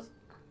videos,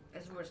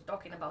 as we were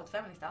talking about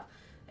family stuff,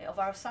 of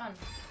our son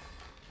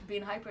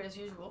being hyper as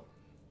usual.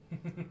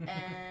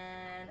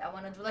 And I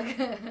want to do like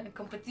a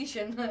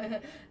competition.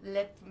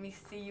 Let me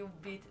see you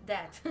beat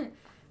that.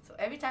 So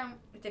every time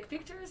we take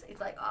pictures, it's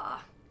like,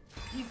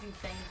 he's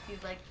insane.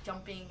 He's like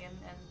jumping and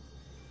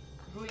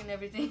ruining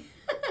everything.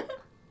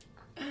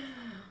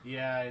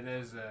 Yeah, it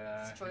is.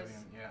 Destroys.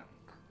 Yeah.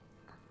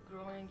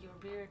 Growing your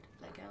beard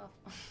like elf.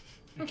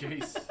 In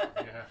case.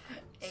 Yeah.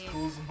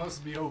 Schools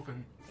must be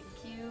open.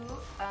 Thank you.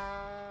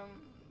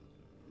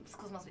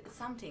 Schools must be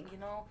something, you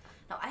know.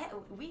 Now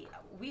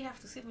we have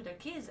to sit with our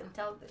kids and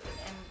tell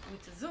and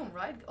with Zoom,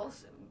 right?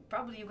 Also,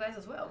 probably you guys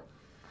as well.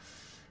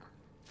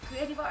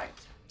 Creative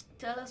art.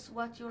 Tell us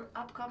what your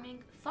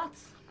upcoming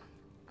thoughts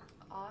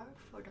are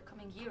for the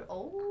coming year.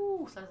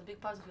 Oh, so that's a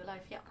big part of your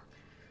life, yeah.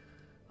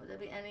 Will there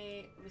be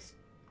any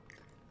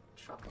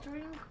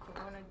restructuring?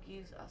 Corona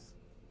gives us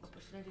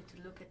opportunity to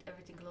look at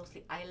everything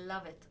closely. I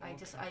love it.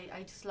 Okay.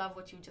 I just love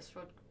what you just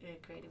wrote,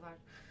 creative art.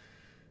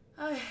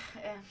 We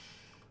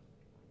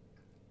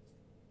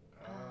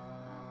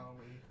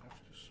have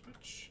to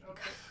switch.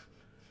 Okay.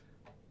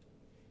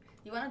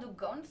 You wanna do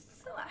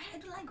guns? I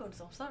do like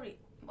guns. I'm sorry.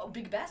 Oh,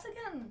 big bass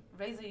again.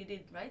 Razor, you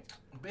did right.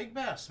 Big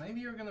bass. Maybe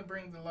you're gonna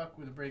bring the luck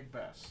with a big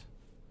bass.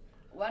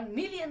 1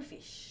 million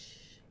fish,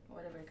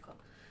 whatever it's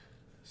called.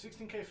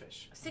 16K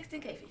fish.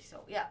 16K fish.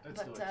 So yeah,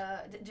 Let's but do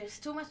it. there's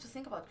too much to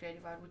think about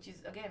creative art, which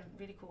is again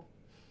really cool.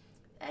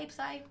 Hey,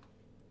 Psy.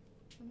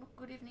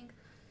 Good evening.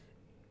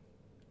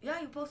 Yeah,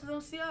 you posted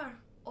on CR.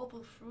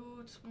 Opal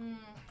fruits.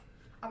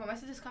 Are my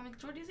messages coming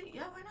through, Dizzy?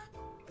 Yeah, why not?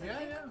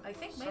 I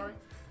think maybe. Sorry.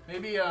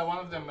 Maybe one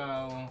of them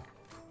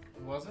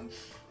wasn't.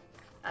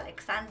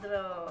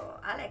 Alexandro.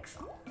 Alex.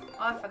 Oh,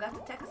 I forgot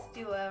to text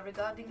you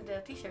regarding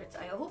the t-shirts.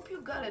 I hope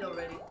you got it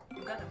already.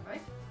 You got them,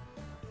 right?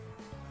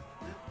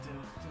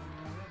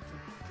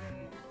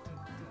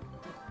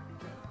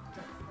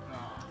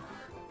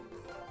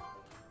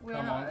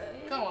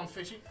 Come on,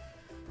 fishy.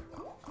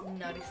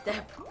 Naughty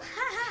step.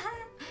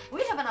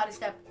 We have a naughty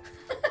step.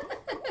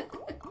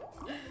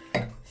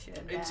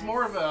 It's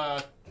more of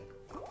a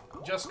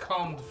just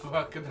calm the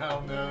fuck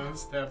down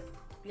step.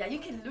 Yeah, you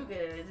can look at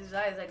it. His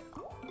eyes like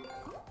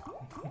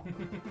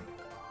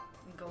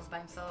he goes by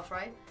himself,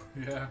 right?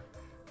 Yeah.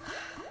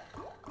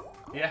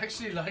 He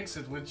actually likes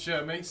it, which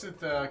makes it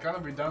kind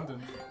of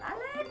redundant.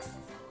 Alex!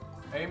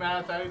 Hey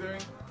Matt, how you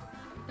doing?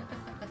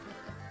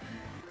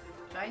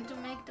 Trying to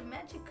make the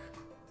magic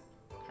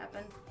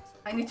happen.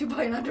 I need to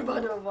buy another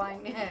bottle of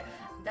wine. Yeah,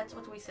 that's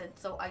what we said.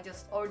 So I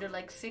just ordered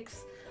like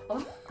 6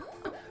 of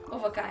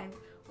a kind.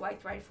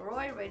 White wine for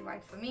Roy, red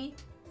wine for me.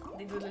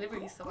 They do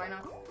delivery, so why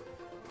not?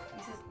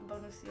 This is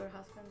bonus to your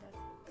husband.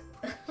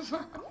 That's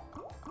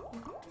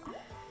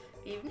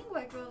evening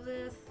white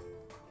roses.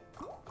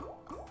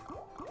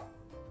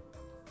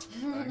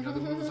 I got the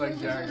moves like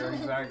Jagger,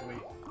 exactly.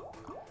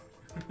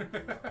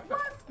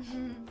 What?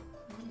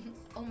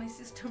 Oh, my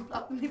sister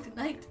blocked me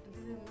tonight. I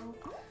didn't know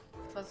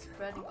it was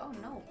spreading. Oh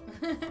no.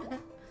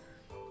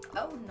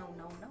 Oh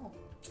no.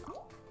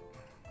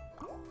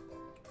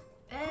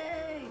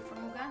 Hey, from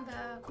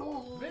Uganda.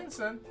 Cool.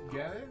 Vincent,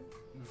 get it?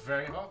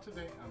 Very hot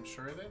today. I'm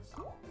sure it is.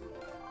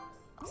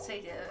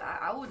 Say,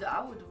 I would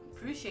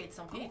appreciate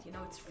some heat. You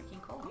know, it's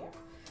freaking cold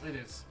here. It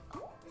is.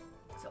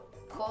 So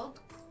cold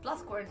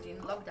plus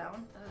quarantine,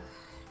 lockdown.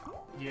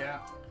 Yeah,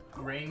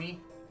 rainy.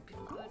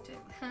 Been good.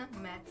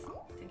 Matt,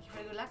 thank you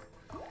for your luck.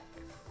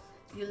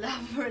 You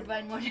love red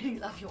wine more than you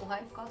love your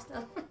wife,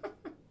 Costa.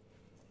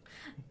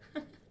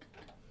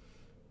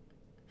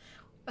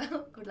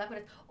 Well, good luck with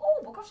it.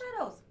 Oh, Book of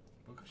Shadows.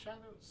 Book of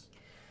Shadows.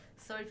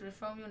 Sorry to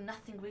inform you,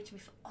 nothing reached me.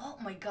 Oh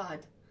my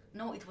god.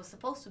 No, it was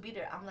supposed to be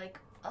there. I'm like,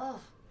 oh.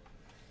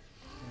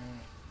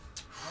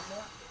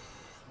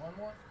 One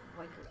more.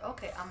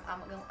 Okay,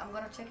 I'm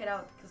gonna check it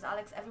out because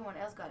Alex, everyone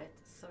else got it.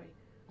 Sorry.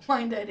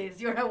 Wine that is.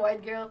 You're a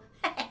white girl.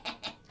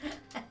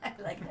 I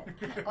like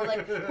that. I was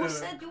like, who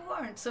said you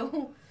weren't?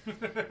 So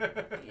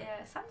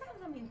yeah,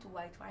 sometimes I'm into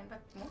white wine,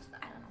 but most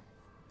I don't know.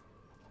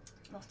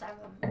 Most time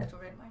I'm into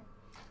red wine.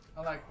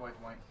 I like white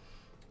wine.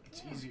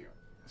 It's easier.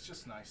 It's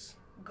just nice.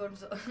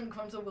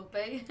 Gonzo will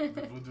pay.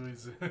 The voodoo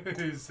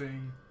is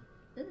saying.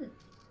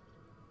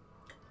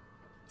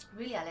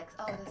 Really, Alex?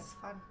 Oh, that's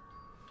fun.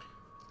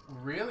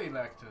 Really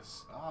like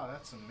this? Oh,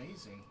 that's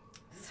amazing.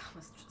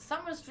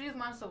 Summer's 3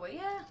 months away,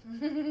 yeah.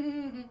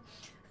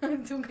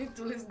 To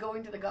go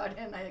into the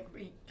garden, I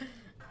agree.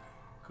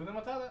 Kuna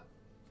Matata.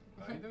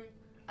 How are you doing?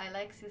 I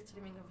like his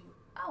streaming of you.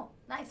 Oh,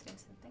 nice,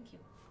 Vincent. Thank you.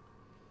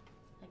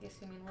 I guess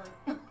you mean Roy.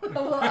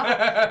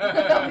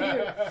 I'm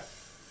here.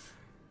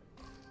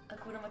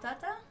 Hakuna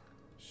Matata?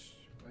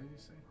 What did you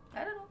say?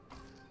 I don't know.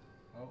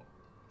 Oh,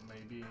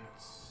 maybe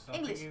it's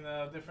something English. in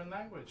a different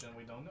language and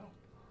we don't know.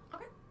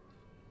 Okay.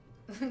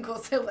 Go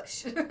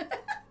Silvish. They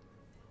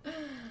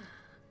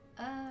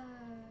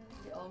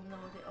all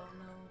know, they all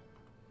know.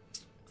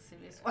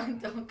 Serious wine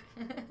dog.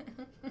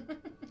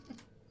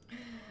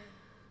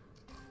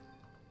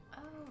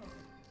 Oh,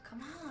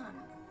 come on.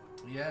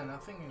 Yeah,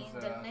 nothing is. In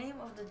the name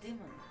of the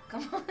demon.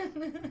 Come on.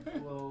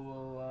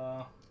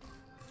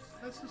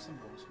 Let's do some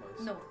bonus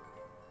buys. No.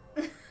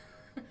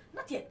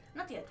 Not yet,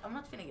 not yet. I'm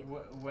not feeling it.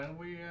 When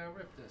we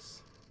rip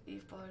this.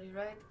 Beef party,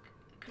 right?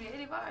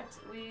 Creative art.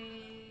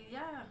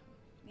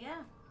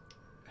 Yeah.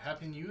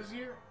 Happy New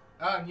Year?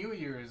 New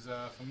Year is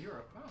from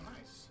Europe. Oh,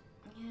 nice.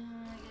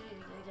 Yeah.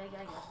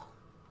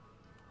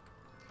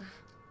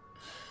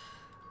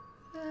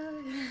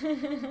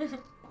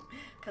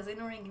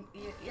 CASINORING,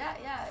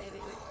 yeah.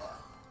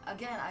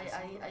 Again,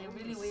 I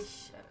really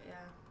wish,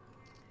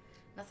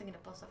 nothing in the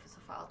post office so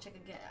far. I'll check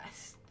again.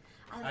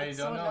 I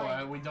don't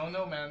know. We don't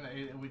know, man.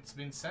 It's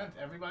been sent.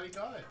 Everybody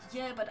got it.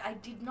 Yeah, but I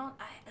did not.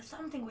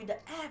 Something with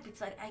the app.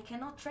 It's like I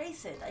cannot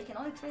trace it. I can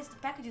only trace the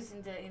packages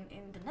in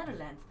the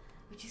Netherlands,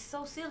 which is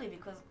so silly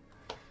because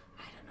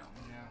I don't know.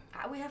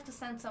 Yeah. We have to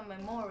send some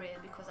memory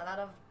because a lot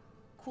of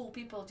cool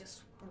people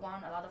just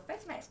won a lot of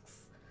face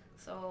masks.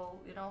 So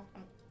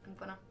I'm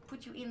gonna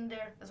put you in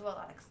there as well,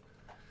 Alex,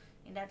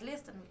 in that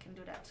list, and we can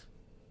do that.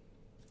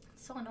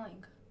 It's so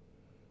annoying.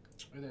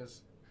 It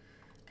is.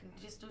 Can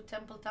you just do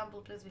temple,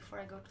 please, before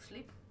I go to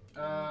sleep?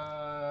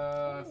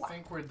 I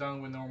think we're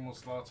done with normal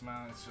slots,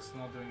 man. It's just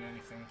not doing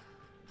anything.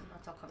 Do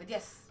not talk of it.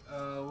 Yes.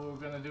 We're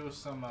gonna do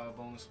some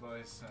bonus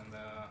buys, and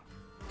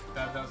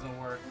that doesn't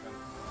work. Then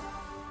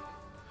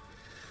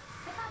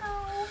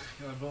Stefano!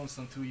 you know, a bonus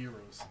on €2.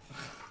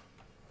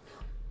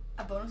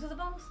 A bonus is a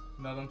bonus?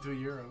 Not on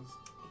 €2.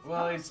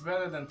 Well, it's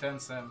better than 10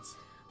 cents.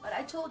 But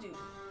I told you,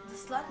 the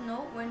slot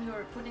know when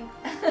you're putting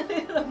a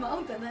little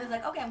amount, and then it's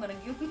like, okay, I'm gonna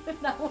give you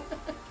it now.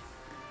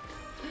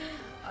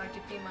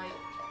 RTP my.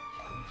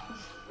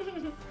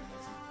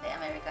 Hey,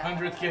 America.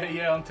 100k,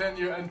 yeah, on 10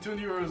 euro and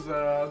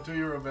 €2,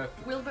 €2 bet.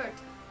 Wilbert.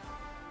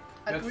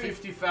 Got Agreed.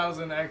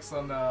 50,000 X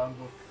on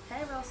book.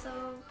 Hey,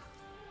 Russell.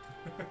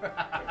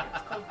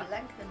 It's called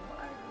Blank and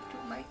Wild. You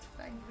might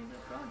find video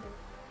project.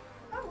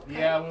 Oh, okay.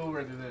 Yeah,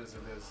 Wilbert, it is.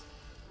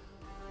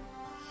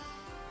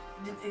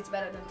 It's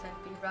better than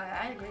 10p, right?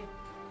 I agree.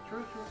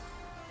 True.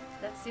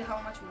 Let's see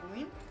how much we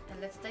win, and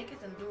let's take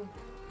it and do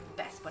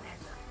best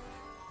bonanza.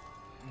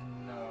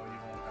 No, you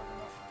won't have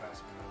enough for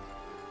best bonanza.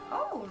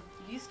 Oh,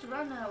 you used to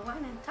run a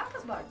wine and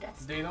tapas bar.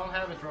 They don't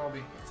have it,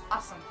 Robbie. That's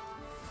awesome.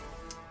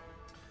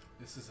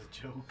 This is a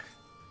joke.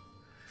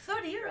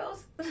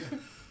 €30.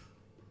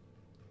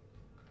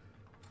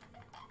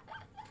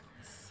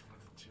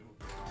 What a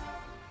joke.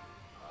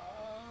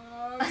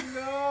 Oh,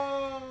 no!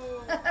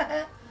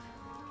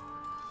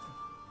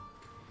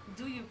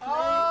 Do you play?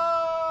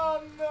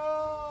 Oh,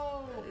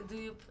 no! Do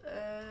you?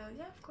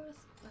 Yeah, of course.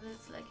 But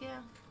it's like,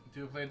 yeah. Do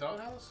you play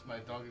Doghouse? My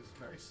dog is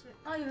very sick.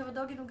 Oh, you have a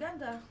dog in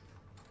Uganda.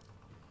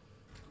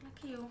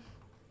 Lucky you.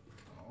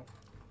 Oh.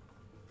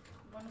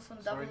 Bonus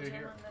on Sorry double to German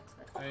hear. next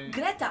week. Oh, I-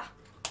 Greta!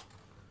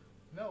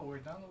 No, we're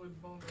done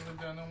with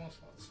the normal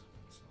slots.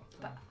 It's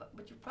not,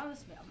 But you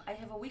promised me. I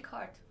have a weak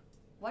heart.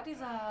 What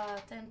is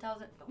a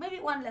 10,000? Maybe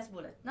one less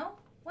bullet. No?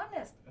 One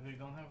less. they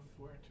don't have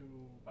where to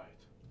buy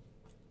it,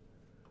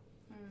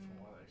 Hmm. from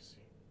what I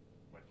see.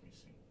 Let me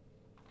see.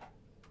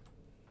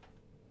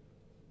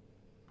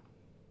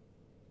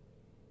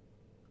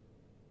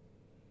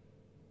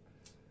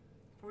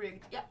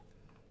 Rigged. Yeah.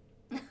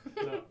 No,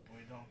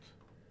 we don't.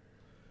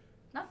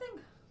 Nothing.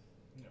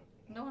 No.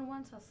 No one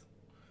wants us.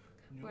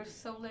 No. We're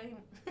so lame.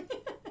 No.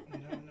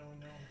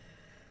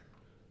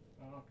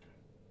 Okay.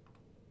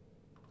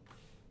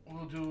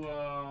 We'll do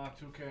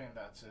 2K and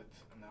that's it.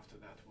 And after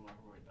that,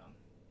 we're done.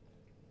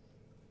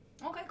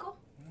 Okay, cool.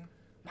 Mhm.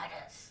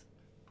 Matters.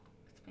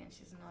 It's me and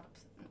she's not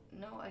upset.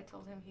 No, I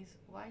told him his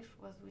wife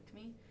was with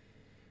me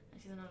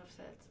and she's not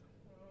upset.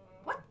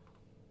 What?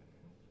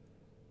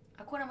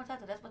 Hakuna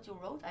Matata, that's what you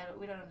wrote?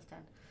 We don't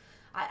understand.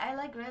 I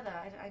like Greta.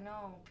 I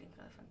know Pink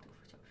Elephant too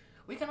for sure.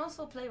 We can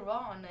also play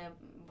Raw on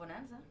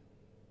Bonanza.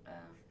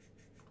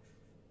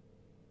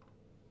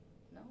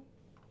 No?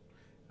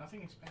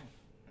 Nothing in Spain.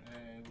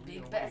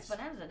 Big best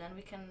Bonanza, then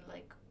we can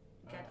like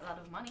get a lot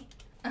of money.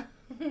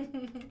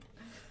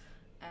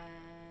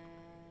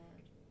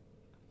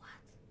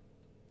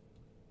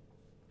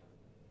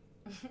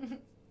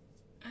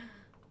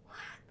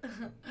 What?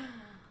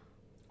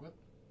 What?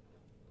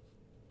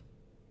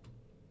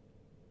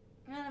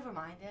 Yeah, never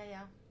mind.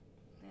 Yeah.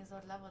 There's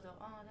a level though.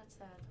 Oh, that's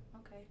sad.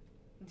 Okay.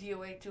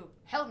 DOA 2.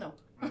 Hell no.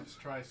 Let's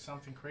try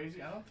something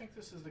crazy. I don't think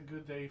this is a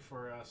good day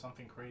for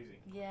something crazy.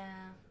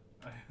 Yeah.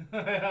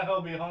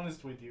 I'll be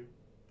honest with you.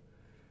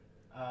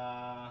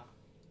 Yeah,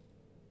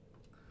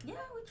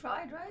 we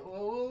tried, right?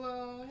 We'll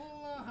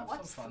have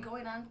What's some fun.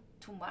 going on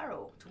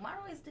tomorrow?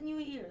 Tomorrow is the New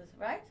Year's,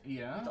 right?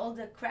 Yeah. With all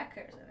the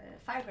crackers,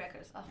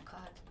 firecrackers. Oh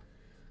God.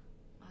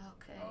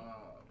 Okay.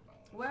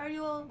 Where are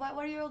you all? What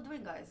are you all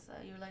doing, guys?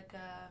 You're like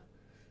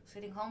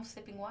sitting home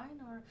sipping wine,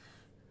 or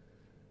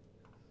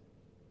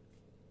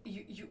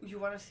you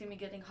want to see me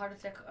getting heart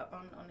attack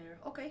on air?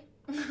 Okay,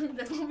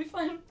 that will be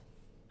fine.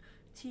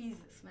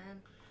 Jesus,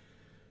 man.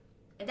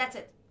 And that's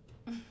it.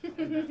 And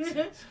that's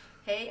it.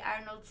 Hey,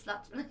 Arnold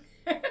Slotman.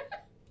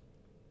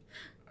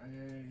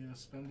 You're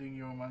spending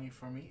your money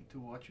for me to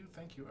watch you.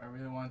 Thank you. I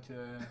really want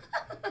to.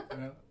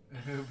 A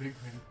big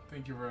win.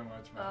 Thank you very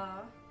much,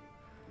 man.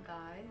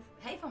 Guys.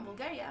 Hey, from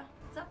Bulgaria.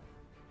 What's up?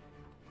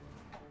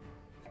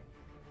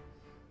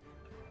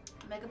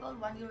 Megaball,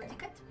 €1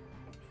 ticket?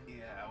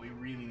 Yeah, we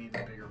really need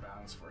a bigger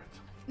balance for it.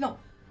 No.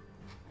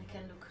 I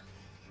can look.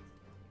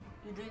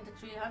 You doing the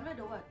 300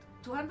 or what?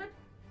 200?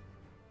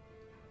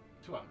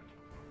 200.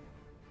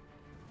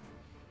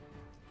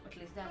 At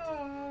least that.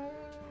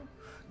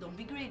 Don't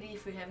be greedy.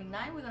 If we're having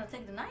 9, we're gonna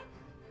take the 9.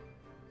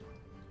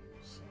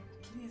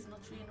 Please,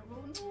 not 3 in a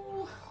row.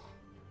 No.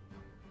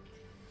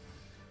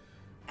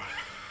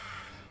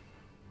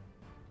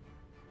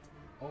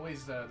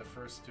 Always the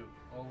first two.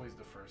 Always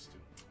the first two.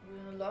 We're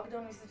in a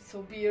lockdown. Is it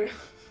so beer?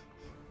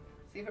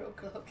 0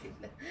 o'clock in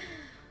the.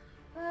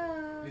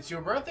 It's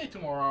your birthday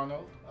tomorrow,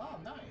 Arnold. Oh,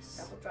 nice.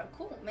 Double try.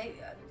 Cool. Maybe.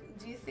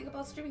 Do you think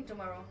about streaming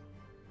tomorrow?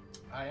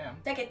 I am.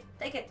 Take it.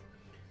 Take it.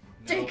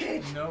 No, Take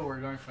it. No, we're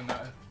going for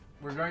 9.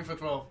 We're going for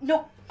 12.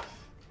 No.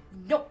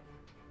 No.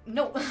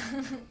 No. Don't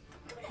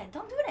do that.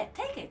 Don't do that.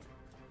 Take it.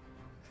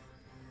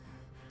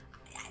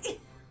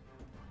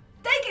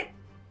 Take it.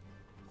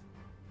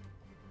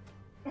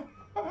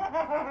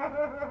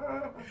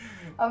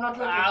 I'm not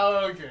looking.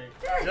 Ah, okay.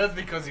 Just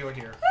because you're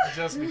here.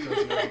 Just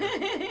because you're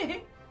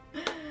here.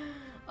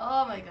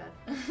 Oh my god.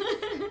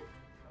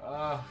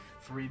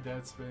 3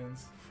 dead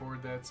spins, 4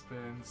 dead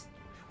spins,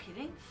 You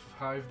kidding?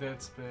 5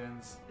 dead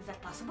spins. Is that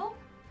possible?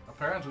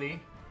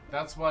 Apparently,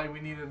 that's why we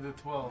needed the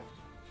 12.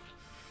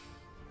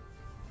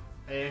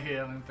 Hey,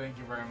 Helen, thank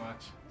you very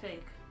much.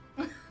 Take.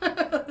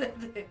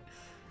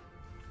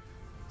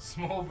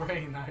 Small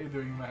brain, how you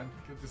doing, man?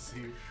 Good to see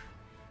you.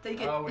 Take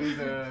it. Oh, we need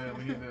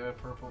the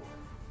purple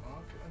one.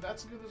 Okay,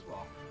 that's good as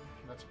well.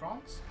 That's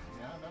bronze?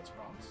 Yeah, that's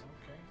bronze.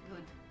 Okay.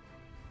 Good.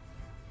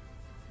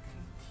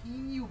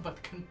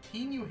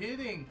 Continue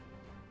hitting.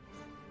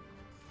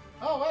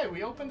 Oh, wait,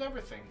 we opened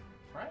everything,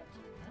 right?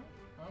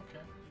 Yeah.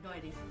 Okay. No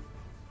idea.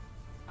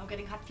 I'm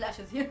getting hot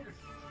flashes here.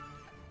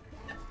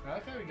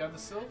 Okay, we got the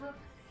silver.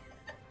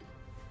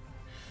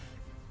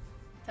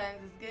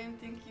 Time this game.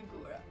 Thank you,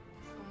 Gora.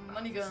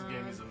 Money This gun.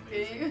 game is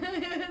amazing.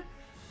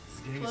 This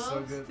game is so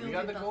Twelve, good. still We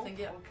got did the gold. nothing,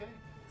 yeah. Okay.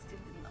 Still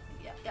did nothing.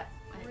 Yeah, yeah.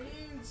 I agree.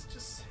 Greens,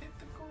 just hit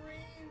the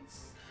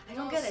greens. I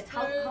don't get it.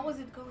 How is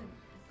it going?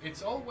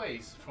 It's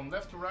always from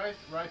left to right,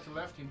 right to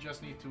left. You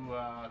just need to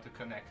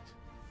connect.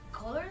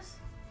 Colors?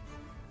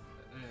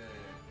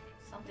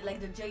 Something like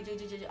the J.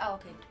 Oh,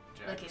 okay.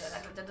 Okay.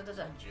 Jacks. Da, da, da,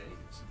 da. J.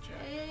 It's a J.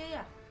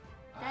 Yeah.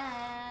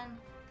 Dan.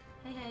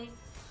 Hey.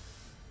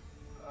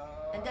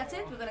 And that's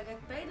it? We're gonna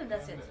get paid and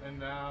that's it? And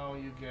now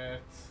you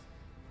get.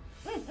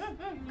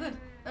 Good.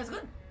 That's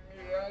good.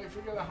 Yeah, if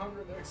you get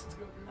 100x, it's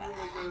gonna be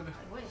really good. I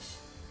wish.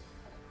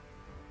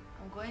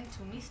 I'm going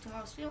to miss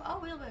tomorrow's stream. Oh,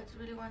 Wilbert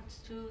really wants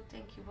to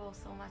thank you both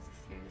so much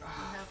this year. This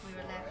will help me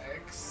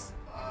relax.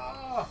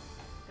 4x.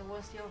 The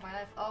worst year of my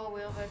life. Oh,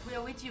 Wilbert, we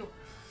are with you.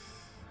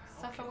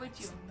 Suffer with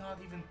you. It's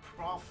not even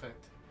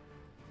profit.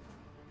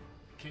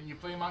 Can you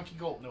play Monkey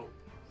Gold? No.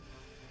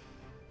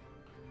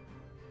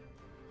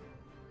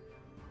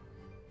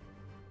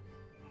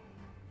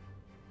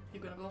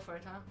 You're gonna go for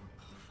it, huh?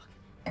 Oh, fuck.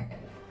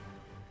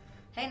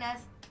 Hey,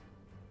 Naz.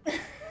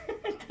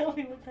 Tell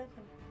me what's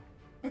happened.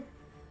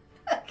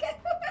 Okay.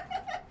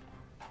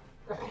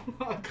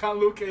 I can't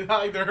look at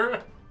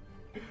either.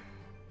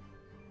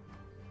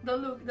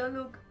 Don't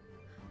look.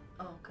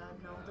 Oh,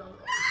 God, no, don't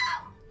look.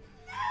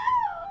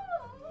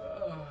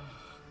 No!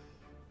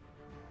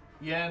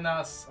 Yeah,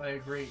 Nas, I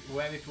agree.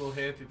 When it will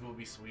hit, it will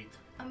be sweet.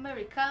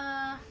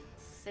 America.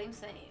 Same,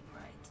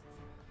 right?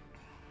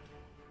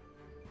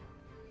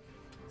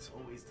 It's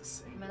always the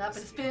same. Man up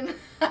and spin.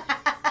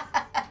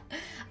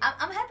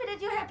 I'm happy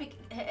that you're happy,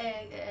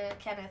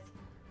 Kenneth.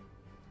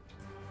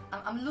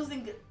 I'm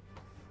losing.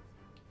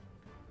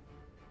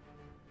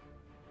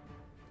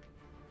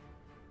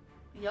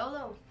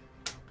 YOLO.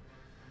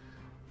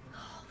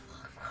 Oh,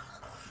 fuck.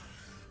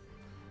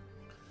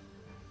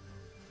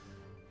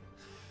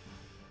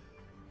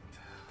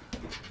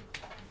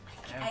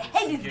 I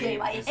hate this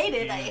game. I hate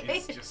it.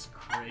 It's just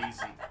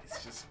crazy.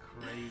 It's just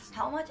crazy.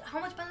 How much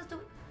balance do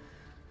we?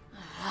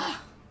 I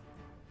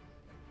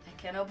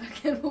can't open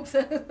my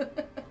sister.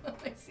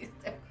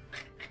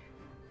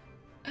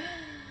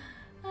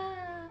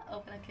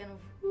 Open a can of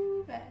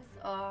guys.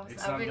 Oh,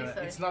 I'm really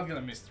sorry. It's not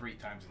gonna miss 3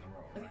 times in a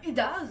row. Right? It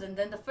does, and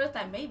then the first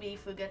time maybe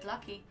if we get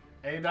lucky.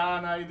 Hey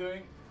Don, how you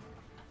doing?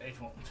 It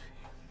won't.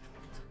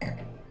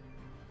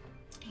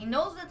 He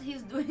knows that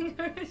he's doing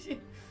her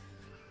shit.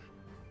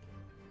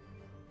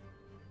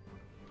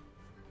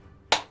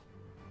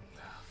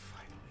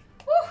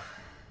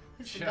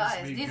 Listen,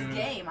 guys, this good.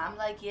 Game, I'm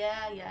like,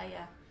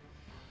 yeah.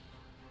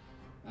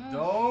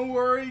 Don't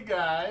worry,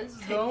 guys.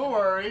 Don't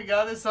worry.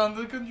 Got this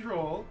under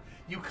control.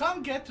 You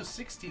can't get to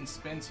 16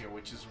 spins here,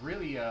 which is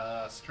really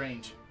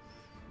strange.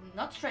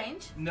 Not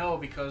strange. No,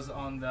 because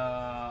on the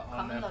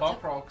Common Pop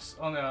logic. Rocks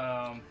on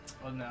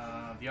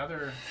the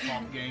other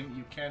pop game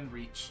you can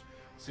reach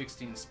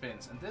 16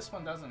 spins, and this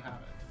one doesn't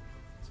have it.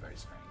 It's very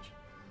strange.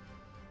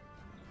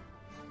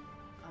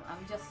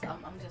 I'm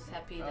just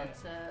happy Oh,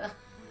 that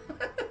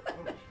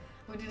Oh,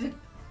 we didn't.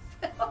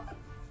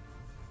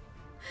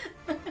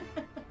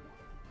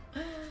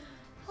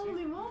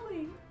 Holy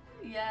moly!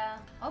 Yeah.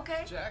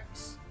 Okay.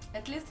 Jacks.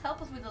 At least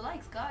help us with the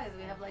likes, guys.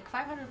 We have like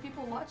 500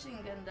 people watching,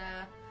 and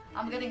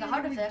I'm getting a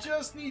heart We attack.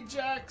 just need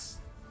jacks.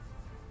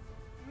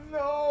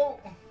 No.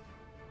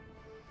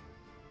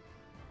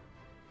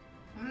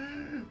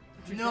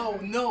 No,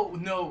 no,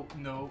 no,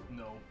 no,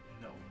 no,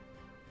 no.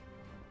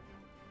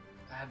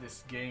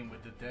 This game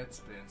with the dead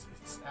spins,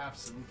 it's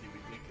absolutely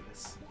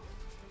ridiculous.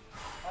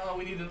 Oh,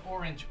 we need an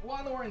orange.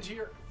 One orange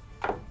here.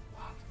 Wow,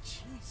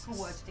 Jesus. Who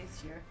watched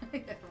this year?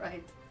 Yeah,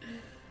 right.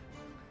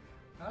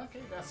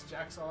 Okay, that's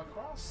jacks all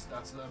across.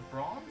 That's the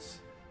bronze.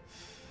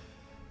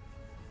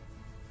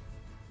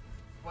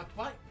 What?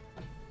 Why?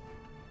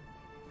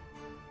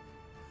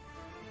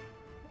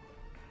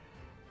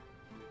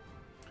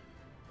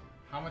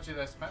 How much did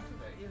I spend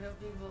today? You have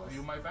big balls. Are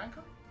you my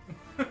banker?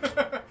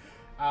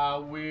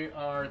 We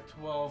are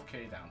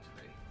 12k down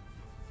today.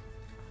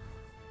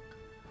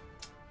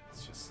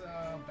 It's just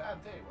a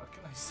bad day. What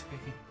can I say?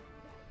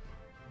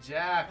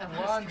 Jack,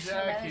 one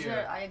jack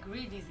here. I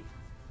agree, Dizzy.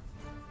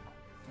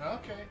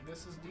 Okay,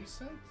 this is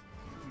decent.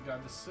 We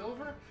got the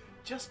silver.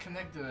 Just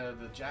connect the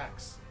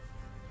jacks.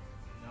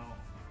 No,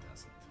 it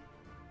doesn't.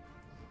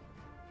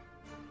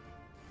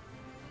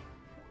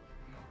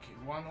 Okay,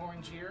 one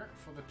orange here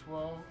for the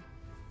 12.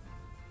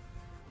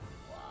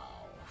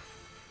 Wow.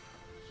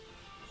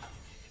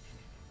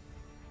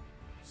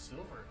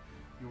 Silver.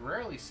 You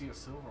rarely see a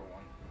silver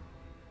one.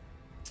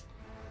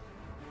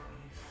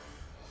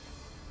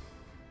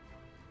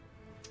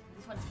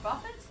 This one's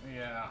profit?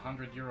 Yeah,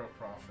 €100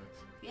 profit.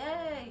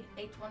 Yay!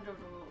 800.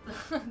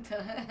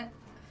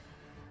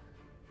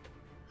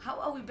 How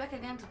are we back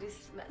again to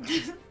this?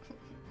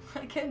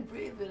 I can't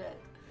breathe with it.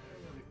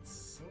 It's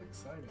so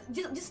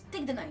exciting. Just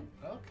take the 9.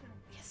 Okay.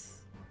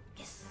 Yes.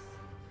 Yes.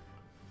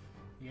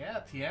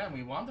 Yeah, TM,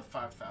 we won the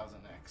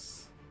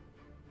 5000X.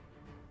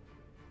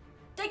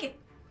 Take it.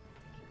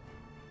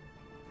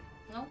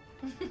 No.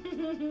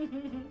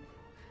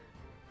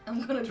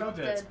 I'm gonna drop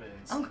dead dead.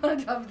 spins. I'm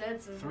gonna drop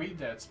dead soon. 3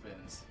 dead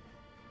spins.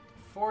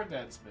 4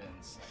 dead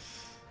spins.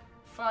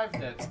 5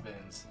 dead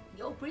spins.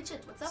 Yo, preach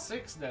it. What's up?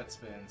 6 dead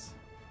spins.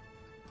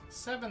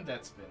 7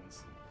 dead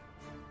spins.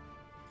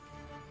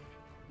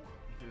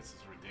 This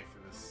is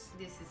ridiculous.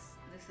 This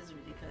is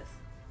ridiculous.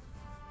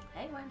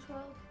 Hey,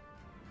 Weintraub.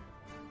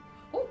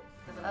 Oh,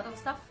 there's a lot of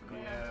stuff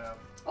going on. Yeah.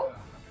 Oh. 100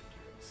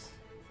 euros.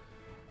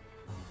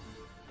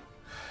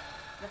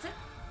 That's it.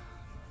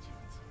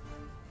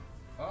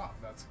 Oh,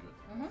 that's good.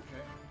 Mhm.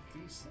 Okay,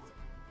 decent.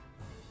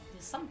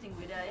 There's something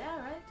with that, yeah,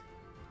 right?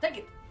 Take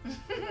it.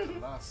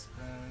 Last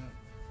spin.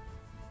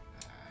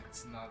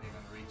 It's not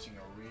even reaching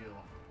a reel.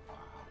 Wow.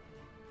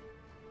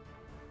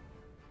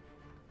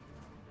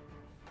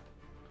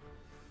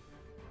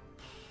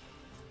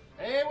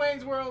 Hey,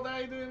 Wayne's World, how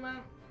you doing,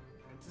 man?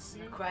 Good to see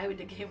I you. cry with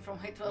the game from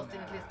my 12th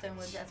thing at least 10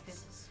 with that spin.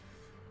 Jesus.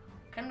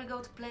 Can we go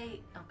to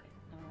play? Okay,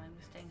 never mind.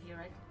 We're staying here,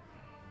 right?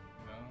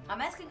 No.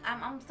 I'm asking. I'm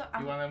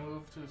You want to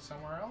move to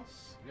somewhere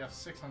else? You have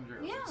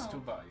 600. Yeah. It's 2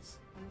 buys.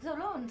 so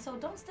alone, so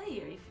don't stay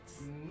here if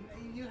it's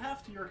You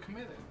have to. You're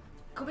committed.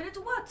 committed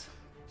to what?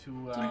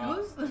 To To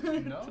lose?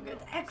 No. To get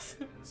no. X?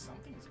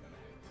 Something's gonna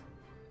hit.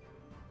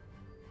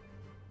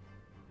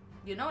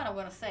 You know what I'm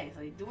gonna say,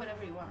 so you do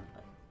whatever you want.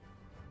 But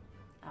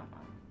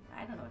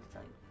I don't know what to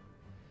tell you.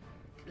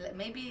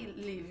 Maybe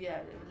leave. Yeah,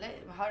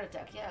 heart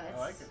attack. Yeah, let's. I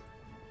like it.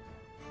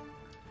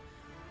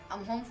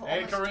 I'm home for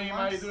Hey, almost 2 Kareem, how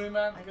months. you doing,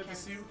 man? I Good to can't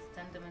see you.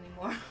 stand them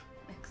anymore.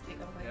 Next week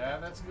I'm going Yeah,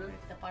 back that's to good.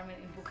 the apartment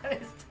in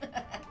Bucharest.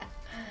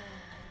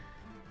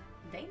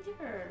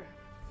 Danger.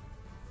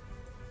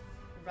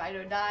 Ride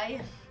or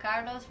die,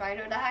 Carlos. Ride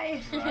or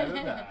die. Ride or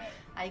die.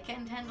 I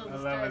can't handle I the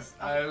love stress.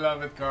 it. I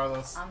love it,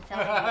 Carlos. I'm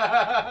telling you,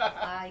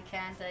 I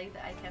can't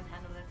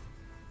handle it.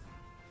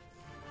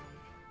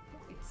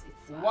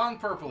 It's One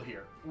purple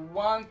here.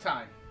 One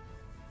time.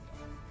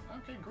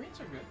 Okay, greens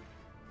are good.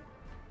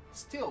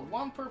 Still,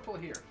 one purple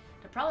here.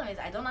 The problem is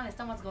I don't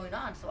understand what's going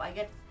on, so I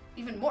get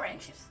even more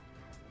anxious.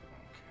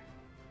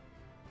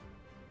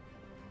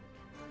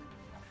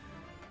 Okay.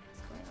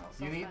 It's going all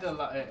so You need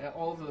fast.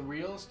 all the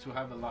reels to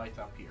have a light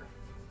up here.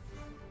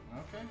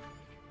 Okay.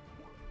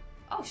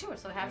 Oh sure,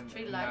 so I have And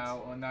 3 lights.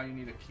 Now you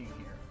need a king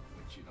here,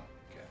 which you don't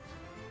get.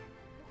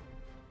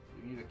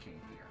 You need a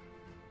king here.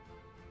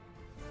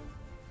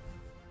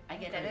 I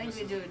get Okay, an this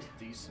angry is dude.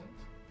 Decent.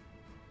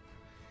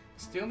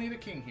 Still need a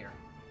king here.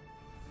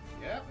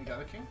 Yeah, we got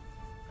a king.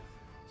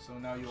 So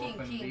now you King,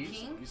 open king, these,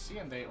 king. you see,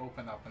 and they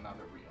open up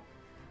another reel.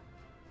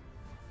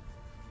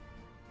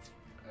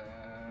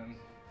 And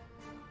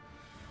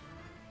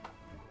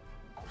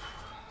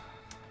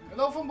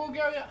hello from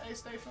Bulgaria. Hey,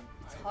 Stefan.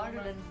 It's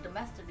harder than the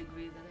master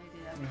degree that I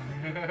did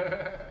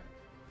after.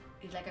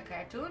 It's like a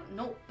cartoon?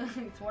 No,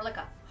 it's more like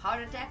a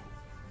heart attack.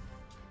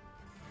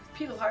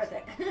 Pure heart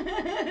attack.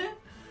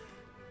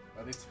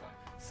 But it's fine.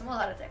 Small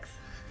heart attacks.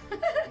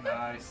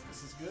 Nice.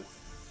 This is good.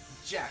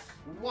 Jack.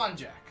 One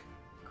jack.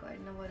 Quite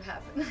know what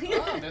happened.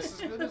 Oh, this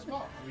is good as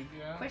well.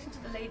 Question to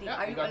the lady: Yeah,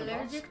 are we you got the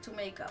allergic to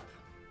makeup?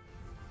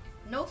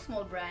 No,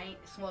 small brain.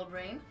 Small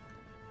brain.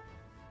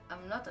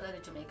 I'm not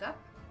allergic to makeup.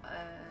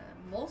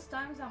 Most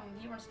times I'm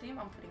here on stream,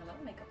 I'm putting a lot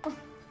of makeup.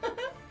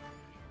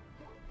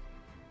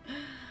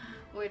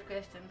 Weird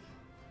question.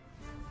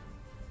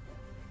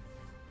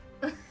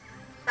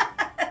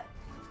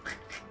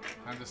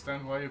 I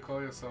understand why you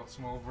call yourself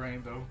small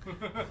brain though.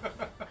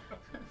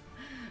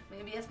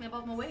 Maybe ask me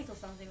about my weight or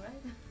something,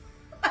 right?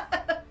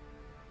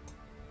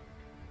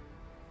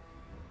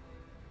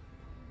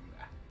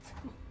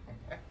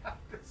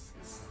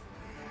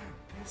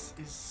 This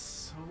is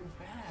so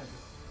bad.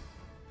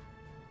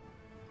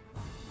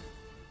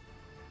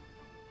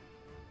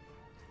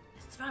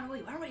 Let's run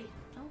away, run away.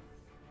 No?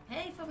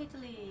 Hey, from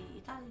Italy,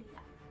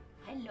 Italia.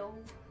 Hello.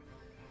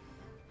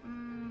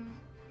 I'm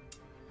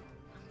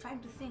trying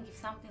to think if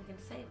something can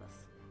save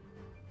us.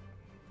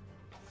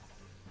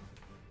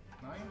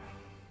 9?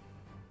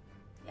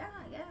 Yeah,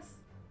 I guess.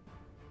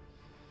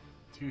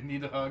 Do you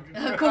need a hug?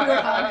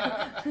 Cougar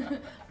hug.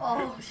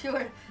 Oh,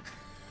 sure.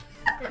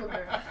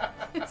 Cougar hug.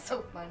 It's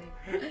so funny.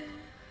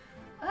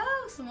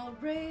 Oh, small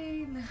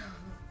brain.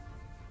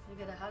 You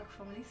get a hug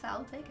from Lisa,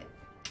 I'll take it.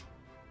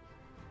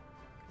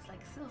 It's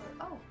like silver.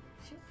 Oh,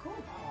 shit,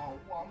 cool. Oh,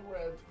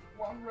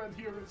 one red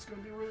here. It's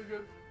gonna be really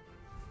good.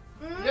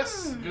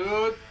 Yes,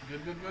 good.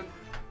 Good.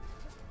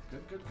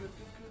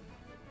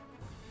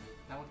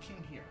 Now a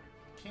king here.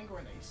 King or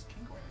an ace?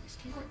 King or an ace?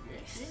 King or an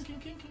ace?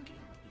 King.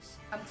 Ace.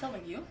 I'm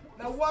telling you.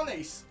 Now one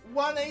ace,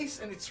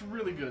 and it's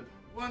really good.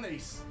 One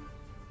ace.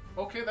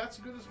 Okay, that's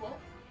good as well.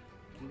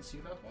 Didn't see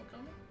that one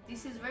coming.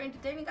 This is very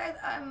entertaining, guys.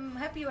 I'm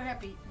happy you're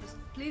happy. Just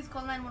please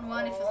call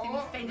 911 if you see me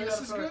fainting this on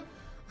the is floor. good.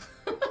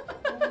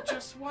 Oh,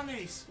 just one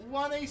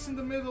ace in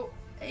the middle.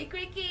 Hey,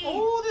 Creaky.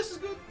 Oh, this is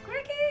good.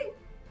 Creaky.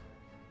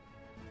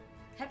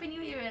 Happy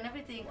New Year and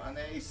everything. One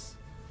ace.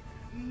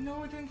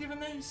 No, it didn't give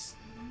an ace.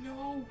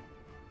 No.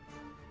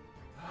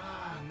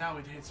 Ah, now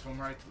it hits from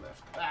right to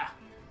left. Ah.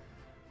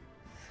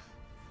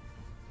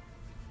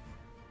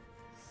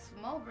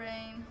 Small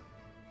brain.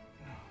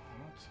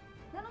 What?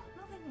 No,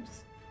 nothing. I'm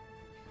just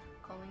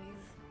calling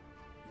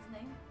his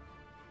name.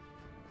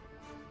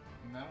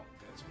 No,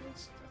 that's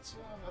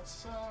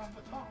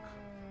the talk.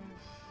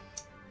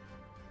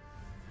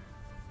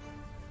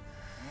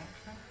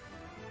 Okay.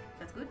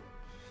 That's good.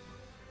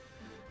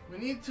 We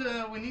need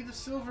a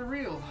silver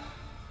reel.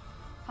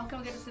 How can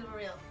we get a silver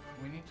reel?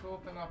 We need to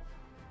open up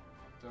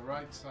the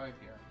right side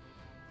here.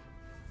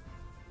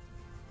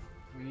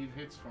 We need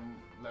hits from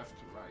left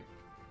to right.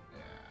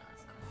 Yeah.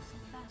 It's going so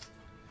fast.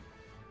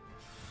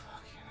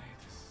 Fucking hate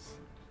this is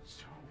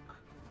a joke.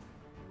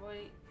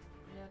 Roy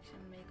reaction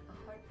make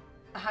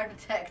a heart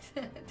attack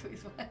to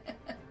his wife.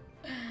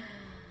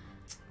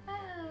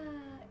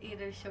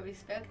 Either show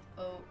respect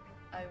or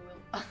I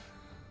will.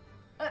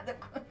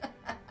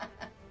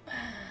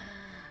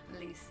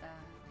 Lisa,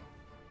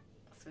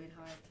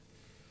 sweetheart.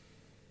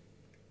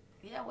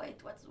 Yeah,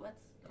 wait. What's?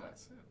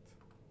 That's it.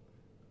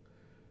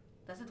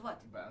 Does it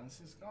what? Balance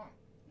is gone.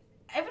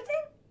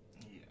 Everything?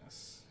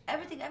 Yes.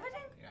 Everything? You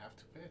have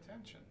to pay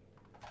attention.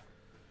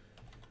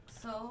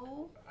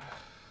 So.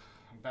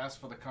 Bass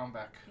for the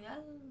comeback. Yeah.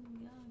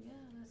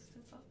 That's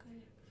okay.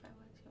 If I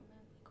want your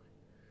man,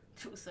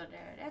 truth or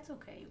dare, that's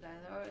okay, you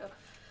guys. Or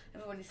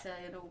everyone is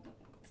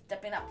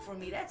stepping up for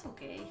me. That's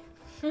okay.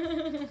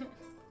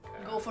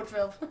 Go for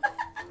 12.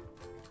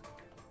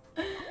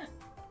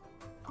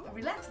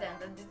 Relax then.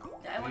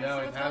 I want to see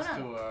what's has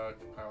going on.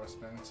 to power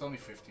spin. It's only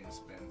 15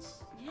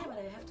 spins. Yeah, but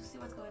I have to see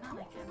what's going on.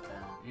 I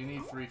can't. You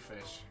need 3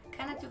 fish.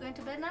 Kenneth, you going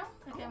to bed now?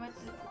 I can't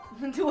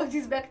wait to watch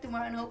this back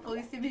tomorrow and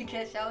hopefully see me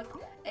cash out.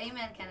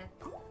 Amen, Kenneth.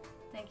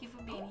 Thank you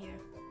for being here.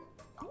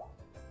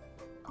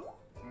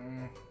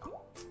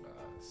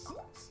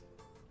 Sucks.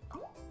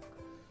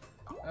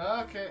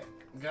 Okay,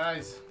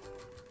 guys.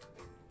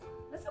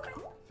 That's okay.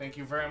 Thank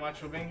you very much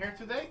for being here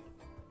today.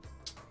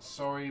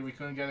 Sorry we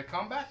couldn't get a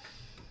comeback.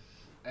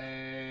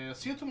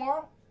 See you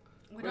tomorrow.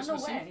 We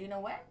Christmas don't know when. Eve? You know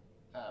when?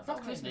 It's not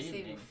Probably in the Christmas Eve,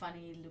 evening. you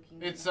funny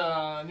looking. It's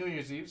New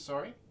Year's Eve,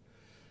 sorry.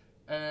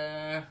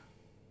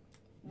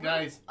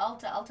 Guys, I'll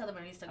tell them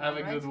on Instagram. have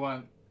a right? good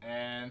one,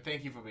 and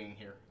thank you for being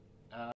here.